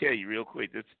 let me tell you real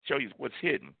quick, just to show you what's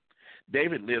hidden.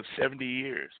 David lived 70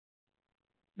 years.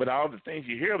 But all the things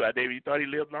you hear about David, you thought he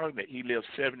lived longer than that. He lived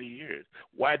 70 years.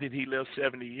 Why did he live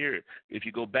 70 years? If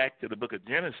you go back to the book of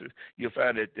Genesis, you'll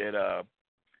find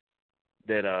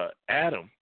that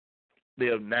Adam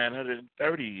lived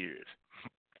 930 years.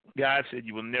 God said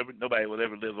nobody will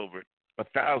ever live over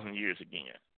 1,000 years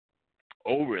again.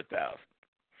 Over 1,000.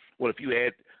 Well, if you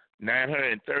add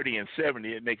 930 and 70,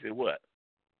 it makes it what?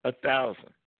 1,000.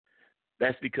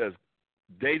 That's because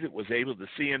David was able to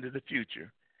see into the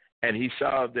future, and he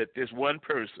saw that this one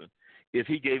person, if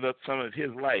he gave up some of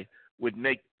his life, would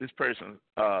make this person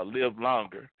live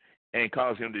longer and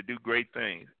cause him to do great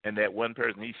things. And that one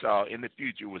person he saw in the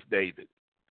future was David.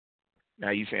 Now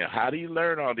you're saying, how do you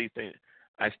learn all these things?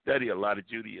 I study a lot of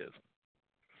Judaism.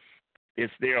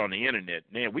 It's there on the internet.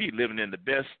 Man, we living in the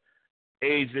best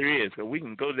age there is, because we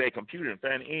can go to that computer and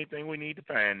find anything we need to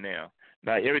find now.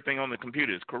 Now, everything on the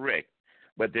computer is correct,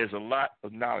 but there's a lot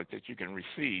of knowledge that you can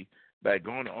receive by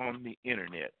going on the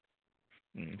internet.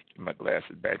 Get my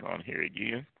glasses back on here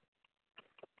again.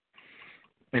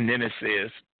 And then it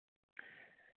says,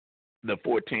 the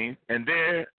 14th, and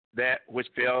there that which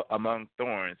fell among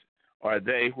thorns are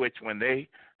they which, when they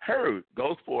heard,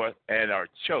 go forth and are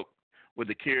choked with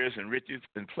the cares and riches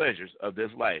and pleasures of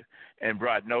this life, and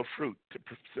brought no fruit to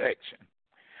perfection.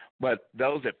 But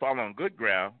those that fall on good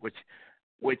ground, which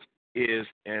is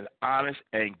an honest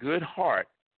and good heart,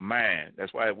 mind.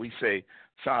 That's why we say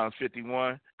Psalms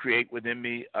 51, create within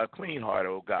me a clean heart,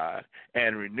 O God,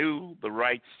 and renew the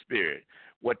right spirit.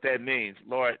 What that means,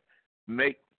 Lord,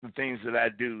 make the things that I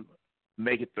do,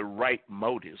 make it the right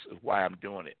motives of why I'm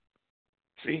doing it.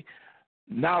 See,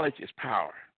 knowledge is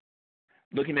power.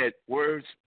 Looking at words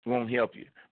won't help you,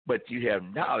 but you have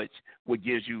knowledge, what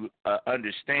gives you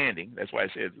understanding. That's why I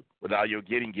said, with all your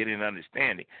getting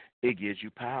understanding, it gives you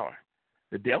power.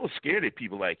 The devil's scared of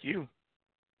people like you,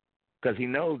 because he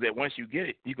knows that once you get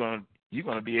it, you're going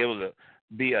to be able to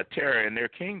be a terror in their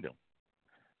kingdom.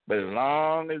 But as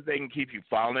long as they can keep you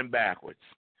falling backwards,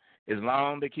 as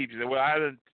long as they keep you saying, well,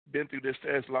 I've been through this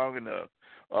test long enough.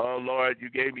 Oh, Lord, you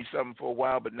gave me something for a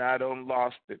while, but now I don't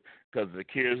lost it because of the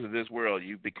cares of this world.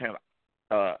 You become,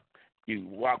 you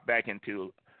walk back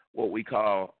into what we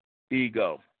call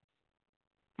ego.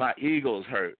 My ego's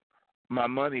hurt. My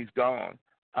money's gone.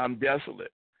 I'm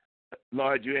desolate.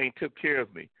 Lord, you ain't took care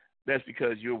of me. That's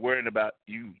because you're worrying about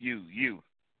you.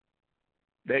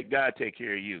 Let God take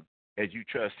care of you as you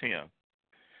trust him.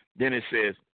 Then it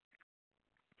says,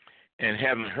 and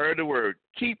having heard the word,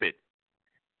 keep it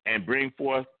and bring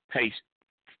forth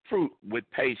fruit with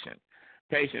patience.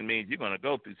 Patience means you're going to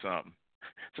go through something,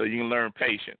 so you can learn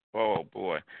patience. Oh,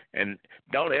 boy. And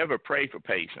don't ever pray for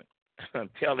patience. I'm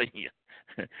telling you.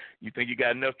 You think you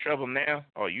got enough trouble now?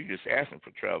 Or you just asking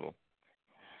for trouble.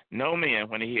 No man,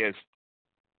 when he has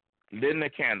lit a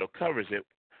candle, covers it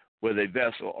with a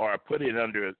vessel or put it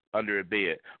under a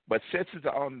bed, but sets it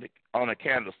on a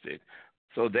candlestick,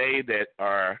 so they that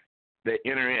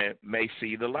enter in may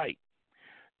see the light.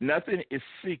 Nothing is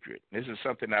secret. This is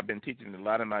something I've been teaching a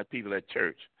lot of my people at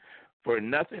church. For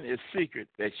nothing is secret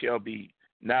that shall be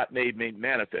not made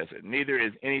manifested. Neither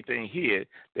is anything hid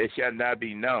that shall not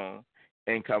be known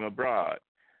and come abroad.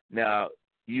 Now,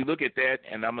 you look at that,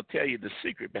 and I'm going to tell you the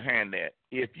secret behind that.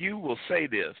 If you will say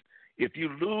this, if you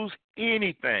lose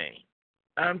anything,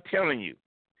 I'm telling you,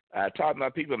 I taught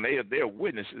my people, and they're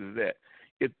witnesses of that.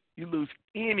 If you lose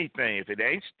anything, if it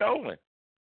ain't stolen,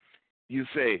 you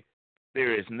say,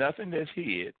 there is nothing that's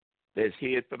hid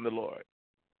from the Lord.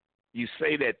 You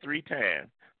say that 3 times.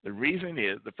 The reason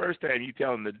is, the first time you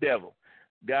telling the devil,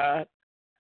 God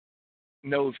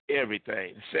knows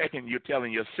everything. The second, you're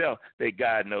telling yourself that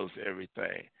God knows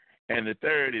everything. And the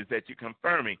third is that you're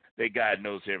confirming that God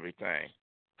knows everything.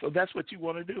 So that's what you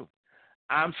want to do.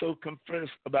 I'm so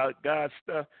convinced about God's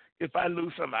stuff. If I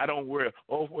lose something, I don't worry,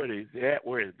 where is that?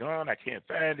 Where is it gone? I can't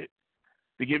find it.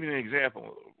 To give you an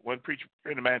example, one preacher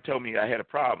friend of mine told me I had a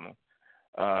problem.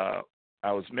 I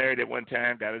was married at one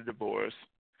time, got a divorce,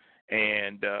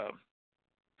 and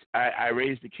I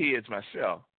raised the kids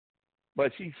myself.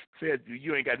 But she said,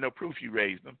 you ain't got no proof you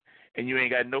raised them, and you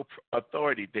ain't got no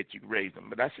authority that you raised them.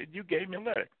 But I said, you gave me a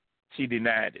letter. She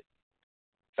denied it.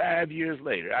 5 years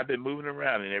later, I've been moving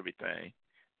around and everything.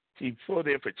 She pulled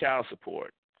in for child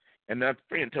support. And that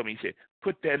friend told me, he said,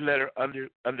 put that letter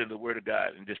under the Word of God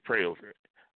and just pray over it.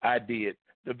 I did.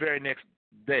 The very next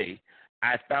day,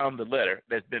 I found the letter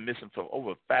that's been missing for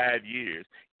over 5 years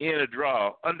in a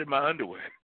drawer under my underwear.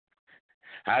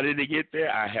 How did it get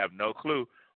there? I have no clue.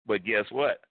 But guess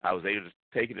what? I was able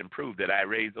to take it and prove that I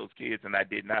raised those kids and I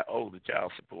did not owe the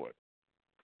child support.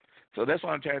 So that's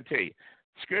what I'm trying to tell you.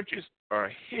 Scriptures are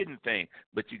a hidden thing,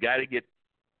 but you got to get,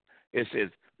 it says,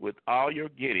 with all you're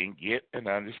getting, get an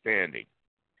understanding.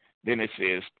 Then it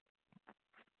says,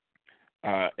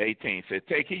 18 says,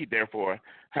 take heed, therefore,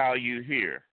 how you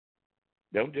hear.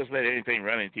 Don't just let anything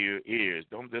run into your ears.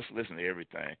 Don't just listen to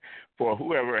everything. For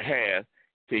whoever has,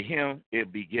 to him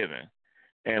it be given.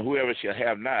 And whoever shall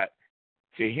have not,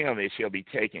 to him it shall be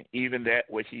taken, even that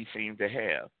which he seemed to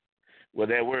have. Well,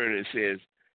 that word, it says,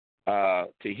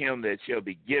 to him that shall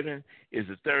be given, is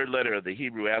the third letter of the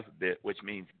Hebrew alphabet, which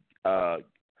means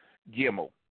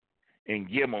Gimel. And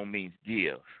Gimel means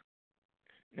give.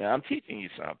 Now, I'm teaching you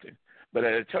something, but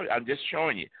I'm just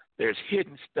showing you there's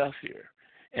hidden stuff here.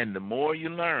 And the more you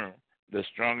learn, the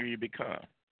stronger you become.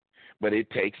 But it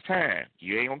takes time.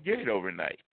 You ain't going to get it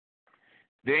overnight.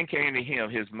 Then came to him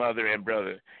his mother and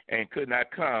brother, and could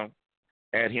not come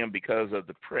at him because of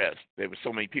the press. There were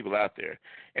so many people out there.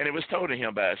 And it was told to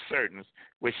him by a certain,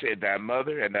 which said, thy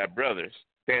mother and thy brothers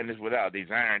standeth without,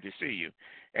 desiring to see you.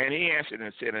 And he answered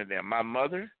and said unto them, my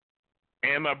mother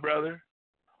and my brother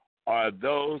are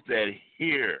those that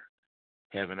hear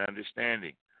have an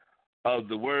understanding of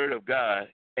the word of God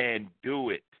and do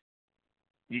it.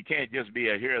 You can't just be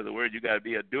a hearer of the word. You got to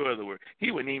be a doer of the word.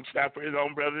 He wouldn't even stop for his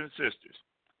own brothers and sisters.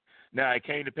 Now, it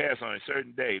came to pass on a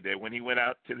certain day that when he went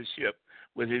out to the ship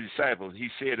with his disciples, he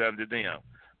said unto them,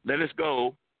 let us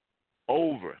go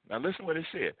over. Now, listen what it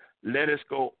said. Let us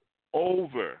go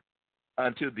over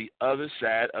unto the other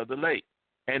side of the lake.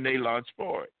 And they launched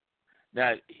forward.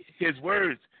 Now, his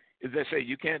words is that say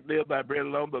you can't live by bread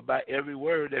alone, but by every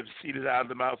word that's proceeded out of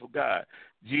the mouth of God.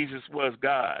 Jesus was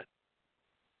God.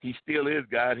 He still is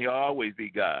God. He'll always be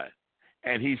God.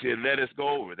 And he said, let us go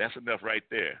over. That's enough right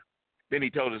there. Then he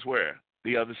told us where?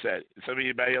 The other side.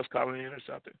 Anybody else calling in or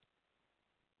something?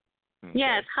 Okay.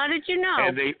 Yes. How did you know?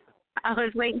 And I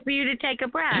was waiting for you to take a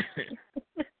breath.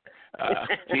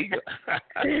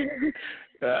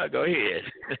 Go ahead.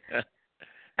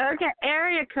 Okay.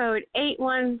 Area code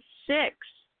 816.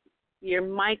 Your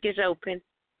mic is open.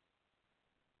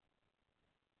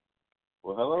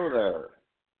 Well, hello there.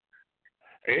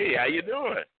 Hey, how you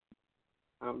doing?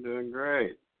 I'm doing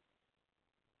great.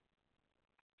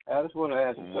 I just want to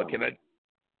ask you what something. Can I?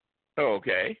 Oh,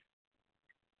 okay.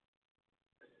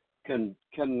 Can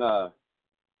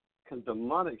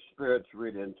demonic spirits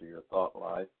read into your thought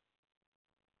life?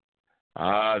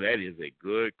 That is a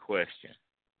good question.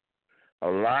 A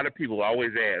lot of people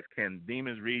always ask, can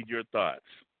demons read your thoughts?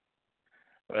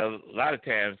 Well, a lot of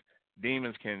times,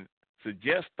 demons can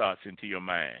suggest thoughts into your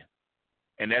mind.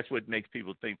 And that's what makes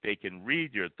people think they can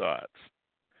read your thoughts.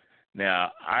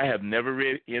 Now, I have never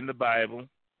read in the Bible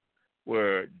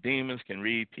where demons can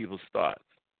read people's thoughts.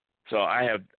 So I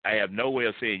have no way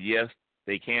of saying yes,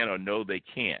 they can, or no, they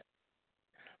can't.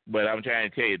 But I'm trying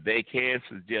to tell you, they can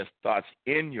suggest thoughts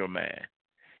in your mind.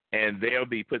 And they'll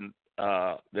be putting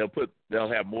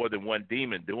they'll have more than one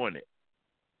demon doing it.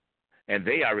 And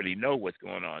they already know what's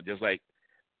going on. Just like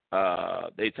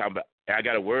they talk about, I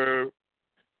got a word,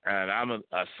 and I'm a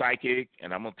psychic,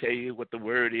 and I'm going to tell you what the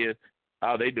word is.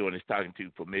 All they doing is talking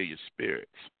to familiar spirits.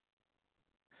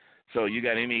 So you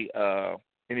got any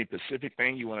specific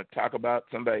thing you want to talk about?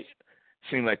 Somebody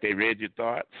seemed like they read your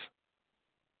thoughts?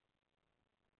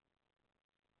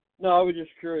 No, I was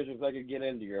just curious if they could get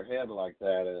into your head like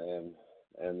that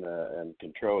and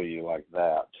control you like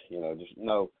that. You know, just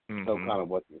know kind of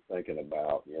what you're thinking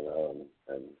about. You know,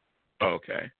 and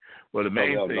okay. Well, the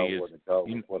main they'll thing know is where to go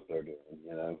with what they're doing.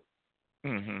 You know.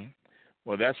 Mm-hmm.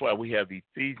 Well, that's why we have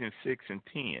Ephesians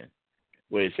 6:10,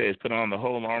 where it says, "Put on the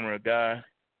whole armor of God."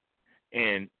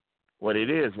 And what it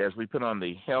is, as we put on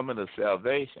the helmet of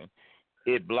salvation,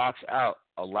 it blocks out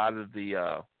a lot of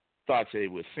the thoughts that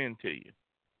it would send to you.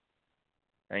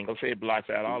 I ain't gonna say it blocks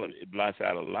out all of it. It blocks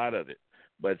out a lot of it.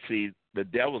 But see, the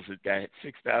devil's got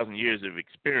 6,000 years of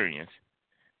experience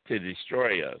to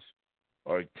destroy us,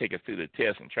 or take us through the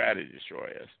test and try to destroy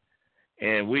us.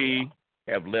 And we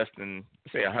have less than,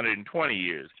 say, 120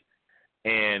 years.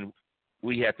 And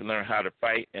we have to learn how to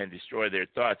fight and destroy their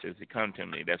thoughts as they come to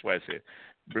me. That's why I said,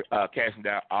 casting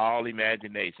down all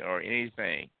imagination or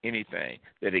anything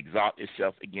that exalts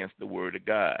itself against the word of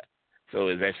God. So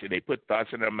it's actually, they put thoughts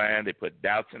in our mind, they put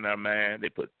doubts in our mind, they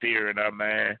put fear in our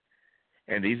mind.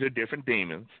 And these are different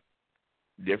demons,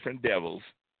 different devils,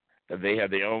 that they have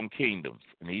their own kingdoms.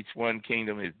 And each one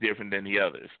kingdom is different than the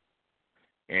others.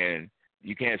 And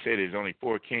you can't say there's only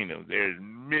 4 kingdoms. There's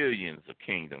millions of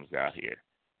kingdoms out here.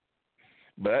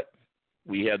 But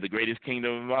we have the greatest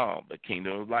kingdom of all, the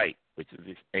kingdom of light, which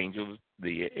is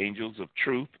the angels of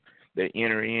truth that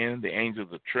enter in, the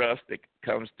angels of trust that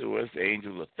comes to us, the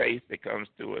angels of faith that comes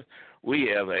to us. We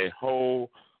have a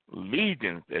whole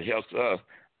legion that helps us,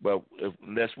 but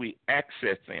unless we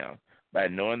access them by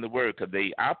knowing the word, because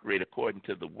they operate according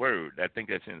to the word. I think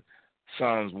that's in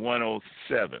Psalms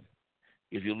 107.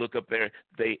 If you look up there,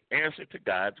 they answer to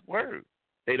God's word.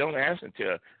 They don't answer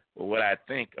to what I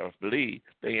think or believe.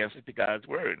 They answer to God's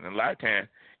word. And a lot of times,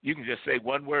 you can just say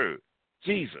one word,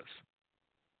 Jesus,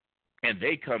 and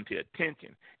they come to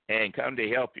attention and come to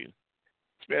help you.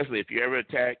 Especially if you ever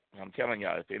attack, I'm telling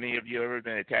y'all, if any of you ever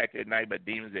been attacked at night by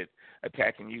demons that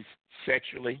attacking you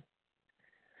sexually,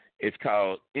 it's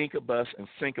called incubus and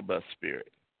succubus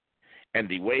spirit. And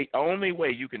the only way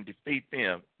you can defeat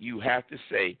them, you have to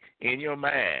say in your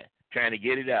mind, trying to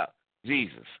get it out,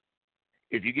 Jesus.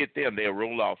 If you get them, they'll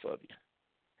roll off of you.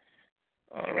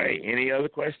 All right. Any other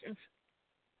questions?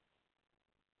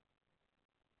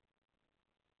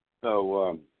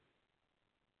 So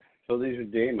these are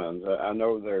demons. I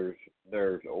know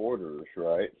there's orders,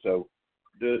 right? So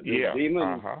do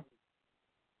demons,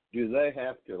 do they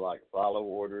have to like follow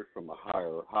orders from a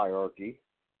higher hierarchy?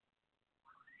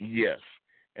 Yes,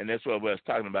 and that's what I was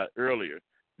talking about earlier.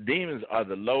 Demons are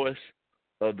the lowest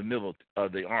of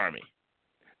the army.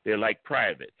 They're like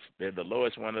privates. They're the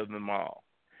lowest one of them all.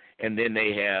 And then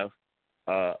they have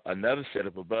another set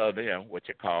up above them, which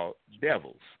are called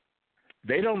devils.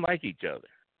 They don't like each other.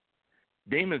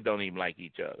 Demons don't even like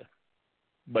each other.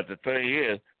 But the thing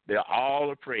is, they're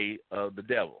all afraid of the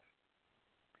devil.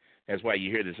 That's why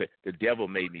you hear this say, the devil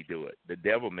made me do it. The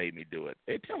devil made me do it.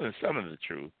 They're telling some of the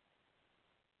truth.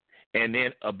 And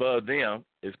then above them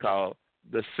is called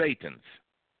the Satans.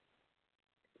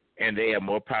 And they have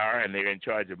more power, and they're in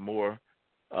charge of more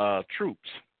troops.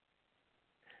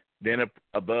 Then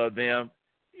above them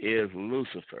is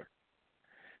Lucifer.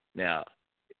 Now,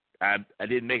 I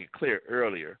didn't make it clear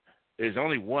earlier. There's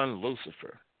only one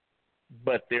Lucifer,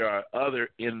 but there are other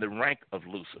in the rank of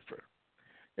Lucifer.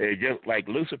 They're just like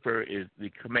Lucifer is the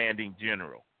commanding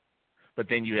general, but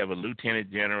then you have a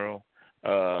lieutenant general.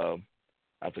 I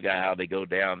forgot how they go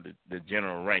down the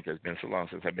general rank. It's been so long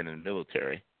since I've been in the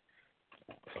military.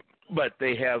 But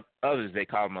they have others. They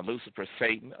call them a Lucifer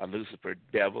Satan, a Lucifer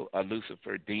devil, a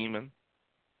Lucifer demon,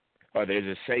 or there's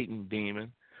a Satan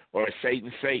demon, or a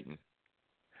Satan Satan,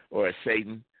 or a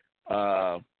Satan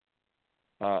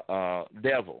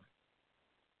devil.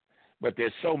 But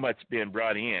there's so much being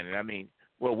brought in. And I mean,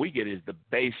 what we get is the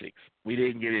basics. We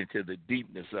didn't get into the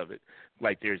deepness of it.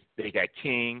 Like they got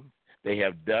kings, they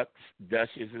have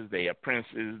duchesses, they have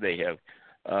princes, they have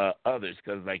others.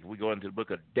 Because like we go into the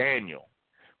book of Daniel,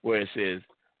 where it says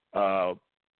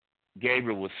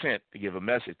Gabriel was sent to give a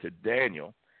message to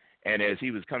Daniel, and as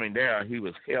he was coming down, he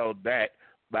was held back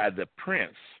by the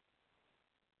prince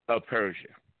of Persia.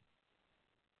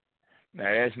 Now,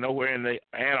 there's nowhere in the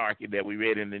anarchy that we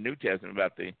read in the New Testament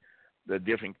about the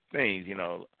different things,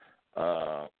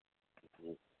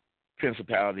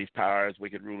 principalities, powers,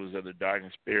 wicked rulers of the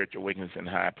darkness, spiritual wickedness in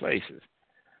high places.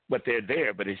 But they're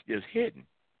there, but it's just hidden.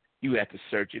 You have to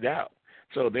search it out.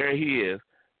 So there he is,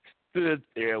 stood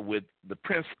there with the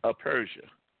prince of Persia.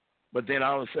 But then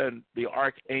all of a sudden, the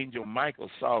archangel Michael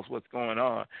saw what's going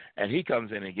on, and he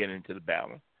comes in and gets into the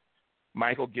battle.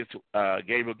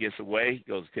 Gabriel gets away,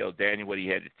 goes to tell Daniel what he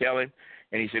had to tell him,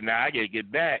 and he said, now I got to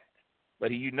get back.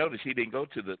 But you notice he didn't go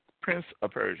to the prince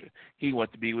of Persia. He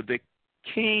went to be with the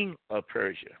king of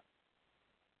Persia.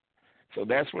 So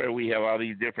that's where we have all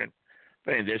these different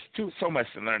things. There's so much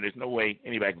to learn. There's no way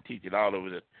anybody can teach it all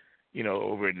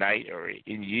over a night or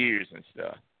in years and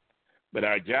stuff. But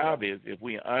our job is, if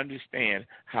we understand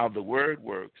how the word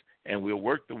works, and we'll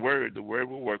work the word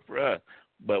will work for us.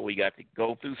 But we got to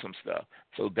go through some stuff.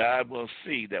 So God will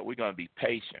see that we're going to be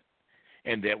patient,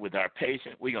 and that with our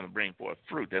patience, we're going to bring forth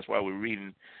fruit. That's why we're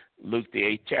reading Luke, the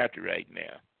 8th chapter right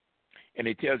now. And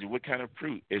it tells you what kind of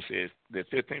fruit. It says, the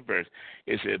 15th verse,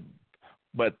 it said,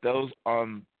 but those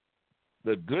on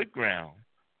the good ground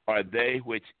are they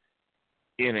which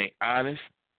in an honest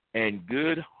and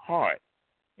good heart.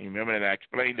 And remember that I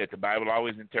explained that the Bible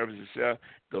always interprets itself.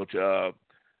 Go to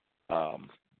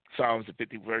Psalms, the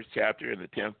 51st chapter and the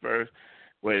 10th verse,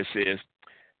 where it says,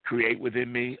 create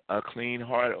within me a clean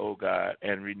heart, O God,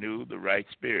 and renew the right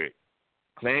spirit.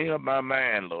 Clean up my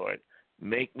mind, Lord.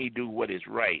 Make me do what is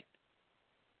right.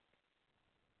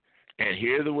 And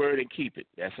hear the word and keep it.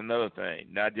 That's another thing.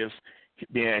 Not just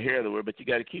being a hearer of the word, but you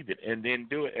got to keep it. And then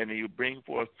do it, and then you bring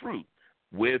forth fruit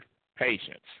with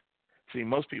patience. See,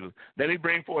 most people, let me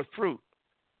bring forth fruit,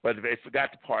 but they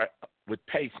forgot the part with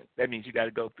patience. That means you got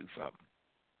to go through something.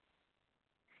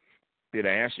 Did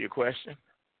I answer your question?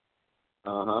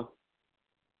 Uh-huh.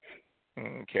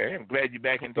 Okay, I'm glad you're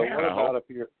back in So town.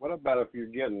 what about if you're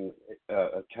getting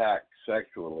attacked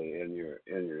sexually in your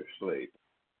sleep?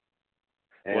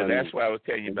 And, well, that's why I was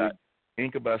telling you about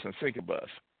incubus and succubus.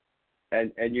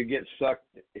 And you get sucked.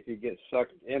 If you get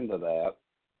sucked into that,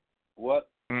 what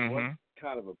kind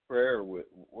of a prayer would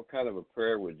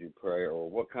you pray, or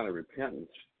what kind of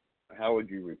repentance? How would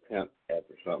you repent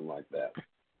after something like that?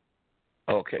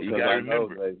 Okay, you got to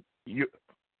remember,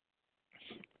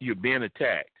 you're being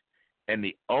attacked, and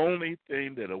the only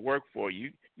thing that'll work for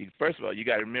you, first of all, you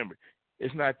got to remember,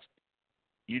 it's not.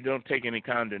 You don't take any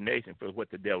condemnation for what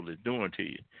the devil is doing to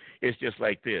you. It's just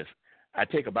like this. I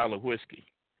take a bottle of whiskey,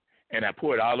 and I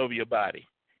pour it all over your body,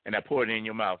 and I pour it in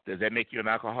your mouth. Does that make you an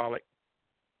alcoholic?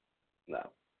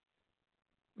 No.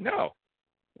 No.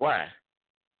 Why?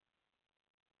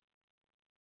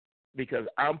 Because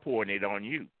I'm pouring it on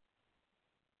you.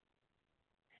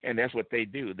 And that's what they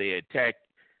do. They attack,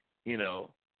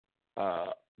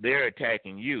 they're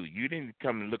attacking you. You didn't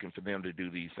come looking for them to do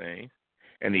these things.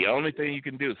 And the only thing you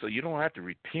can do, so you don't have to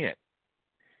repent,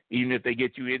 even if they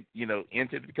get you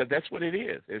into it, because that's what it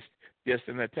is. It's just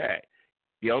an attack.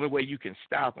 The only way you can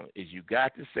stop them is you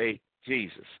got to say,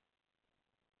 Jesus.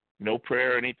 no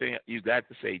prayer or anything. You got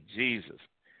to say Jesus.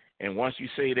 And once you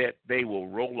say that, they will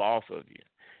roll off of you.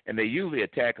 And they usually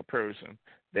attack a person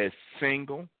that's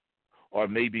single or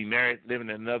maybe married, living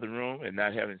in another room and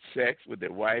not having sex with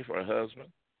their wife or husband.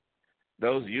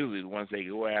 Those are usually the ones they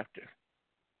go after.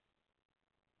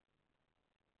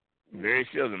 Very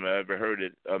seldom I've ever heard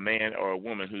a man or a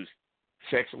woman who's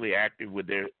sexually active with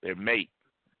their mate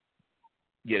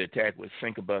get attacked with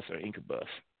syncubus or incubus.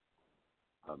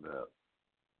 I bet.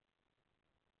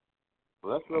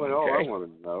 Well, that's really all I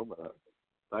wanted to know, but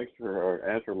thanks for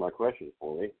answering my questions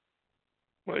for me.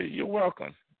 Well, you're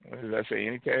welcome. As I say,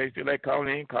 anytime you feel like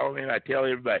calling in. I tell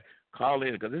everybody, call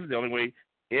in, because this is the only way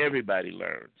everybody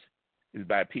learns, is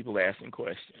by people asking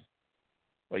questions.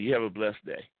 Well, you have a blessed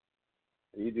day.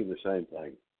 You do the same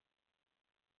thing.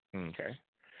 Okay.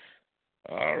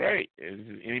 All right. Is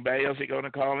anybody else going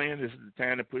to call in? This is the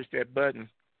time to push that button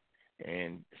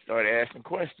and start asking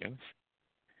questions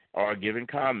or giving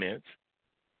comments.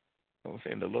 I'm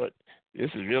saying, the Lord, this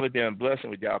has really been a blessing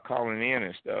with y'all calling in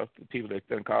and stuff. The people that's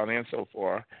been calling in so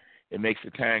far, it makes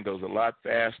the time goes a lot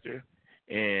faster.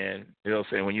 And they'll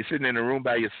say, when you're sitting in a room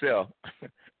by yourself,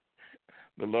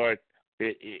 the Lord,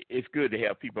 it's good to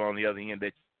have people on the other end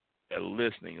that are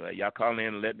listening. Like, y'all call in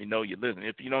and let me know you're listening.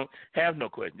 If you don't have no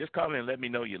question, just call in and let me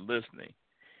know you're listening.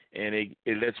 And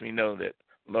it lets me know that,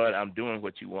 Lord, I'm doing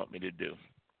what you want me to do.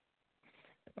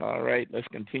 All right, let's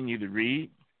continue to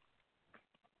read.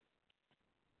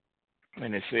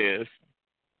 And it says,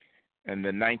 in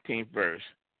the 19th verse,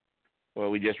 well,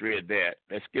 we just read that.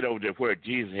 Let's get over to where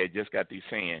Jesus had just got through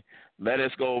saying, let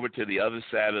us go over to the other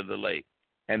side of the lake.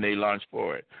 And they launched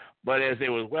for it. But as they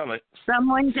was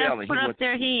someone just put up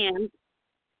their hand.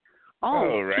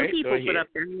 Oh, right. Two people put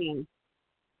up their hand.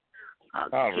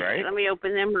 Okay, all right. Let me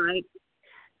open their mic.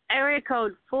 Area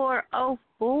code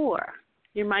 404.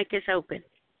 Your mic is open.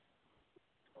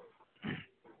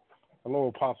 Hello,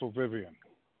 Apostle Vivian.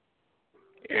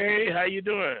 Hey, how you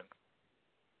doing?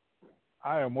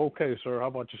 I am okay, sir. How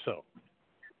about yourself?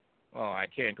 Oh, I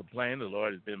can't complain. The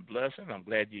Lord has been blessing. I'm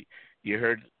glad you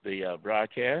heard the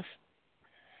broadcast.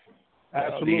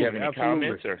 Absolutely. Do you have any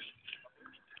comments? Or?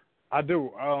 I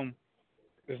do.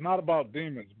 It's not about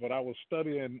demons, but I was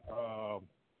studying.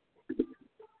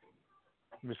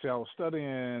 Let me see. I was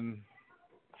studying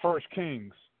 1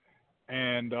 Kings,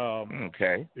 and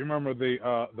okay. You remember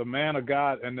the man of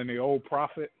God and then the old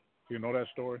prophet? You know that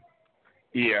story?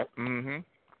 Yeah. Mm-hmm.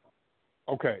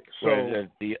 Okay. So well,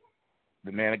 the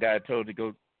man of God told to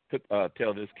go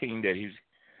tell this king that he's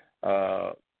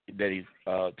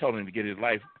told him to get his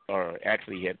life, or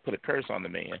actually he had put a curse on the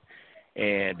man,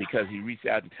 and because he reached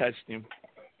out and touched him,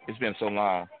 it's been so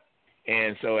long.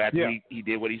 And so after he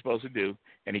did what he's supposed to do,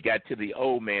 and he got to the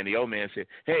old man said,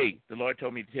 hey, the Lord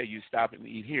told me to tell you to stop and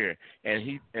eat here.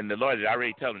 And the Lord had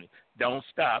already told him, don't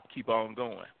stop, keep on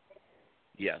going.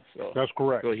 Yeah, so that's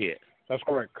correct. Go ahead. That's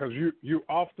correct, because you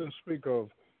often speak of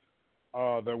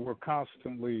that we're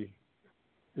constantly,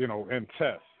 in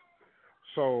tests.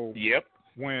 So yep.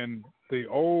 When the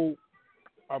old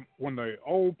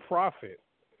prophet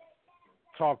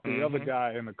talked the other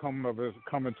guy into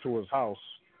coming to his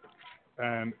house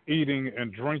and eating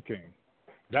and drinking,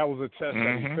 that was a test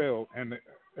that he failed, and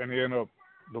he ended up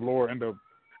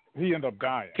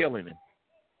dying, killing him.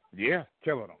 Yeah,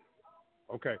 killing him.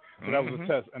 Okay, so that was a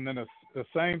test, and then the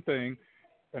same thing,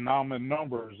 and now I'm in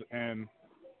Numbers, and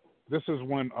this is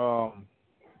when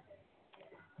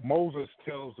Moses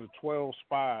tells the 12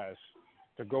 spies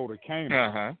to go to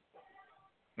Canaan.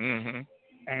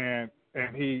 And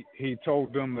he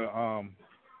told them to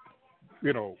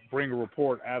bring a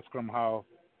report, ask them how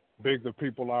big the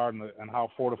people are and how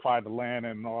fortified the land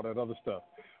and all that other stuff.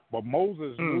 But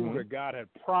Moses knew that God had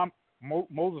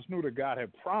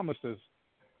promised this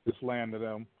land to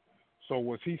them. So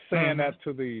was he saying that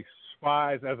to the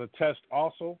spies as a test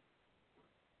also?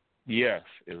 Yes,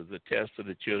 it was a test to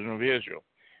the children of Israel.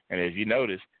 And as you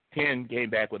notice, 10 came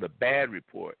back with a bad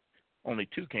report. Only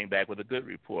 2 came back with a good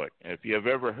report. And if you have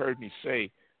ever heard me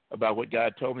say about what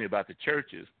God told me about the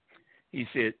churches, he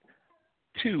said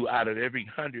 2 out of every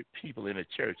 100 people in a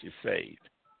church is saved.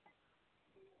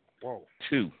 Whoa.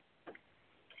 2.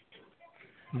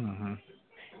 And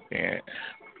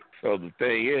so the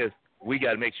thing is, we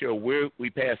got to make sure we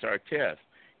pass our tests.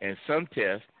 And some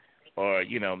tests are,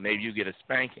 maybe you get a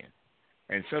spanking.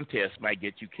 And some tests might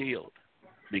get you killed.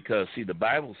 Because, see, the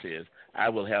Bible says, I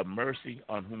will have mercy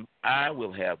on whom I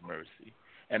will have mercy,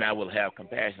 and I will have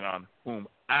compassion on whom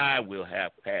I will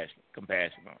have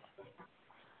compassion on.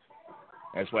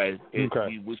 That's why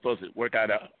we're supposed to work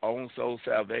out our own soul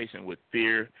salvation with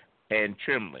fear and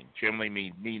trembling. Trembling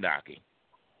means knee knocking.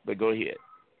 But go ahead.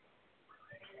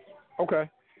 Okay.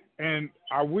 And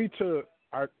are we to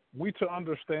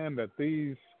understand that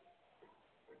these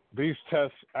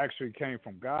tests actually came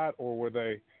from God, or were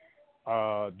they?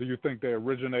 Do you think they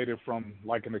originated from,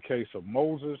 like in the case of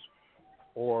Moses,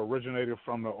 or originated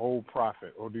from the old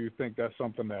prophet, or do you think that's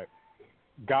something that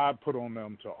God put on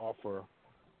them to offer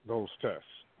those tests,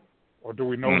 or do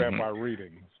we know that by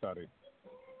reading and studying?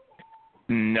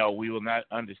 No, we will not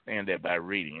understand that by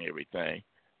reading everything,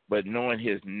 but knowing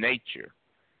His nature.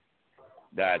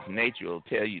 God's nature will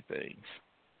tell you things,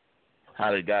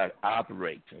 how did God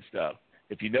operates and stuff.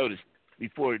 If you notice,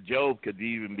 before Job could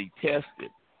even be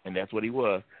tested, and that's what he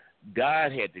was,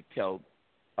 God had to tell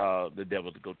the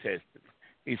devil to go test him.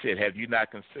 He said, have you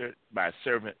not considered my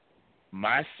servant,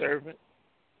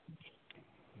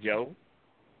 Job?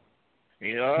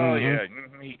 Yeah,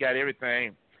 he got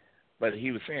everything. But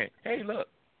he was saying, hey, look,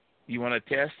 you want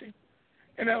to test him?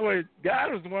 In other words,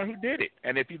 God was the one who did it.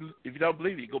 And if you don't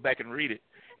believe it, you go back and read it,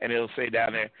 and it'll say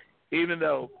down there, even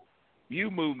though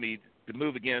you moved me to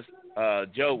move against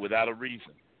Job without a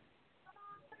reason.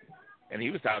 And he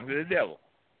was talking to the devil.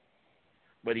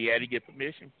 But he had to get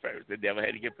permission first. The devil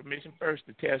had to get permission first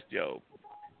to test Job.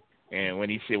 And when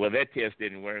he said, well, that test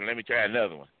didn't work, let me try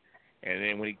another one. And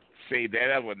then when he said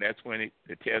that other one, that's when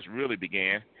the test really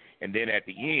began. And then at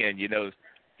the end,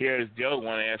 here's Job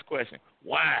want to ask questions.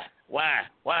 Why?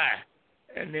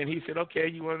 And then he said, okay,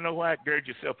 you want to know why? Gird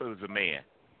yourself up as a man.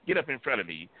 Get up in front of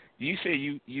me. You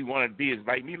say you want to be as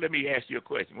like me. Let me ask you a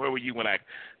question. Where were you when I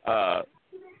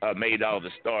made all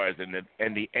the stars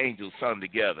and the angels sung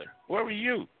together? Where were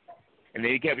you? And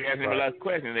then he kept asking him a lot of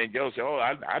questions. And then Job said, oh,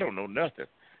 I don't know nothing.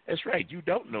 That's right. You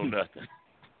don't know nothing.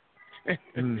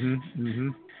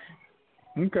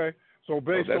 Okay. So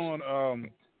based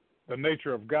on the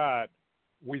nature of God,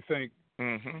 we think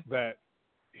that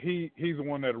he's the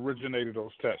one that originated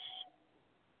those tests.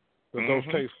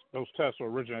 That those tests were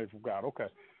originated from God. Okay.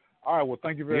 All right. Well,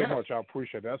 thank you very much. I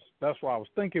appreciate it. That's what I was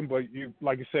thinking. But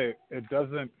like you said, it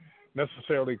doesn't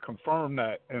necessarily confirm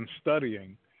that in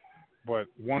studying, but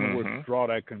one would draw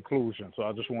that conclusion. So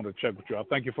I just wanted to check with you. I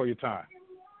thank you for your time.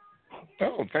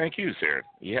 Oh, thank you, sir.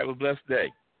 You have a blessed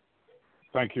day.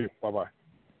 Thank you. Bye-bye.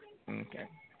 Okay.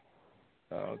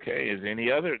 Okay. Is any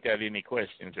other got any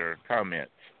questions or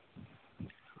comments?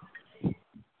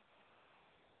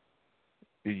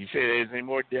 Did you say there's any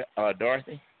more,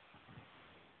 Dorothy?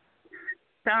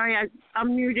 Sorry, I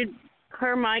unmuted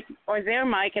her mic or their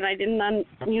mic, and I didn't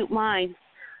unmute mine.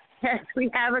 Yes,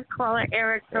 we have a caller,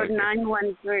 Eric, code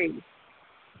 913.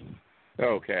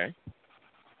 Okay.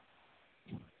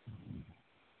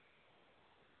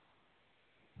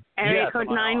 Area code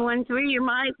 913, your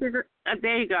mic is...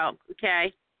 there you go.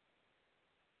 Okay.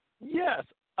 Yes.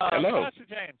 Hello. Pastor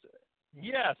James,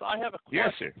 yes, I have a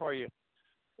question for you.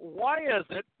 Why is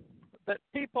it that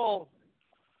people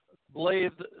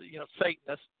believe,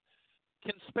 Satanists,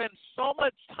 can spend so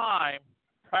much time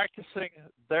practicing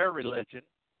their religion,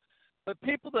 but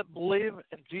people that believe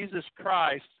in Jesus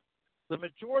Christ, the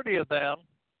majority of them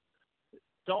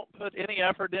don't put any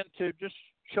effort into just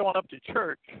showing up to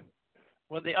church,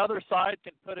 when the other side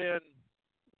can put in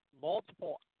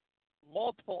multiple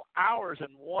hours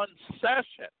in one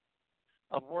session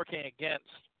of working against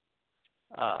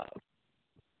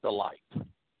the light?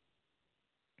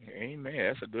 Amen.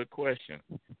 That's a good question.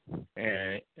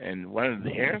 And one of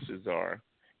the answers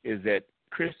is that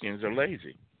Christians are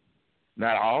lazy.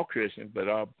 Not all Christians, but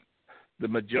the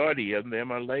majority of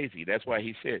them are lazy. That's why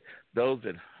he said, those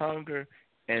that hunger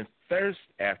and thirst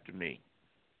after me.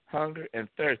 Hunger and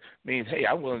thirst means, hey,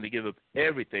 I'm willing to give up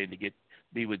everything to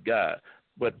be with God.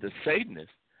 But the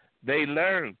Satanists, they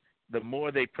learn the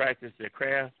more they practice their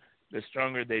craft, the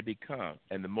stronger they become,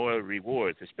 and the more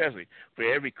rewards, especially for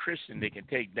every Christian they can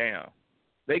take down.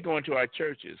 They go into our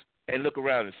churches and look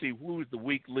around and see who's the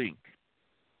weak link.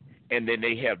 And then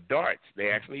they have darts.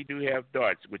 They actually do have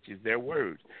darts, which is their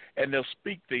words. And they'll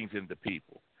speak things into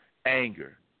people.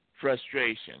 Anger,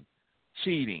 frustration,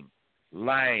 cheating,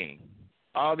 lying,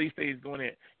 all these things going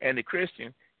in. And the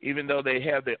Christian, even though they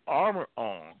have their armor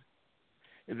on,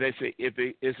 they say if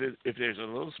there's a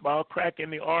little small crack in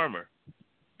the armor,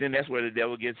 then that's where the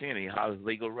devil gets in and he hollers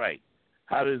legal right.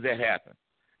 How does that happen?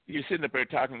 You're sitting up there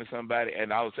talking to somebody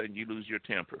and all of a sudden you lose your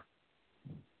temper.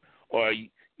 Or you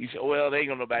say, well, there ain't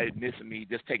gonna nobody missing me,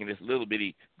 just taking this little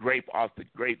bitty grape off the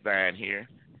grapevine here.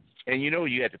 And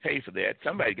you have to pay for that.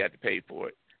 Somebody got to pay for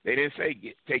it. They didn't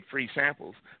say take free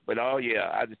samples, but I'll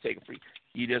just take a free.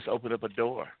 You just open up a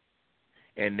door.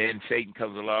 And then Satan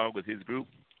comes along with his group,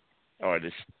 or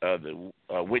the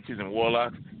witches and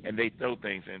warlocks, and they throw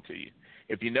things into you.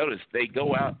 if you notice, they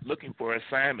go out looking for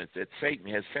assignments that Satan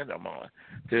has sent them on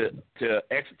to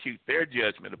execute their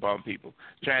judgment upon people,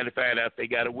 trying to find out if they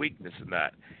got a weakness or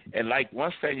not. And like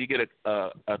once time you get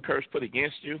a curse put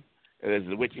against you, as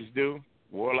the witches do,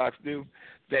 warlocks do,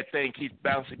 that thing keeps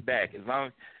bouncing back. As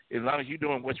long as you're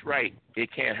doing what's right, it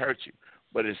can't hurt you.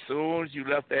 But as soon as you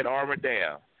left that armor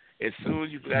down, as soon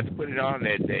as you forgot to put it on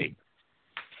that day,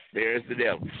 there's the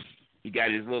devil. He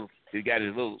got his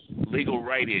little legal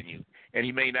right in you, and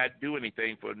he may not do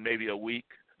anything for maybe a week,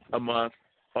 a month,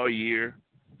 or a year,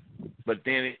 but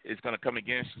then it's going to come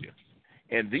against you.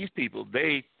 And these people,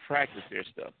 they practice their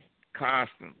stuff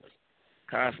constantly.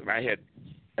 I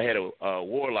had a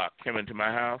warlock come into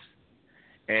my house,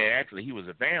 and actually he was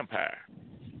a vampire.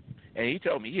 And he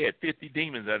told me he had 50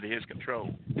 demons under his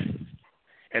control.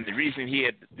 And the reason he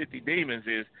had 50 demons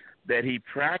is that he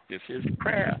practiced his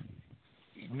craft.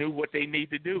 He knew what they need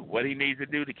to do, what he needs to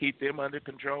do to keep them under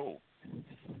control.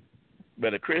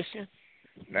 But a Christian,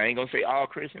 and I ain't going to say all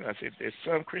Christians, I said there's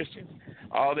some Christians,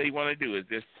 all they want to do is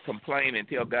just complain and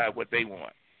tell God what they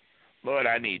want. Lord,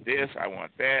 I need this, I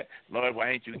want that. Lord,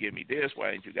 why ain't you give me this?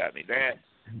 Why ain't you got me that?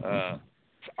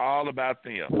 It's all about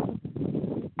them.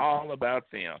 All about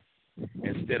them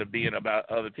instead of being about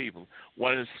other people.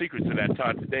 One of the secrets that I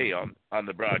taught today on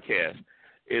the broadcast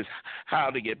is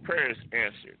how to get prayers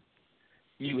answered.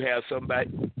 You have somebody,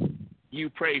 you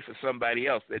pray for somebody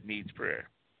else that needs prayer.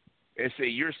 They say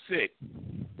you're sick,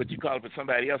 but you call for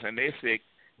somebody else and they're sick.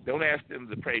 Don't ask them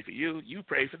to pray for you. You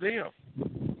pray for them.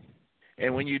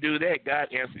 And when you do that, God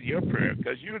answers your prayer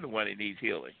because you're the one that needs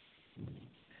healing.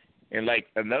 And like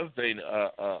another thing,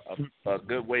 a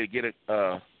good way to get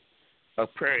a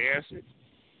prayer answered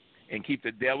and keep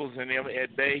the devils in them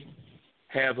at bay,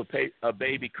 have a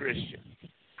baby Christian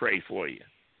pray for you.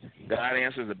 God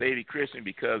answers a baby Christian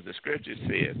because the scripture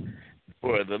says,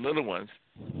 for the little ones,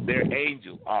 their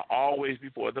angels are always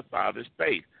before the Father's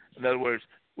face. In other words,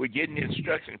 we're getting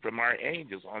instruction from our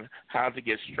angels on how to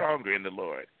get stronger in the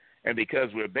Lord. And because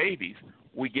we're babies,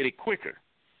 we get it quicker.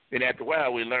 Then after a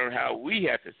while, we learn how we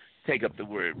have to take up the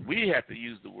word. We have to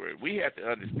use the word. We have to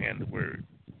understand the word.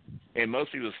 And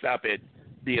most people stop at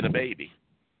being a baby.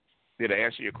 Did I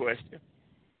answer your question?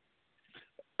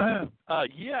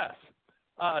 Yes.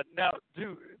 Now,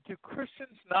 do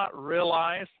Christians not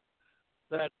realize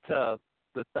that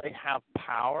that they have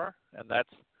power, and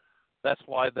that's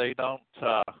why they don't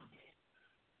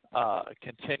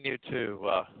continue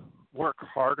to work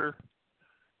harder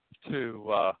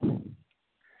to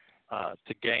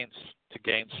gain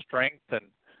strength and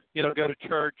go to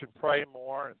church and pray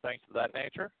more and things of that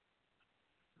nature?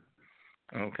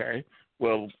 Okay.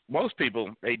 Well, most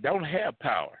people, they don't have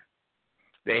power.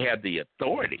 They have the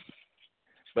authority,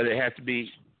 but it has to be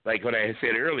like what I had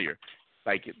said earlier.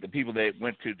 Like the people that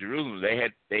went to Jerusalem, they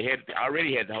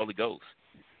already had the Holy Ghost,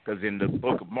 because in the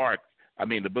book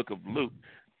of Luke,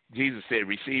 Jesus said,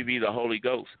 "Receive ye the Holy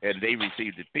Ghost," and they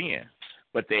received it then.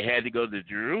 But they had to go to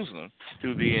Jerusalem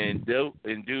to be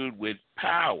endued with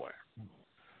power.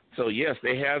 So yes,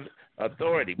 they have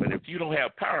authority, but if you don't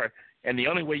have power, and the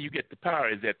only way you get the power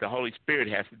is that the Holy Spirit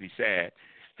has to decide,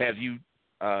 have you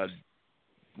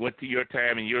went to your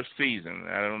time and your season?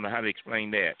 I don't know how to explain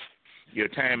that. Your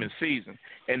time and season.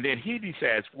 And then he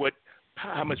decides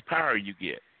how much power you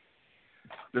get.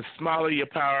 The smaller your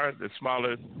power, the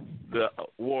smaller the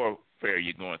warfare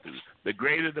you're going through. The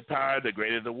greater the power, the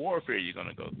greater the warfare you're going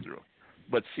to go through.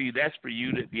 But see, that's for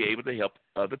you to be able to help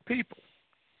other people.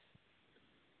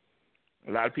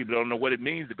 A lot of people don't know what it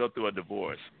means to go through a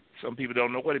divorce. Some people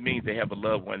don't know what it means to have a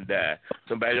loved one die.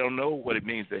 Somebody don't know what it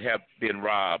means to have been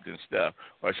robbed and stuff.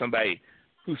 Or somebody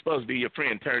who's supposed to be your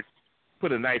friend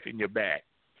put a knife in your back.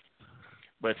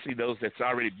 But see, those that's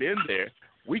already been there,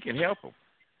 we can help them.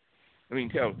 We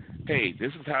can tell them, hey,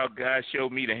 this is how God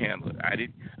showed me to handle it. I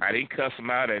didn't cuss them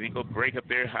out. I didn't go break up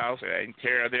their house. I didn't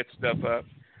tear their stuff up.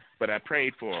 But I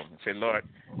prayed for them and said, Lord,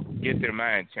 get their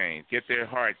mind changed. Get their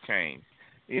heart changed.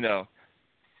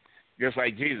 Just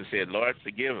like Jesus said, Lord,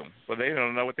 forgive them. But they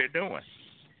don't know what they're doing.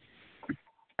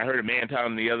 I heard a man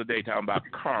talking the other day talking about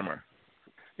karma.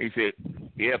 He said,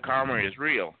 yeah, karma is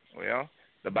real. Well,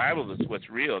 the Bible is what's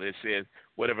real. It says,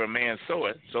 whatever a man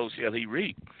soweth, so shall he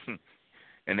reap.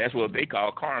 And that's what they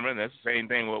call karma, and that's the same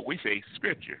thing what we say,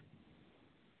 Scripture.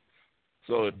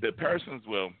 So if the persons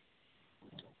will,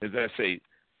 as I say,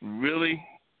 really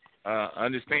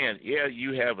understand, yeah,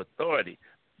 you have authority,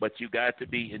 but you got to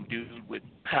be endued with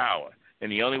power.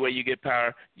 And the only way you get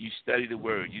power, you study the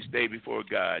Word, you stay before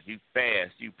God, you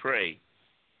fast, you pray.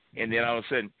 And then all of a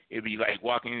sudden, it'd be like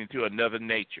walking into another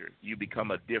nature. You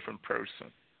become a different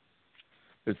person.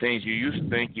 The things you used to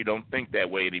think, you don't think that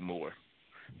way anymore.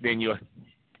 then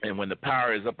and when the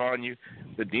power is upon you,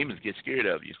 the demons get scared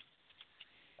of you.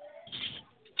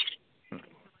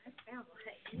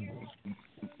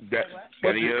 Got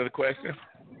any other question?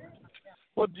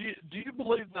 Well, do you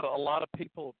believe that a lot of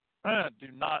people do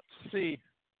not see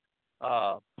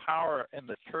power in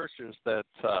the churches that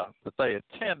they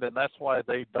attend, and that's why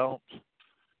they don't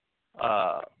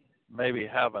maybe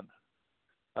have an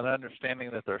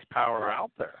understanding that there's power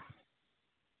out there?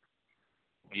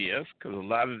 Yes, because a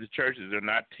lot of the churches are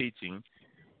not teaching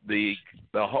the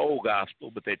whole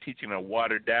gospel, but they're teaching a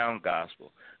watered down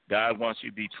gospel. God wants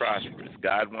you to be prosperous.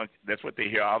 That's what they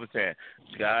hear all the time.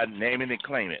 God, name it and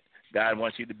claim it. God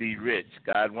wants you to be rich.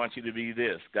 God wants you to be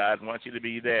this. God wants you to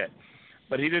be that.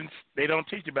 But they don't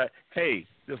teach about, hey,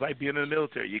 just like being in the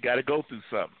military, you got to go through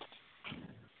something.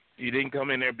 You didn't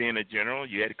come in there being a general.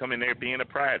 You had to come in there being a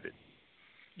private.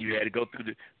 You had to go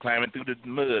climbing through the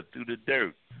mud, through the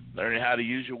dirt, learning how to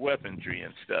use your weaponry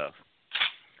and stuff,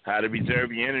 how to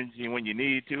reserve your energy when you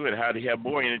need to, and how to have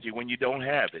more energy when you don't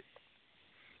have it.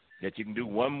 That you can do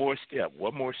one more step.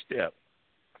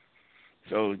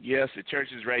 So yes, the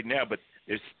churches right now, but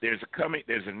there's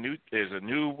a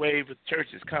new wave of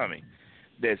churches coming.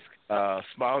 There's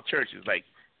small churches like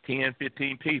 10,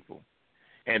 15 people,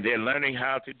 and they're learning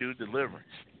how to do deliverance,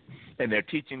 and they're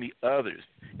teaching the others.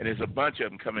 And there's a bunch of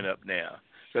them coming up now.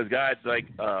 Because God, like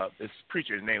this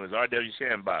preacher's name was R.W.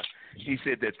 Shambach, he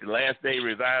said that the last day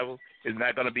revival is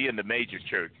not going to be in the major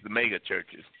church, the mega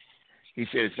churches. He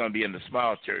said it's going to be in the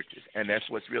small churches, and that's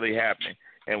what's really happening.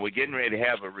 And we're getting ready to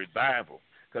have a revival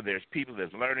because there's people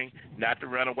that's learning not to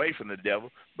run away from the devil,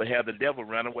 but have the devil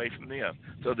run away from them.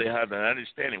 So they have an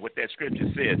understanding what that scripture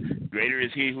says. Greater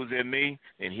is he who's in me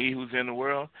than he who's in the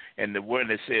world. And the word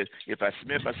that says, if I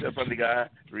submit myself unto God,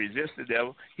 resist the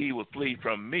devil, he will flee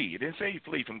from me. It didn't say he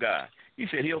flee from God. He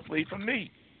said he'll flee from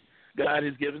me. God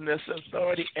has given us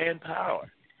authority and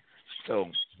power. So,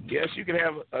 yes, you can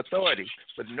have authority,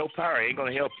 but no power ain't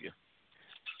going to help you.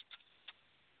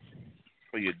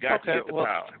 So you got to get the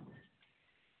power.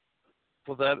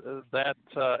 Well, that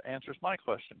answers my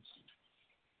questions.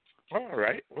 All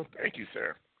right. Well, thank you,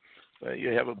 sir. Well, you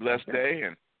have a blessed day,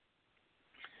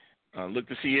 and look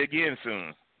to see you again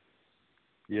soon.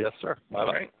 Yes, sir. Bye-bye.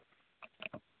 All right.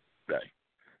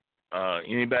 Bye.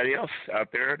 Anybody else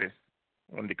out there that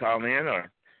wanted to call in, or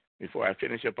before I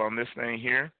finish up on this thing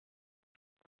here?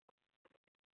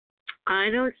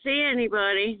 I don't see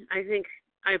anybody. I think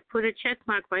I put a check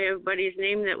mark by everybody's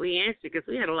name that we answered because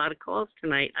we had a lot of calls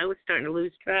tonight. I was starting to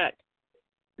lose track.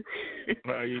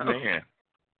 Well, you man.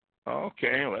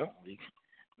 Okay, well,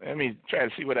 let me try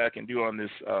to see what I can do on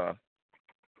this.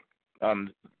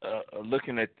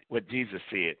 Looking at what Jesus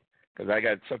said, because I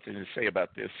got something to say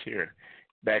about this here.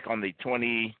 Back on the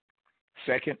 22nd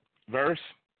verse,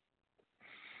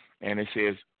 and it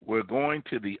says, "We're going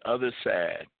to the other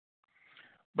side."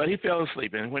 But he fell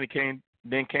asleep, and when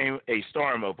then came a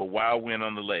storm of a wild wind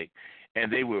on the lake,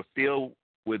 and they were filled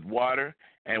with water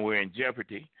and were in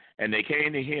jeopardy. And they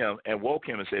came to him and woke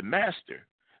him and said, Master,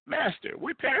 Master,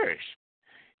 we perish.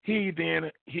 Then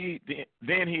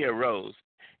he arose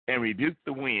and rebuked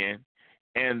the wind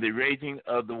and the raging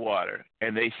of the water,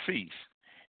 and they ceased,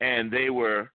 and they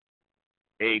were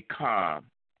a calm.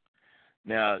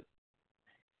 Now,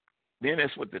 then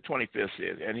that's what the 25th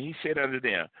says. And he said unto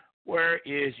them, where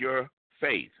is your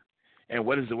faith? And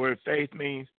what does the word faith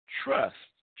mean? Trust.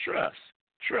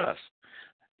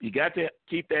 You got to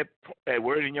keep that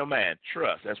word in your mind.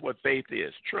 Trust. That's what faith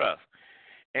is. Trust.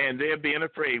 And they're being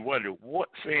afraid, wonder,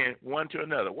 saying one to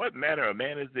another, what manner of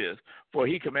man is this? For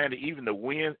he commanded even the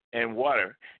wind and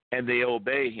water, and they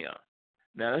obey him.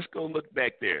 Now let's go look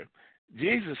back there.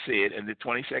 Jesus said in the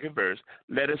 22nd verse,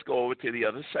 let us go over to the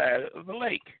other side of the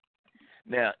lake.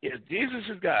 Now, if Jesus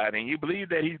is God and you believe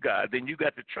that he's God, then you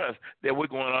got to trust that we're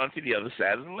going on to the other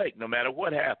side of the lake, no matter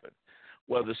what happened.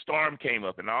 Well, the storm came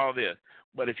up and all this.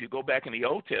 But if you go back in the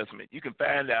Old Testament, you can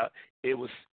find out it was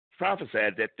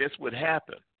prophesied that this would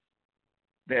happen,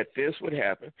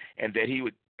 and that he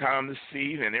would calm the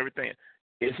seas and everything.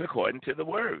 It's according to the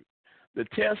word. The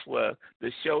test was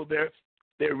to show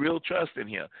their real trust in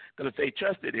him, because if they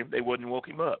trusted him, they wouldn't woke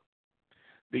him up.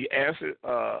 The answer,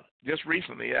 just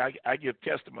recently, I give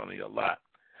testimony a lot.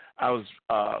 I was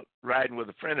riding with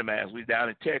a friend of mine. We were down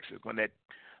in Texas when that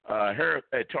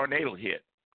tornado hit.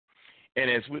 And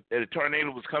as the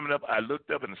tornado was coming up, I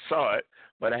looked up and saw it,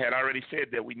 but I had already said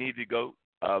that we needed to go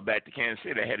back to Kansas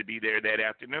City. I had to be there that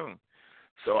afternoon.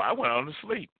 So I went on to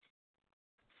sleep.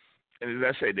 And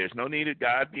as I say, there's no need of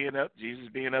God being up, Jesus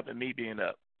being up, and me being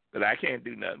up. Because I can't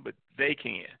do nothing, but they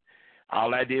can.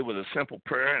 All I did was a simple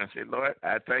prayer, and I said, Lord,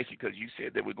 I thank you because you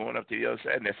said that we're going up to the other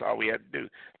side, and that's all we had to do.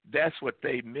 That's what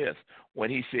they missed when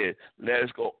he said, let us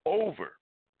go over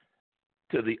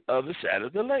to the other side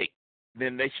of the lake.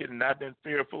 Then they should have not been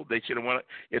fearful. They should have wanted,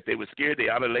 if they were scared, they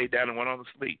ought to lay down and went on to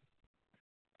sleep.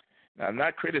 Now, I'm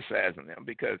not criticizing them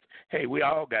because, hey, we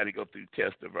all got to go through the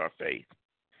test of our faith.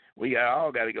 We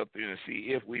all got to go through and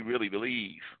see if we really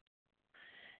believe.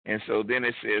 And so then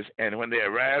it says, and when they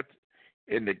arrived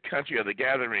in the country of the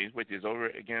Gadarenes, which is over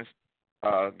against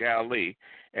Galilee,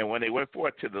 and when they went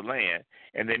forth to the land,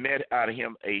 and they met out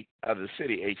of the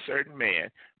city a certain man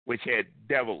which had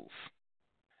devils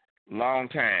long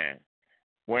time,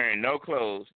 wearing no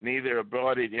clothes, neither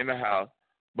abroad in the house,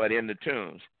 but in the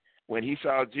tombs. When he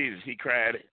saw Jesus, he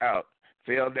cried out,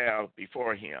 fell down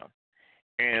before him,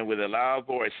 and with a loud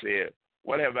voice said,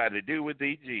 what have I to do with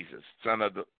thee, Jesus, Son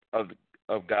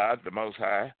of God, the Most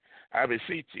High? I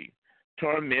beseech thee,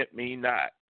 torment me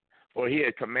not. For he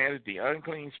had commanded the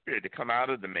unclean spirit to come out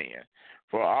of the man.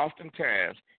 For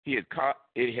oftentimes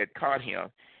it had caught him,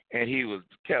 and he was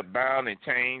kept bound in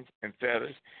chains and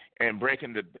fetters, and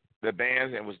breaking the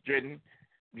bands, and was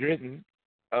driven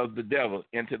of the devil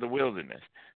into the wilderness.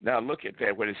 Now look at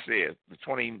that, what it says, the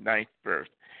 29th verse.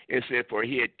 It said, for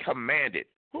he had commanded.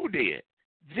 Who did?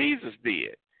 Jesus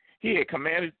did. He had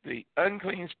commanded the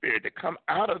unclean spirit to come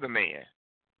out of the man,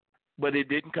 but it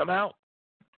didn't come out.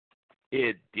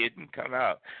 It didn't come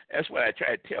out. That's what I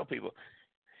try to tell people.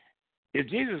 If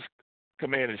Jesus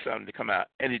commanded something to come out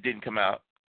and it didn't come out,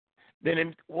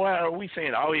 then why are we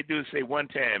saying all you do is say one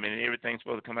time and everything's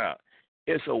supposed to come out?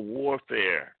 It's a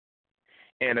warfare.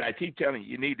 And I keep telling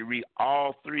you need to read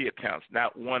all three accounts,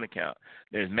 not one account.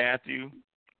 There's Matthew,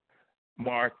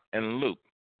 Mark, and Luke.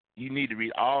 You need to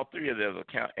read all three of those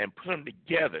accounts and put them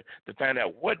together to find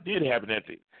out what did happen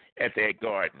at that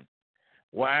garden.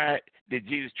 Why did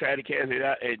Jesus try to cast it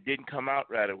out and it didn't come out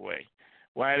right away?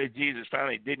 Why did Jesus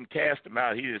finally didn't cast them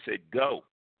out? He just said, go.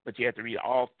 But you have to read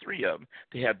all three of them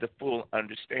to have the full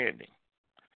understanding.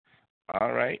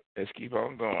 All right, let's keep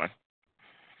on going.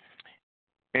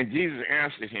 And Jesus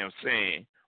answered him, saying,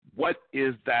 what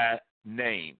is thy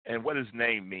name? And what does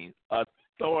name mean?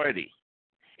 Authority.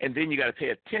 And then you got to pay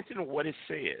attention to what it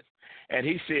says. And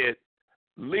he said,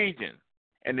 Legion.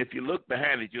 And if you look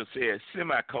behind it, you'll see a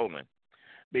semicolon,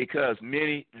 because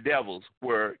many devils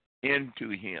were into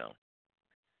him.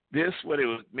 This, what it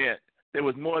was meant, there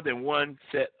was more than one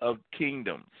set of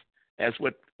kingdoms. That's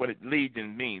what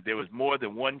legion means. There was more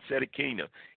than one set of kingdoms.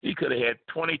 He could have had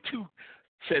 22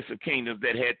 sets of kingdoms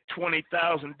that had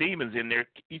 20,000 demons in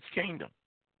each kingdom.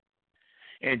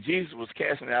 And Jesus was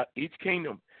casting out each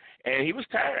kingdom, and he was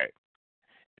tired.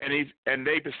 And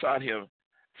they besought him,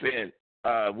 saying,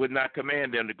 would not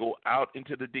command them to go out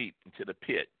into the deep, into the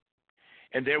pit.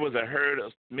 And there was a herd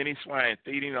of many swine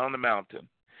feeding on the mountain,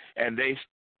 and they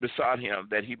besought him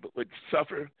that he would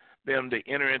suffer them to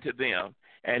enter into them,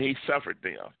 and he suffered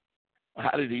them.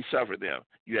 How did he suffer them?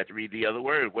 You have to read the other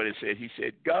word, what it said. He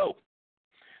said, go.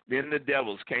 Then the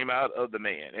devils came out of the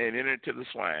man and entered into the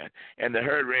swine, and the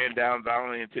herd ran down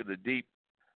violently into the deep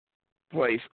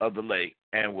place of the lake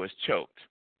and was choked.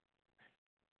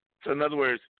 So in other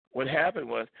words, what happened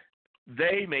was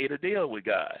they made a deal with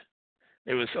God.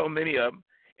 There were so many of them,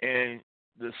 and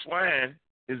the swine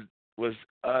was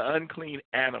an unclean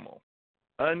animal,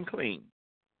 unclean.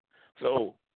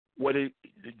 So the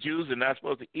Jews are not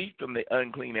supposed to eat from the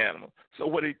unclean animal. So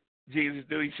what did Jesus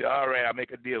do? He said, all right, I'll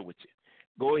make a deal with you.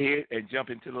 Go ahead and jump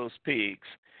into those pigs.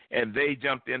 And they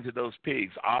jumped into those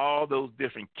pigs, all those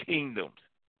different kingdoms.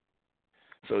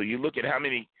 So you look at how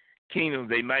many kingdoms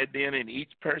they might have been in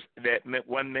each person that met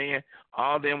one man.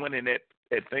 All of them went in that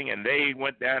thing, and they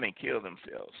went down and killed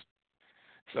themselves.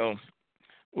 So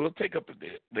we'll take up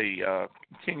the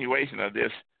continuation of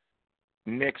this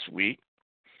next week.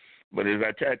 But as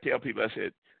I try to tell people, I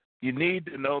said, you need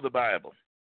to know the Bible.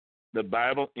 The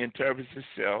Bible interprets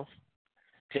itself.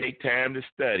 Take time to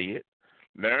study it.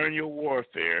 Learn your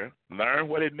warfare. Learn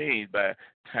what it means by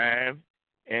time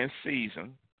and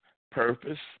season,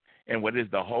 purpose, and what is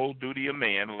the whole duty of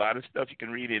man. A lot of stuff you can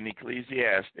read in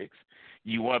Ecclesiastics.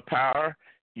 You want power,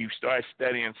 you start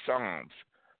studying Psalms.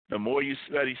 The more you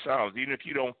study Psalms, even if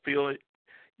you don't feel it,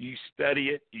 you study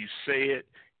it, you say it,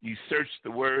 you search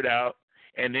the word out,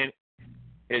 and then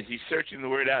as you're searching the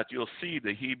word out, you'll see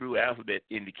the Hebrew alphabet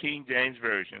in the King James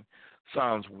Version,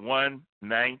 Psalms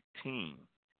 119.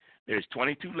 There's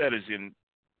 22 letters in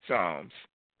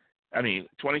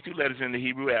 22 letters in the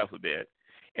Hebrew alphabet.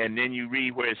 And then you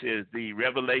read where it says the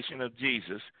revelation of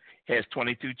Jesus has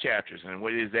 22 chapters. And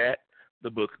what is that? The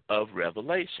book of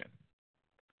Revelation.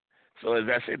 So as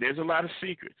I said, there's a lot of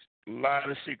secrets. A lot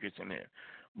of secrets in there.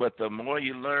 But the more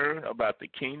you learn about the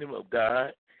kingdom of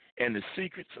God and the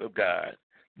secrets of God,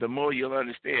 the more you'll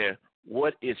understand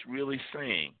what it's really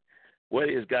saying. What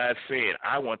is God saying?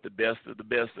 I want the best of the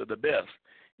best of the best.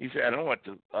 He said, I don't want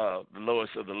the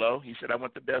lowest of the low. He said, I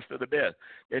want the best of the best.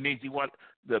 That means you want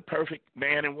the perfect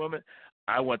man and woman.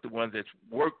 I want the ones that's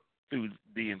worked through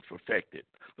being perfected,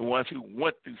 the ones who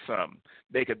went through something.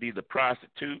 They could be the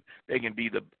prostitute. They can be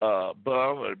the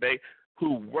bum or the babe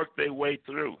who worked their way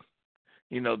through.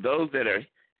 You know, those that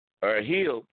are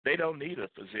healed, they don't need a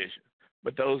physician.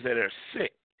 But those that are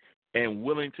sick and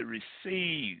willing to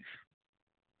receive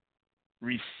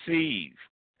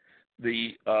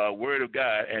the word of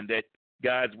God, and that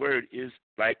God's word is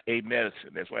like a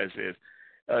medicine. That's why it says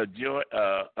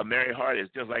a merry heart is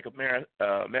just like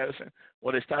a medicine.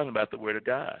 Well, it's talking about the word of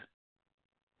God.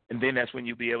 And then that's when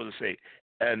you'll be able to say,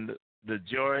 and the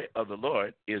joy of the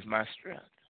Lord is my strength.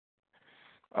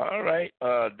 All right,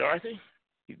 Dorothy,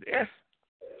 you there?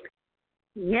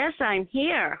 Yes, I'm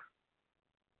here.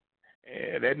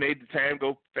 Yeah, that made the time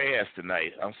go fast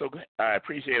tonight. I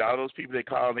appreciate all those people that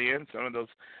called in. Some of those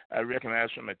I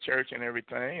recognize from the church and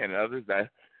everything, and others that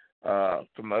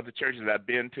from other churches I've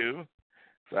been to.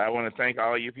 So I want to thank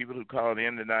all you people who called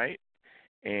in tonight.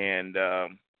 And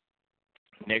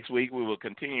next week we will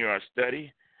continue our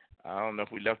study. I don't know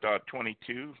if we left out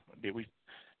 22. Did we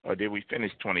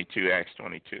finish 22? Acts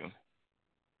 22.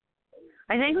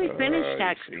 I think we finished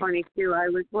Acts 22. I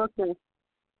was looking.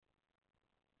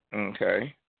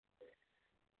 Okay.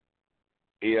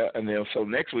 Yeah, and then so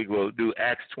next week we'll do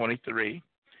Acts 23,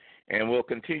 and we'll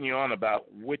continue on about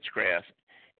witchcraft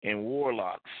and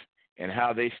warlocks and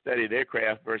how they study their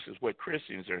craft versus what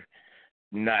Christians are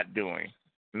not doing.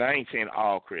 And I ain't saying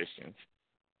all Christians.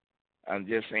 I'm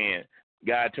just saying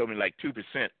God told me like 2%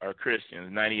 are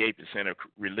Christians, 98% are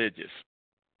religious.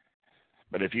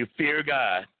 But if you fear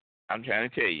God, I'm trying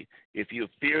to tell you, if you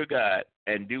fear God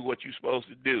and do what you're supposed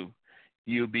to do,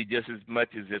 you'll be just as much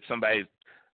as if somebody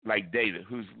like David,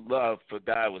 whose love for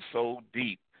God was so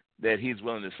deep that he's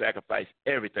willing to sacrifice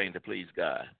everything to please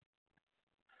God.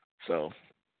 So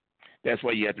that's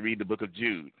why you have to read the book of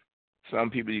Jude.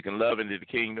 Some people you can love into the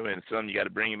kingdom, and some you got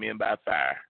to bring them in by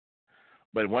fire.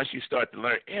 But once you start to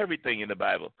learn, everything in the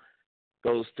Bible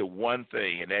goes to one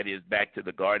thing, and that is back to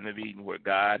the Garden of Eden, where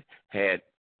God had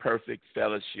perfect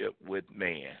fellowship with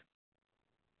man.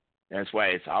 That's why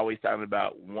it's always talking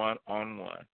about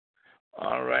one-on-one.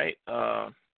 All right.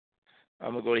 I'm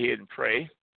going to go ahead and pray,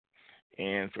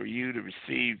 and for you to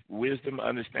receive wisdom,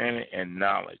 understanding, and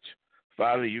knowledge.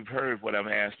 Father, you've heard what I'm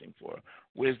asking for.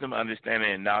 Wisdom,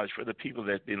 understanding, and knowledge for the people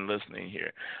that have been listening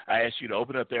here. I ask you to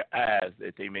open up their eyes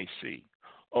that they may see.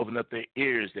 Open up their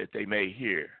ears that they may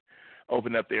hear.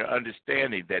 Open up their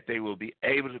understanding that they will be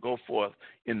able to go forth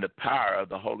in the power of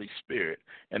the Holy Spirit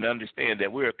and understand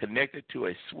that we are connected to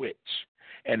a switch,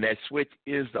 and that switch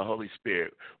is the Holy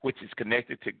Spirit, which is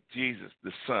connected to Jesus,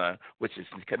 the Son, which is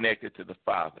connected to the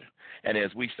Father. And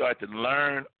as we start to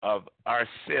learn of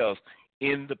ourselves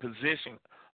in the position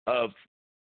of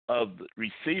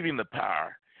receiving the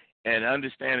power and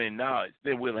understanding knowledge,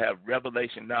 then we'll have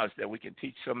revelation knowledge that we can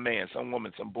teach some man, some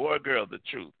woman, some boy or girl the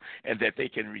truth, and that they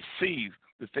can receive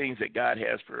the things that God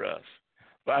has for us.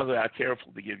 Father, I'm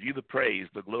careful to give you the praise,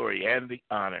 the glory, and the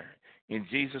honor in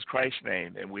Jesus Christ's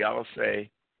name. And we all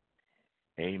say,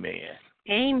 amen.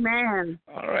 Amen.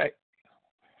 All right.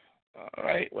 All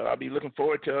right. Well, I'll be looking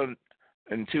forward to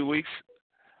in 2 weeks.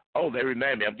 Oh, they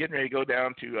remind me, I'm getting ready to go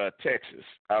down to Texas.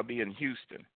 I'll be in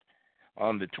Houston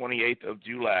on the 28th of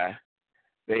July.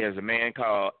 There's a man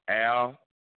called Al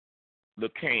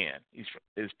Lucan.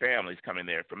 His family's coming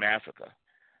there from Africa.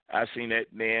 I've seen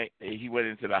that man. He went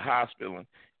into the hospital,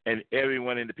 and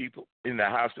everyone in the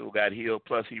hospital got healed,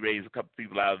 plus he raised a couple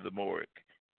people out of the morgue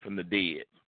from the dead.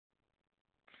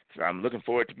 So I'm looking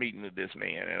forward to meeting with this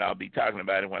man, and I'll be talking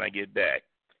about it when I get back.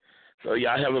 So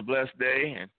y'all have a blessed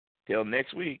day, and till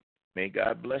next week, may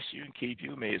God bless you and keep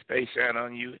you. May his face shine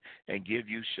on you and give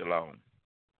you shalom.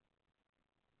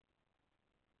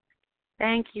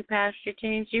 Thank you, Pastor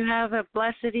James. You have a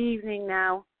blessed evening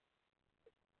now.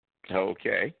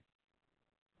 Okay.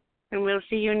 And we'll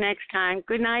see you next time.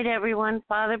 Good night, everyone.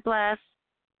 Father bless.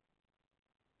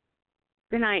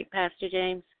 Good night, Pastor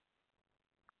James.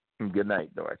 Good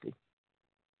night, Dorothy.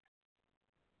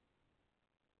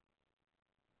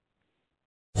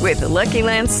 With the Lucky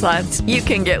Land Slots, you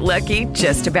can get lucky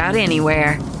just about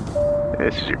anywhere.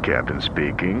 This is your captain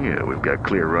speaking. We've got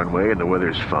clear runway and the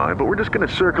weather's fine, but we're just going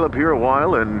to circle up here a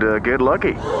while and get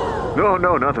lucky.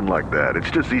 No, nothing like that. It's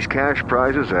just these cash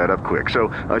prizes add up quick. So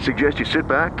I suggest you sit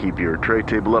back, keep your tray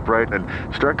table upright, and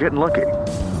start getting lucky.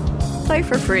 Play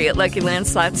for free at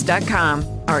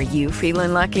LuckyLandSlots.com. Are you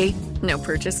feeling lucky? No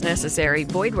purchase necessary.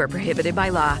 Void where prohibited by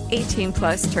law.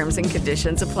 18+ terms and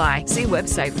conditions apply. See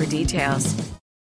website for details.